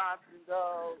 Pamela Johnson,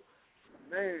 dog.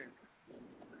 Man.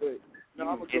 But, no,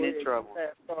 I'm going to get in trouble. I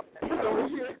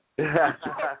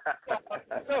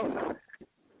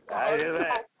hear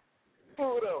that.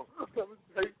 Food, though. Let me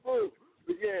say food.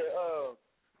 But, yeah,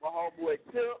 my homeboy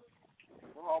Tip,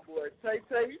 my homeboy Tay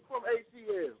from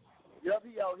ATL. Yup,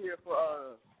 he out here for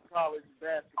college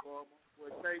basketball. My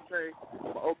boy Tay,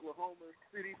 my Oklahoma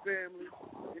City family.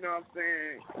 You know what I'm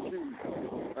saying? Shoot.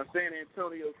 My San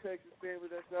Antonio, Texas family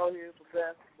that's out here for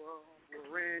basketball. Homeboy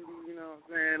Randy, you know what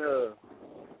I'm saying?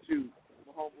 Shoot.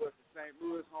 My homeboy from St.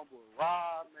 Louis, homeboy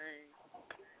Rob, man.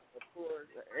 Of course,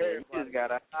 everybody. You just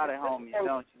got a lot of homies,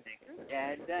 don't you, nigga?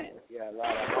 Yeah, damn. Yeah, a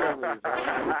lot of homies,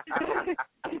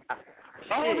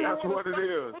 That's what it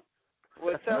is.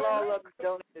 Well, tell all of them to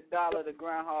donate $1 to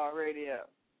Grindhard Radio.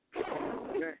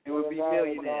 It would be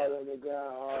millionaires. $1 to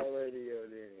Grindhard Radio,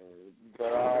 then.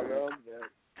 But all of them,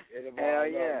 hell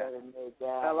yeah.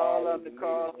 Tell all of them to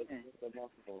call in.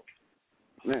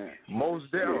 Man. Most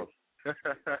definitely.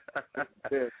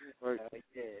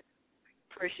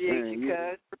 Appreciate you,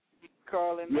 cuz.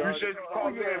 Calling me. Appreciate you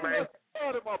calling in, man.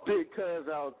 All of my big cuz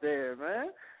out there,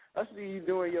 man. I see you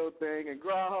doing your thing and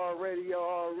Grindhard Radio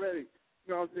already.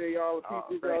 You know what I'm saying? All the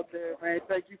people out there, man.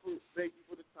 Thank you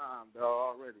for the time, dog,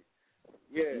 already.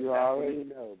 Yeah. You already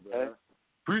know, bro.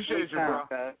 Appreciate you, bro.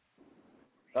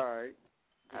 All right.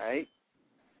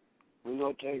 We're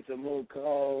going to take some more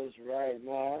calls right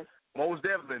now. Most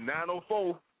definitely.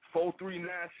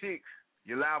 904-4396.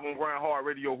 You're live on Grindhard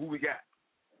Radio. Who we got?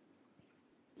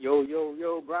 Yo,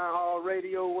 Grindhard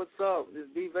Radio, what's up? This is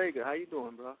D Vega. How you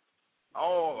doing, bro?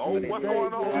 Oh, what's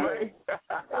going on, man?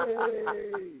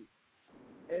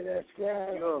 Hey, that's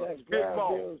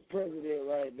Grindville's president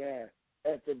right now.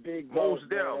 That's the big boss. Most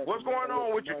definitely. What's going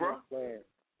on with you, bro?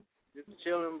 Just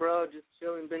chilling, bro. Just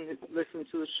chilling. Been listening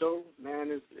to the show,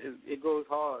 man. It goes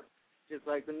hard, just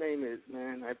like the name is,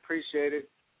 man. I appreciate it,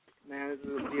 man. This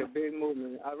will be a big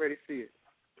movement. I already see it.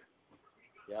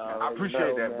 Y'all I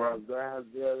appreciate that, man. bro. Grindhard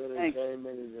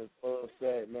Entertainment is in full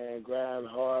effect, man.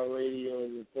 Grindhard Radio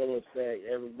is in full effect.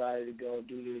 Everybody gonna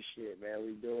do this shit, man.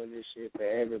 We doing this shit for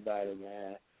everybody,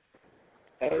 man.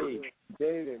 Hey,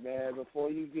 David, man,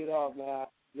 before you get off, man,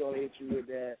 we gonna hit you with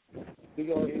that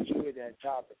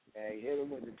topic, man. Hit him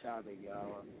with the topic,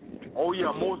 y'all. Oh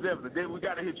yeah, most definitely. We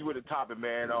gotta hit you with the topic,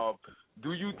 man.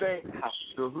 Do you think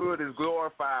the hood is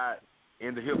glorified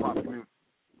in the hip hop community?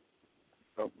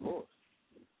 Of course.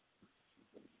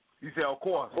 You say, of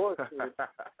course. Of course. Of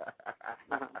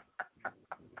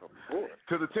course.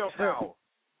 To the 10th power.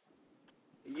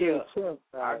 Yeah.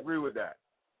 I agree with that.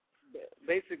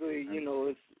 Basically, you know,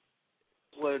 it's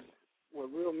what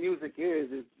real music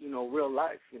is, you know, real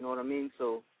life, you know what I mean?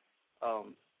 So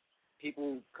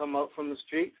people come up from the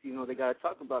streets, you know, they got to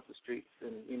talk about the streets,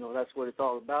 and, you know, that's what it's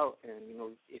all about. And, you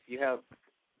know, if you have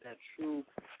that true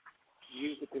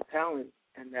musical talent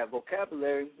and that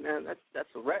vocabulary, man,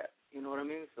 that's a rap, you know what I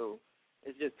mean? So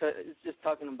it's just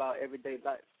talking about everyday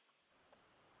life.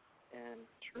 And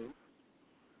true.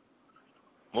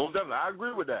 Most definitely. I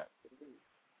agree with that.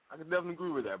 I can definitely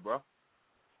agree with that, bro.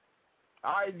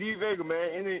 All right, D Vega,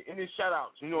 man. Any shout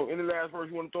outs? You know, any last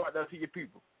words you want to throw out there to your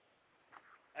people?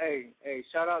 Hey,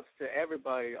 shout outs to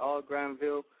everybody, all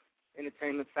Granville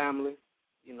Entertainment family.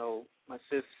 You know, my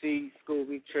sis C,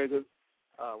 Scooby, Trigger.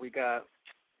 We got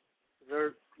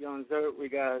Zert, Young Zert. We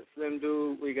got Slim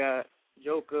Dude. We got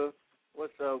Joker.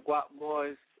 What's up, Guap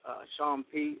Boys, Sean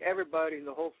P. Everybody,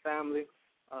 the whole family.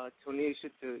 Tonisha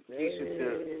to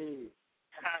Keisha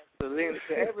to Lynn,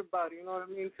 to everybody, you know what I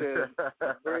mean? To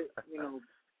you know,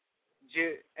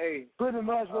 hey. Pretty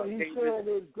much what he said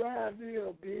is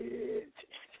Grindville, bitch.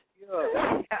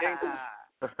 Yeah.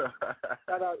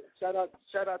 Shout out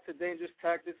to Dangerous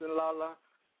Tactics and Lala,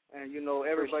 and you know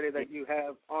everybody that you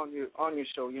have on your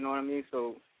show. You know what I mean?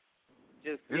 So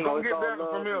just it's gonna get better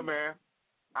from here, man.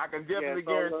 I can definitely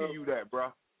guarantee you that,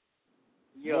 bro.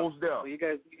 Yeah. Most definitely.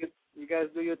 So you guys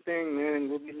do your thing, man.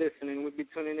 We'll be listening. We'll be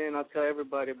tuning in. I'll tell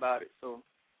everybody about it. So,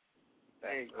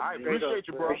 hey, I appreciate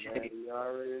you, bro. You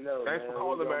already know. Thanks for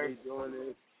calling, man.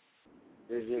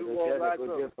 This is a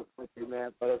technical difficulty,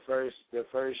 man, for the first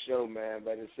show, man.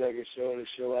 But the second show, the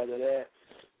show after that,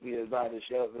 we is about to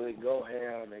really go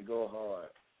ham and go hard.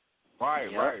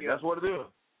 Right. That's what it is.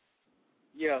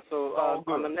 Yeah. So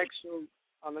on the next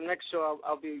show,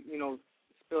 I'll be, you know,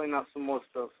 spilling out some more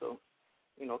stuff. So,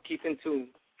 you know, keep in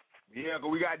tune. Yeah, but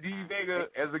we got D Vega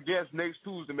as a guest next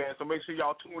Tuesday, man. So make sure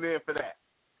y'all tune in for that.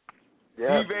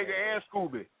 Yeah. D Vega and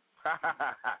Scooby.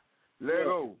 Let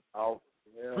go. Oh,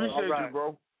 yeah. Appreciate you,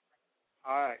 bro. All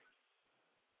right.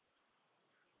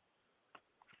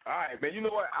 All right, man. You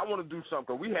know what? I want to do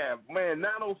something. We have, man,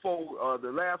 904,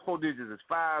 the last 4 digits is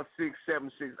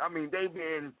 5676. I mean, they've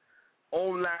been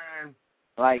online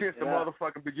since the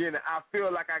motherfucking beginning. I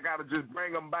feel like I got to just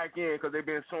bring them back in because they've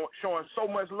been showing so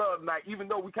much love tonight, even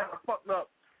though we kind of fucked up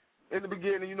in the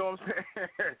beginning, you know what I'm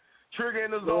saying? Trigger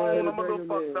in the zone, I'm a little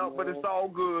fucked up, but it's all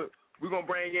good. We're going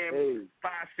to bring in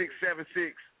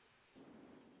 5676.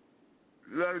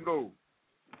 Let it go.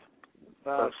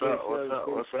 What's up?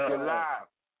 You're live.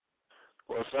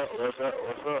 What's up?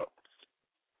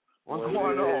 What's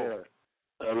going on?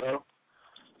 Hello?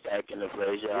 Back in the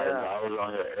place, y'all. I was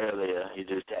on here earlier. He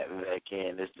just tapped me back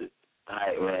in. This the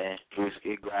hype, man.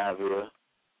 Whiskey Grindville.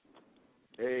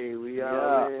 Hey, we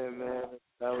all in, man.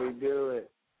 How we do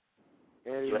it?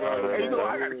 Hey, you know,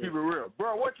 I gotta keep it real,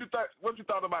 bro. What you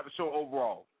thought about the show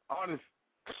overall? Honest.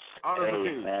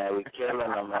 Hey, man, we killing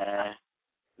them, man.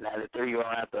 93, you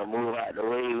don't have to move out the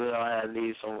way. We don't have to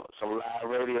need some live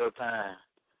radio time.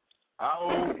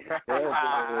 Oh.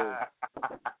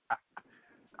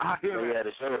 I hear so yeah,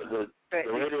 the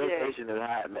radio station is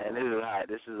hot, man. This is hot.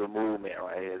 This is a movement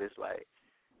right here. This like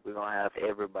we're gonna have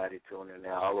everybody tuning in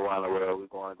now all around the world. We're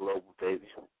going global, baby.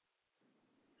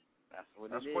 That's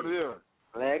what it is.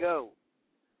 Let go.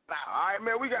 All right,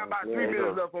 man. We got about 3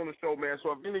 minutes left on the show, man.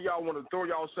 So if any of y'all want to throw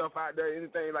y'all stuff out there,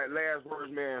 anything like last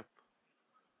words, man,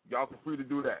 y'all feel free to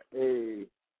do that. Hey,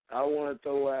 I want to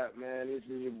throw out, man, this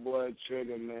is your boy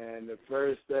Trigger, man. The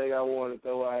first thing I want to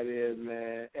throw out is,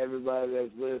 man, everybody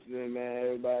that's listening, man,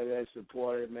 everybody that's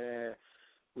supported, man,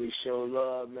 we show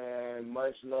love, man.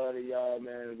 Much love to y'all,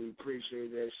 man. We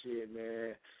appreciate that shit,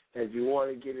 man. If you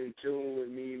want to get in tune with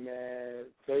me, man,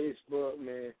 Facebook,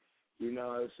 man, you know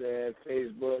what I'm saying,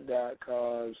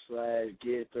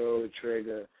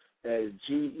 facebook.com/GetThrowTrigger. That's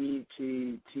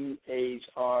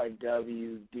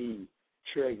GETTHRWD,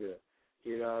 Trigger.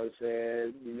 You know what I'm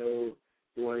saying? You know,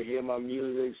 you want to hear my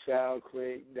music,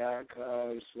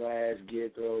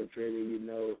 soundclick.com/GetThrowTrigger. You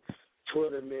know,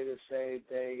 Twitter me the same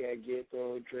thing at Get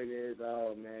Thrown Triggers.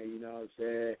 Oh, man, you know what I'm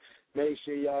saying? Make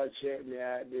sure y'all check me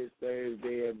out this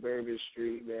Thursday at Bourbon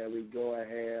Street, man. We go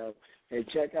ahead and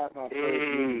check out my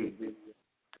first music video,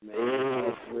 man.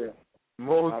 That's real.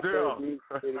 My first music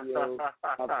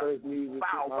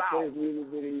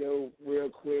video, real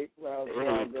quick.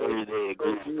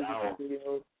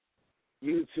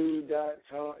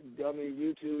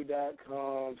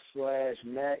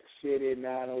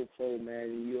 YouTube.com/MaxCity904, man.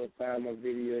 And you'll find my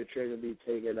video trigger be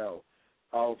taken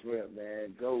off rip,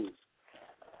 man. Ghost.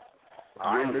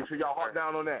 All right, make sure y'all hard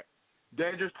down on that.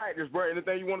 Dangerous Tightness, bro.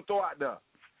 Anything you want to throw out there?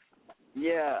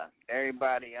 Yeah,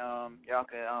 everybody, y'all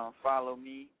can follow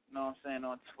me, you know what I'm saying,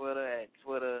 on Twitter at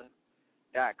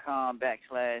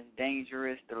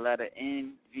twitter.com/dangerous, the letter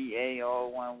NVA,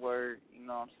 all one word, you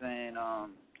know what I'm saying.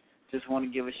 Just want to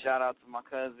give a shout out to my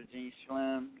cousin Virginia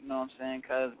Slim, you know what I'm saying,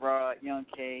 Cuz Rod, Young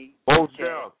K,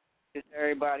 just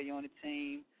everybody on the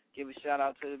team. Give a shout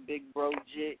out to the big bro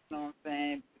Jit, you know what I'm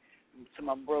saying, to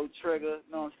my bro Trigger,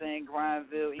 you know what I'm saying,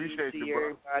 Grindville, EC,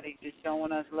 everybody just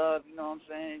showing us love, you know what I'm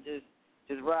saying, just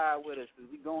ride with us, because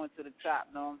we going to the top,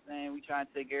 you know what I'm saying, we trying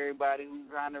to take everybody who's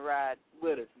trying to ride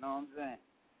with us, you know what I'm saying.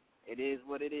 It is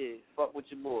what it is. Fuck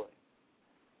with your boy.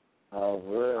 Oh,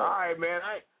 real. All right, man,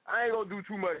 I ain't going to do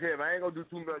too much heavy. I ain't going to do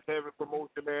too much heavy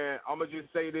promotion, man. I'm going to just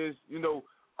say this, you know,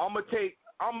 I'm going to take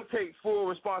full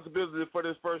responsibility for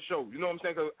this first show, you know what I'm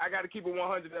saying, because I got to keep it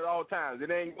 100 at all times.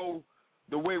 It ain't go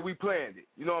the way we planned it,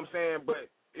 you know what I'm saying, but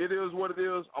it is what it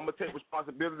is. I'm going to take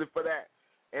responsibility for that.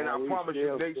 And I promise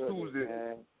you, next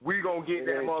Tuesday, we going to get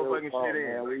that motherfucking shit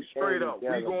in. Straight up.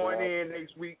 We going in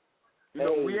next week. You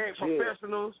know, we ain't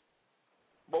professionals,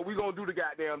 but we going to do the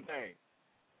goddamn thing.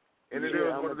 And it is what it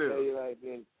is. I'm going to tell you like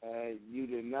this, man. You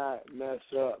did not mess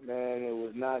up, man. It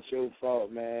was not your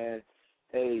fault, man.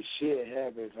 Hey, shit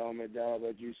happens, homie, dog,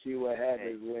 but you see what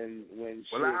happens when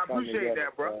shit I comes appreciate together,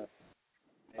 that, bro.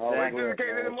 Just in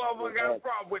case any motherfucker got a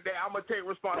problem with that, I'm going to take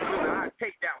responsibility. I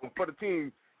take that one for the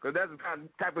team. Because that's the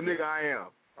type of nigga I am.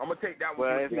 I'm going to take that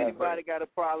one. Well, if anybody got a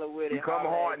problem with it,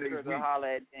 holler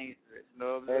at Dangerous. You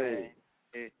know what I'm saying?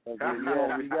 You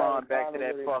respond back to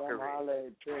that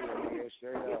fuckery.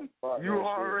 You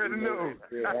already know.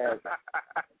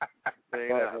 All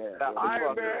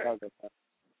right, man.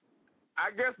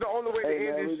 I guess the only way to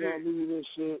end this shit. We're going to leave this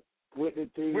shit with the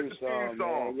theme song,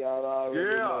 man. Y'all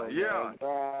already know, man.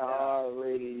 Grindhard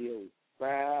Radio.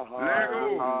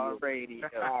 Grindhard Radio.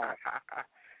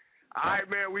 All right,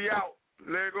 man, we out.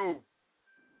 Let go.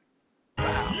 You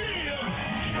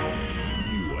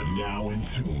are now in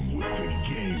tune with the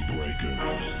Game Breakers.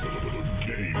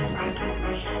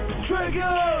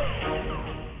 Trigger!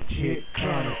 Hit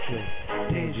Chronicle,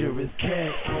 Dangerous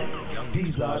Cat.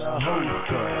 These are the hosts.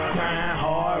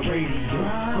 Grindhard Radio.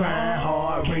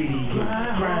 Grindhard Radio.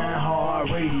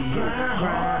 Grindhard Radio.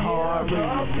 Grindhard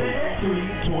Radio.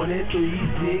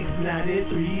 323,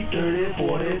 693,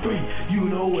 3043. You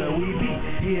know where we be.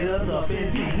 Hit us up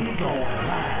and see we going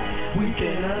live. We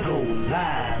finna go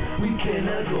live. We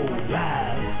finna go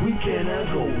live. We finna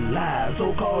go live.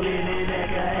 So call in and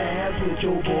act a ass with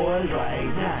your boys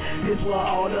right now. This where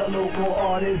all the local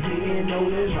artists getting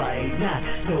noticed right now.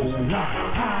 So we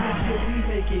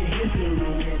making history,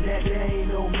 and that there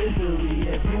ain't no mystery.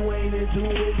 If you ain't into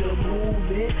it, the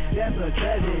movement, that's a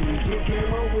tragedy. She came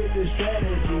up with the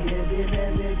strategy, and then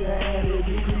that nigga had it.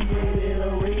 He created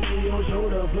a radio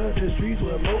show to flood the streets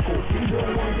with local. He's the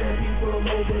one that people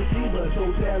oversee, but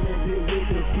so talented with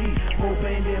the beat.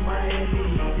 Profaned in Miami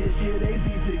Heat, this year they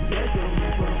see success in me.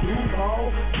 From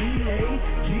Duval, GA,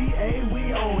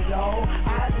 we own, dawg.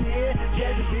 I said,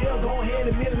 Jacksonville, go ahead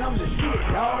and admit it, I'm the shit,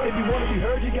 dawg. If you want to be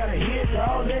heard, you gotta hit,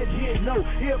 dawg. That shit, no,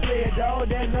 he'll play it, dawg.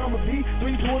 That number be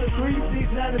 323,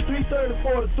 693,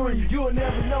 3043. You'll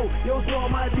never know, your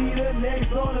song might be the next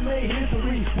song to make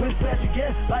history. With special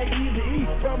guests like Easy E,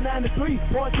 from 9 to 3,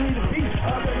 4 3 to beat.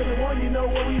 Up to the one, you know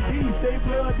what we be. Stay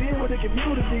plugged in with the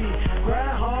community.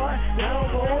 Grind hard,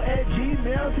 download at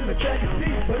Gmail to the track and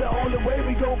see. But the only way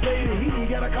we gon' play the heat, you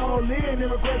gotta call in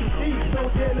and request a seat. So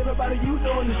tell everybody you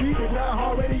know in the street that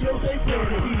Grindhard Radio, they play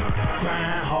the heat.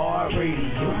 Grindhard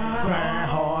Radio,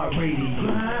 Grindhard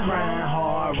Radio,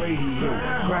 Grindhard Radio,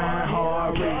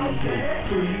 Grindhard Radio.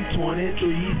 323,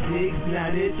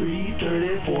 693,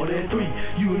 3043.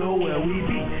 You know where we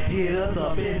be. Hit us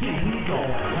up and see we gon'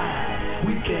 live.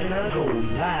 We finna go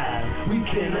live. We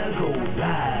finna go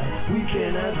live. We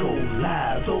finna go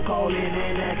live. So call in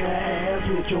and act a ass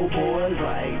with your boys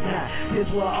right now. This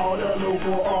where all the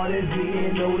local artists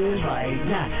getting noticed right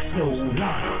now. So